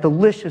for that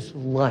delicious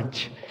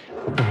lunch,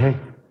 okay?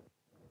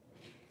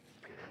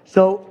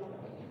 So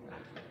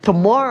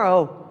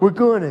tomorrow we're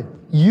going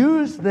to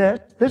use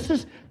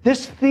this.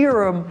 This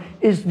theorem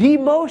is the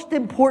most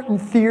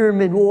important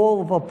theorem in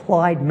all of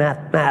applied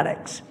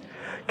mathematics.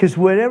 Because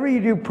whenever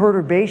you do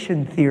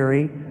perturbation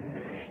theory,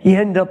 you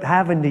end up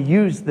having to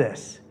use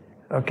this,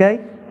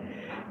 okay?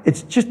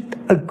 It's just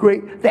a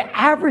great, the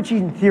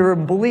averaging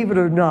theorem, believe it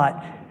or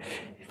not,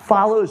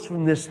 follows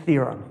from this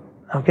theorem,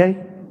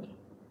 okay?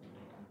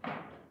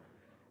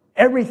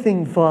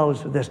 Everything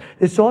follows from this.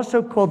 It's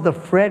also called the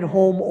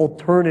Fredholm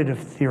alternative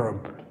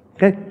theorem,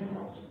 okay?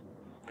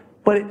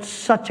 But it's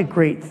such a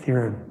great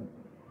theorem.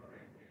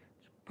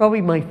 It's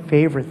probably my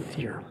favorite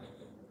theorem.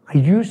 I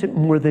use it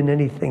more than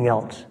anything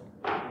else.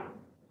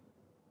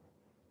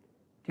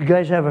 Do you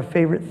guys have a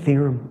favorite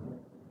theorem?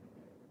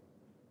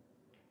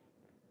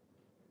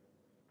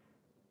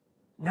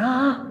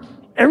 Nah,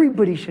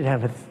 everybody should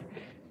have a,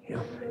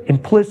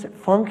 implicit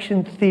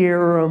function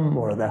theorem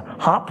or the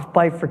Hopf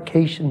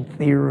bifurcation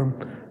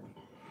theorem.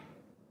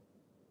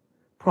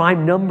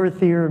 Prime number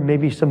theorem,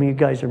 maybe some of you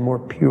guys are more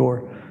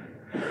pure.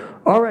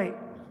 All right,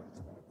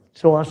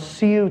 so I'll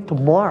see you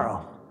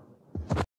tomorrow.